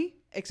 but funny,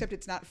 except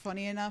it's not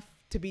funny enough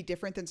to be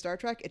different than Star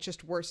Trek. It's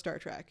just worse Star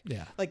Trek.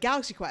 Yeah. Like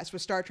Galaxy Quest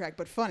was Star Trek,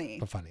 but funny.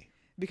 But funny.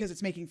 Because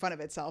it's making fun of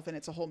itself and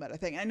it's a whole meta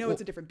thing. I know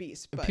it's a different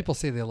beast, but People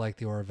say they like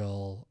the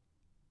Orville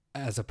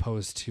as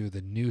opposed to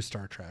the new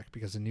Star Trek,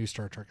 because the new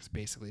Star Trek is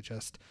basically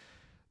just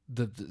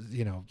the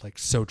like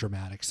so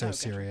dramatic, so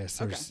serious.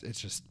 There's it's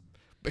just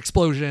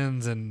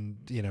explosions and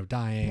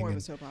dying. more of a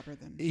and, soap opera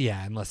than.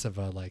 yeah, and less of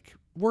a like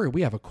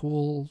we have a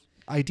cool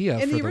idea.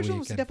 And for the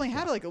originals week, and- definitely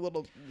had like a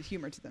little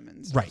humor to them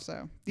and stuff. Right.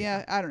 So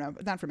yeah, I don't know,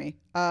 not for me.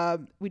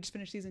 We just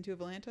finished season 2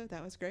 of Atlanta.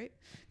 That was great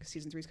because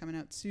season 3 is coming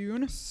out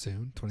soon.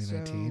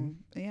 2019.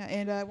 So, yeah,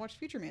 and I watched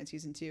Future Man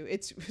season 2.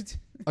 It's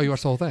Oh, you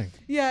watched the whole thing?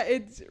 yeah,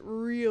 it's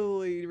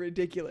really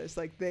ridiculous.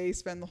 Like they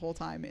spend the whole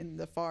time in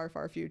the far,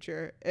 far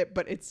future,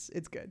 but it's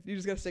good. You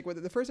just gotta stick with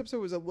it. The first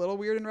episode was a little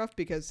weird and rough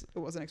because I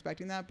wasn't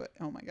expecting that, but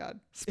oh my god.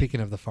 Speaking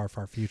of the far,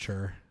 far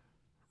future,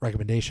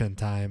 recommendation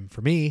time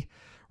for me.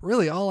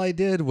 Really, all I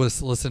did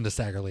was listen to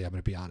Staggerly. I'm going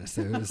to be honest.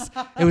 It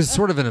was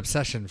sort of an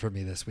obsession for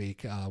me this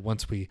week.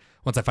 Once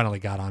I finally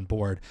got on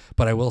board.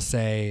 But I will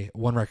say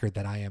one record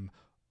that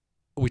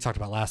we talked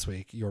about last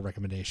week, your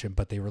recommendation,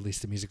 but they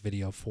released a music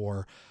video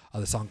for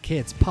the song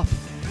 "Kids" Puff.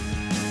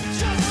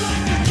 Just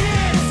like the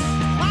kids,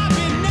 I've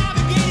been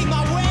navigating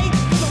my way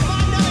through the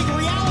mind-numbing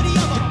reality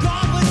of a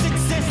godless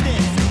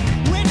existence,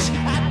 which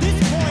at this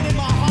point in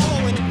my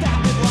hollow and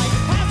vapid life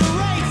has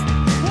erased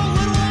what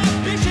little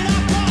ambition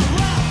I've got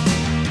left.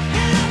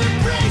 And I've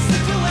embraced the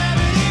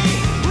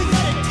calamity with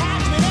an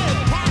attachment and a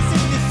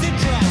passive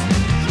disinterest.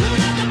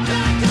 Living at the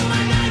back of my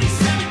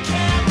 '97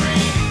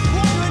 Camry,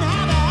 wondering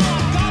how the hell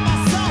I got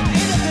myself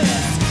into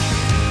this.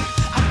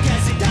 I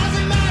guess it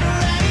doesn't matter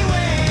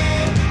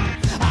anyway.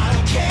 I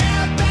don't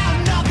care about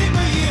nothing.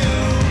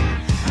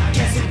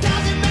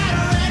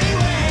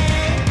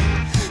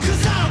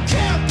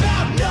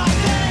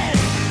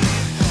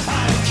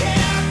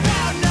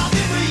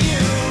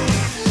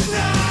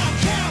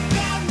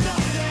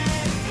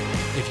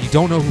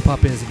 don't know who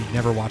Pup is and you've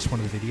never watched one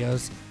of the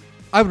videos,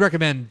 I would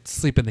recommend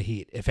Sleep in the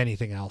Heat, if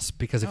anything else,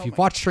 because if you've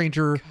watched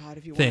Stranger God,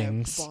 if you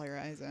Things, want to bawl your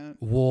eyes out.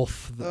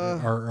 Wolf,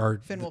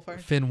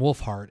 Finn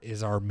Wolfhard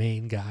is our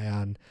main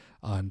guy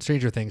on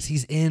Stranger Things.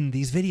 He's in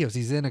these videos.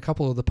 He's in a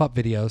couple of the Pup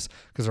videos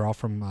because they're all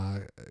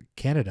from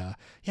Canada.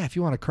 Yeah, if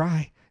you want to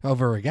cry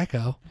over a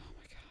gecko,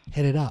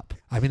 hit it up.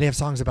 I mean, they have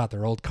songs about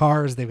their old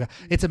cars.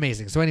 It's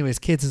amazing. So anyways,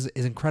 Kids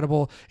is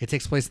incredible. It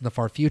takes place in the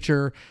far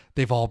future.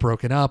 They've all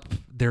broken up.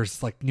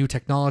 There's like new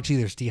technology.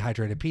 There's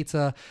dehydrated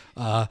pizza.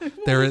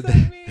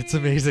 It's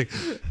amazing.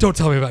 Don't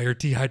tell me about your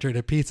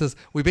dehydrated pizzas.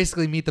 We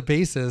basically meet the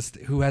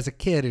bassist who has a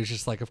kid who's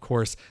just like, of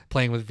course,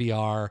 playing with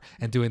VR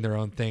and doing their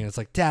own thing. And it's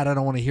like, Dad, I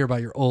don't want to hear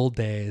about your old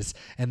days.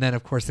 And then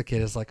of course the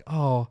kid is like,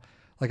 oh,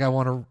 like I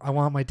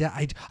want my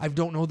dad. I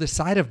don't know this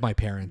side of my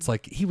parents.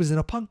 Like he was in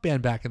a punk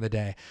band back in the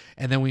day.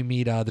 And then we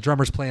meet the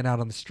drummers playing out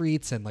on the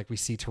streets, and like we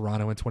see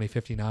Toronto in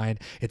 2059.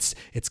 It's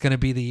going to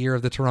be the year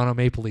of the Toronto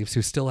Maple Leafs,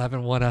 who still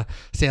haven't won a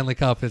Stanley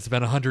Cup. It's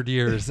been 100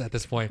 years at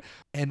this point.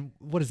 And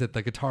what is it?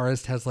 The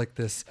guitarist has like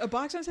this a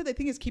box on his head they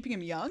think is keeping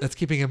him young. That's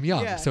keeping him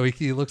young. Yeah. So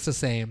he looks the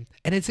same.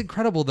 And it's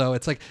incredible though.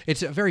 It's like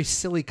it's a very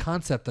silly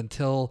concept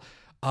until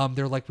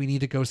they're like, we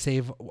need to go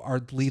save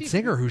our lead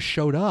singer who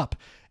showed up.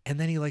 And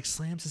then he like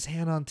slams his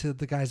hand onto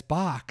the guy's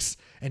box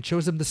and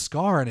shows him the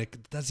scar. And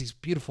it does these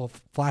beautiful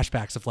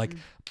flashbacks of like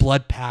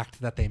blood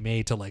pact that they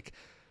made to like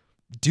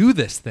do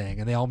this thing.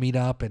 And they all meet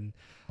up, and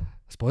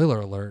spoiler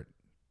alert,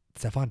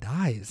 Stefan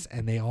dies,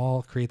 and they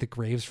all create the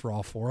graves for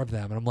all four of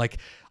them. And I'm like,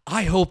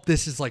 I hope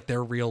this is like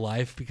their real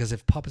life, because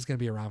if Pup is going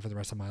to be around for the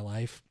rest of my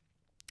life,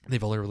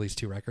 they've only released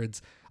 2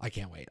 records. I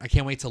can't wait. I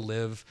can't wait to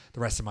live the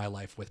rest of my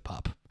life with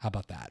Pup. How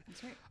about that?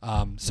 That's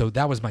right. So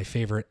that was my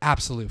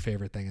absolute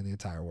favorite thing in the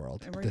entire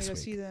world. And we're going to go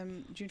see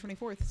them June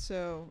 24th.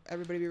 So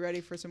everybody be ready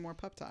for some more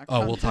Pup talk.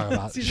 Oh, we'll talk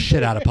about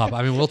shit out of Pup.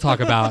 I mean, we'll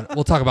talk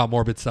about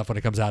morbid stuff when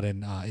it comes out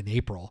in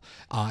April.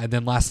 And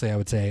then lastly, I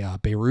would say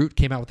Beirut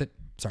came out with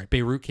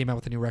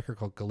a new record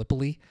called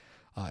Gallipoli.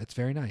 It's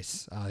very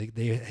nice.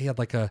 He had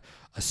like a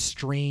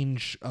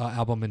strange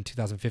album in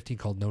 2015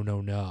 called No No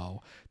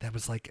No that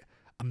was like,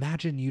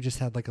 imagine you just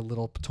had like a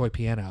little toy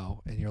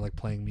piano and you're like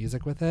playing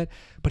music with it.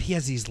 But he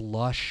has these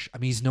lush, I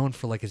mean, he's known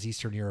for like his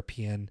Eastern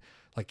European,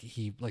 like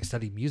he like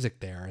studied music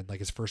there, and like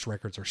his first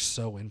records are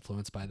so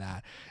influenced by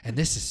that. And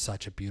this is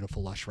such a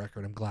beautiful lush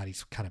record. I'm glad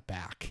he's kind of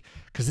back,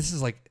 because this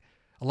is like,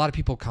 a lot of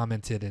people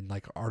commented in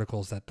like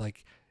articles that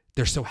like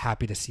they're so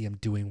happy to see him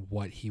doing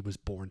what he was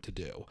born to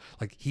do.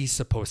 Like he's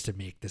supposed to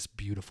make this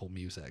beautiful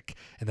music,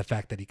 and the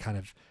fact that he kind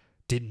of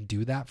didn't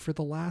do that for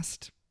the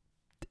last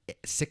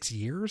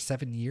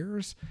 7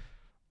 years,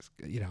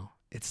 you know,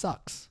 it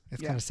sucks.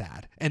 It's kind of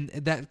sad. And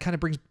that kind of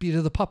brings me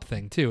to the Pup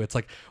thing too. It's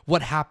like,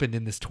 what happened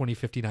in this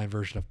 2059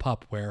 version of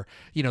Pup where,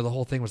 you know, the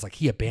whole thing was like,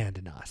 he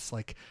abandoned us.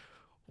 Like,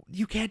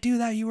 you can't do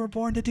that. You were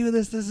born to do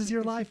this. This is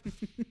your life.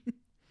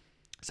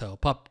 So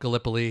Pup,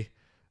 Gallipoli,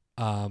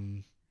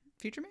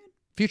 Future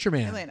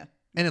Man? Atlanta.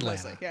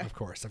 Mostly, yeah. Of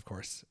course.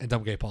 And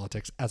Dumb Gay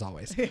Politics, as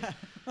always. Yeah.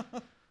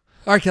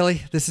 All right,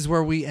 Kelly, this is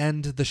where we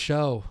end the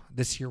show.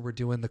 This year we're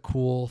doing the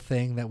cool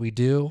thing that we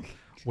do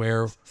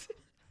where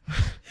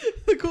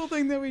the cool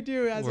thing that we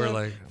do as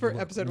for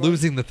episode 1.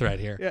 Losing the thread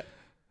here. Yeah.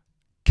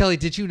 Kelly,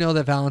 did you know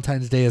that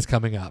Valentine's Day is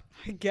coming up?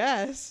 I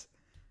guess.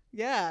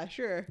 Yeah,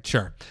 sure.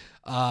 Sure.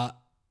 Oh,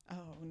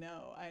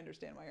 no. I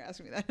understand why you're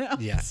asking me that now.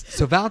 Yes.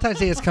 So Valentine's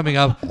Day is coming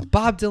up.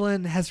 Bob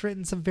Dylan has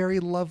written some very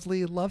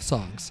lovely love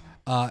songs.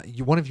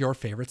 One of your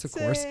favorites, of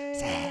course,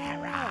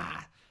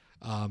 Sarah.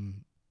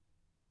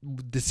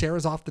 The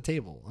Sarah's off the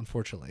table,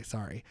 unfortunately.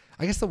 Sorry.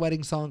 I guess the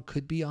wedding song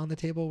could be on the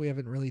table. We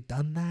haven't really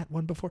done that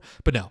one before.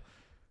 But no,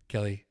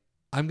 Kelly,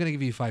 I'm going to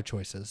give you 5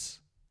 choices,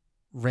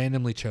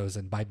 randomly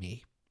chosen by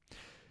me.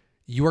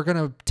 You are going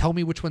to tell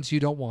me which ones you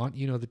don't want.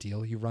 You know the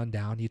deal. You run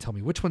down. You tell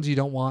me which ones you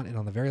don't want. And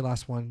on the very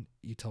last one,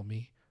 you tell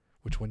me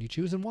which one you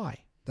choose and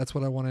why. That's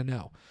what I want to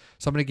know.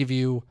 So I'm going to give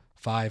you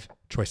 5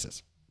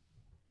 choices.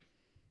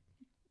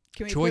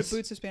 Can we put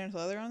Boots of Spanish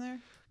Leather on there?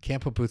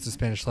 Can't put Boots of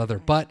Spanish Leather,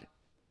 but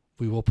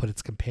we will put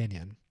its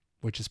companion,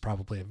 which is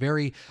probably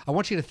I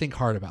want you to think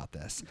hard about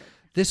this. Okay.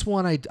 This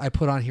one I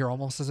put on here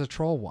almost as a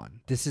troll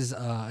one. This is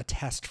a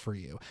test for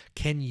you.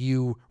 Can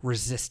you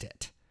resist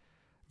it?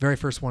 Very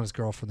first one is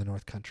Girl from the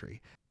North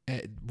Country.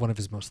 One of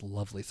his most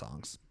lovely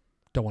songs.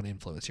 Don't want to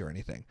influence you or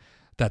anything.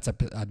 That's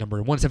number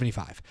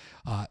 175.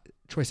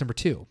 Choice number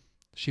 2,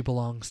 She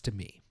Belongs to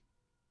Me.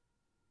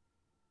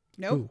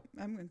 Nope.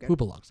 I'm gonna go. Who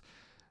Belongs?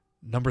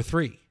 Number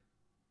 3,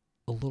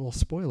 a little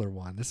spoiler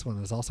one. This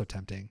one is also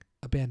tempting.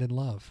 Abandoned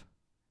Love.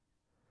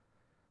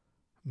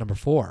 Number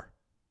 4,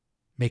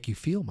 Make You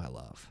Feel My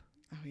Love.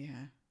 Oh,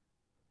 yeah.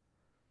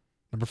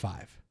 Number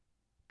 5,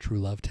 True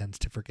Love Tends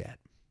to Forget.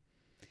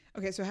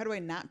 Okay, so how do I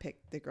not pick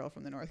the Girl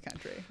from the North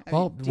Country?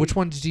 Which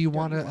ones do you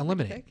want to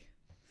eliminate?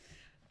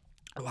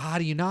 How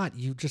do you not?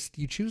 You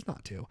choose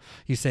not to.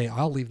 You say,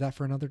 I'll leave that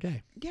for another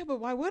day. Yeah, but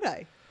why would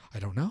I? I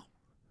don't know.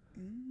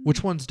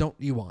 Which ones don't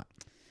you want?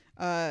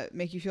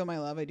 Make You Feel My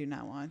Love, I do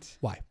not want.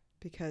 Why?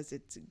 Because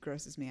it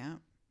grosses me out.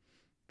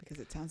 Because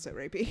it sounds so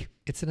rapey.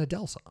 It's an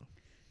Adele song.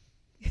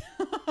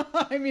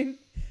 I mean,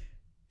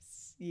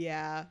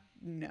 yeah,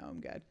 no, I'm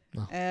good.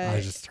 Well, I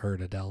just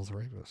heard Adele's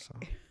Rainbow, so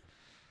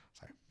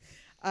sorry.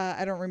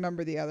 I don't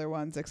remember the other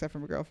ones except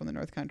from A Girl from the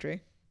North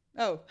Country.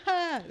 Oh,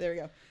 there we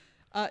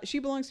go. She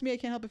Belongs to Me. I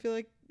Can't Help But Feel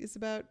Like it's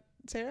about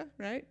Sarah,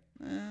 right?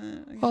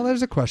 Well,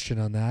 there's a question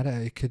on that.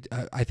 It could.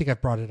 I think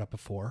I've brought it up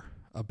before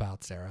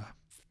about Sarah,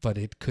 but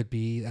it could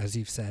be, as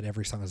you've said,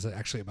 every song is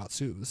actually about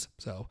Suze.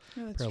 So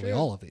apparently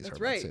all of these are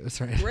about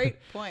Suze, right? Great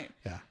point.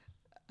 Yeah.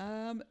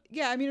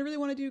 Yeah, I mean, I really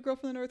want to do Girl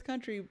from the North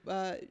Country.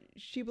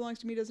 She Belongs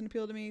to Me doesn't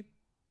appeal to me.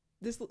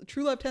 This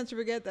True Love Tends to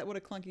Forget, that what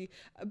a clunky.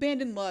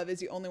 Abandoned Love is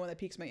the only one that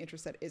piques my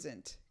interest that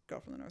isn't Girl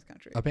from the North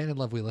Country. Abandoned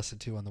Love we listened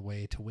to on the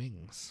way to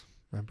Wings.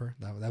 Remember?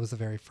 That was the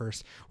very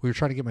first. We were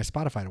trying to get my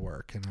Spotify to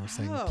work, and I was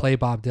saying, play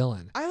Bob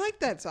Dylan. I like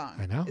that song.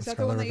 I know. Is that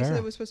the one that you said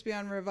that was supposed to be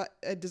on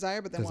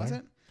Desire, but then Desire.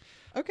 wasn't?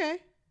 Okay.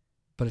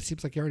 But it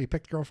seems like you already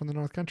picked Girl from the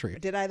North Country.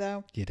 Did I,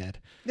 though? You did.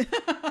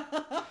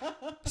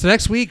 So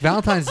next week,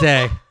 Valentine's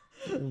Day,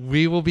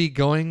 we will be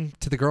going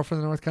to the Girl from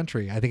the North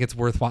Country. I think it's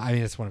worthwhile. I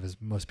mean, it's one of his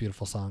most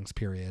beautiful songs,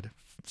 period.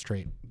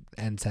 Straight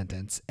end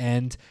sentence.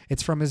 And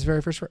it's from his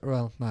very first,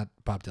 well, not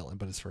Bob Dylan,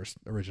 but his first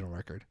original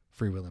record,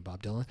 Freewheelin'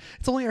 Bob Dylan.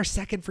 It's only our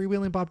second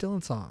Freewheelin' Bob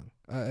Dylan song,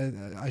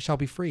 I Shall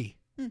Be Free.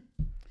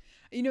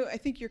 You know, I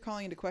think you're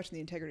calling into question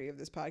the integrity of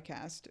this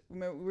podcast.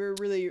 We're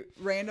really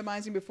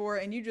randomizing before,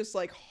 and you just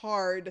like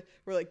hard.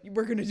 We're like,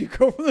 we're going to do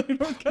Girl from the North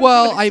Country.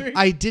 Well,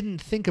 I didn't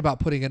think about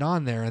putting it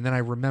on there, and then I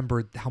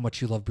remembered how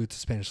much you love Boots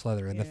of Spanish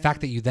Leather, and the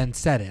fact that you then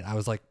said it, I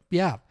was like,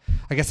 yeah,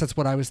 I guess that's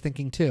what I was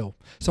thinking too.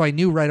 So I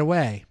knew right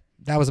away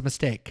that was a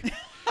mistake.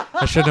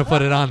 I shouldn't have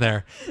put it on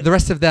there. The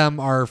rest of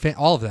them are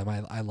all of them.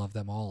 I love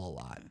them all a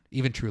lot.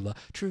 Even True Love.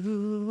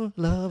 True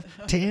Love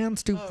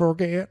tends to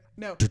forget.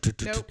 No.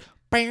 Nope.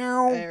 I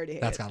already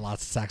hate That's it. got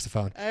lots of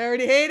saxophone. I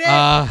already hate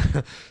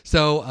it.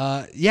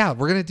 So yeah,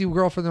 we're gonna do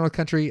Girl from the North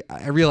Country.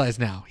 I realize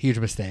now, huge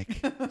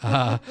mistake.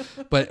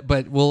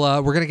 But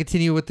we're gonna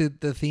continue with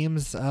the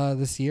themes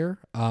this year.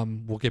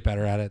 We'll get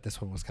better at it. This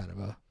one was kind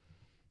of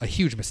a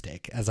huge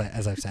mistake, as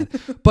I've said.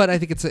 But I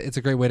think it's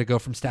a great way to go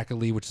from Stack of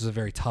Lee, which is a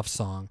very tough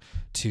song,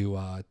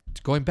 to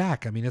going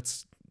back. I mean,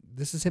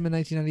 this is him in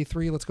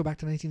 1993. Let's go back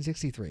to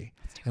 1963,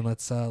 and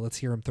let's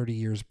hear him 30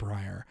 years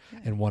prior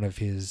in one of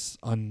his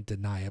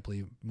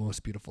undeniably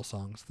most beautiful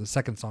songs. The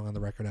second song on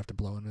the record after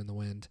Blowing in the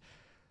Wind.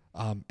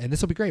 And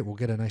this will be great. We'll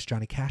get a nice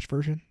Johnny Cash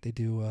version. They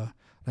do a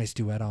nice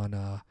duet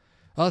on.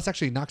 This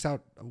actually knocks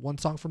out one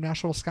song from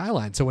Nashville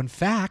Skyline. So in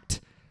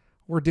fact,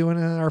 we're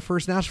doing our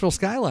first Nashville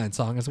Skyline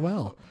song as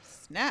well.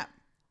 Snap!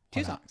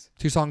 Two songs.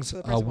 Two songs. For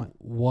the price of one.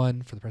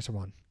 One for the price of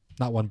one.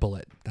 Not one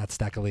bullet. That's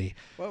Stack of Lee.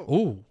 Whoa.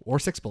 Ooh, or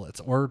 6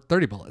 bullets, or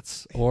 30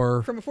 bullets,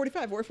 or From a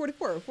 45 or a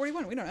 44 or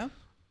 41. We don't know.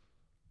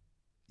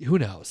 who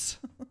knows?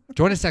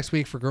 Join us next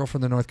week for Girl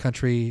from the North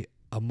Country,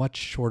 a much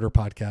shorter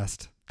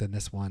podcast than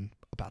this one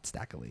about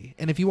Stack of Lee.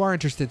 And if you are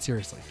interested,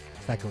 seriously,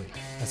 Stack of Lee,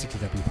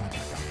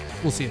 SCTWpod.com.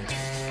 We'll see you next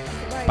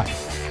week. Bye.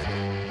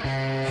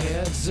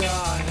 Heads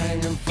are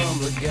hanging from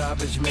the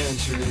garbage man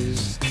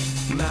trees.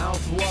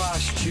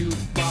 Mouthwash,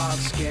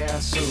 jukebox,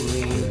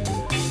 gasoline.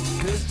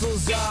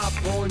 Pistols are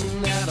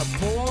pointing at a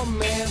poor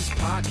man's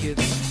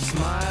pockets.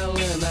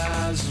 Smiling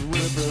eyes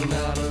ripping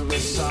out of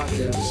his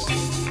sockets.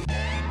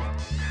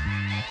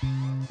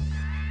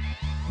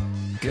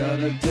 Got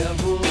a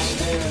devil's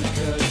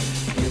haircut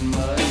in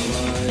my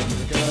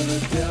mind.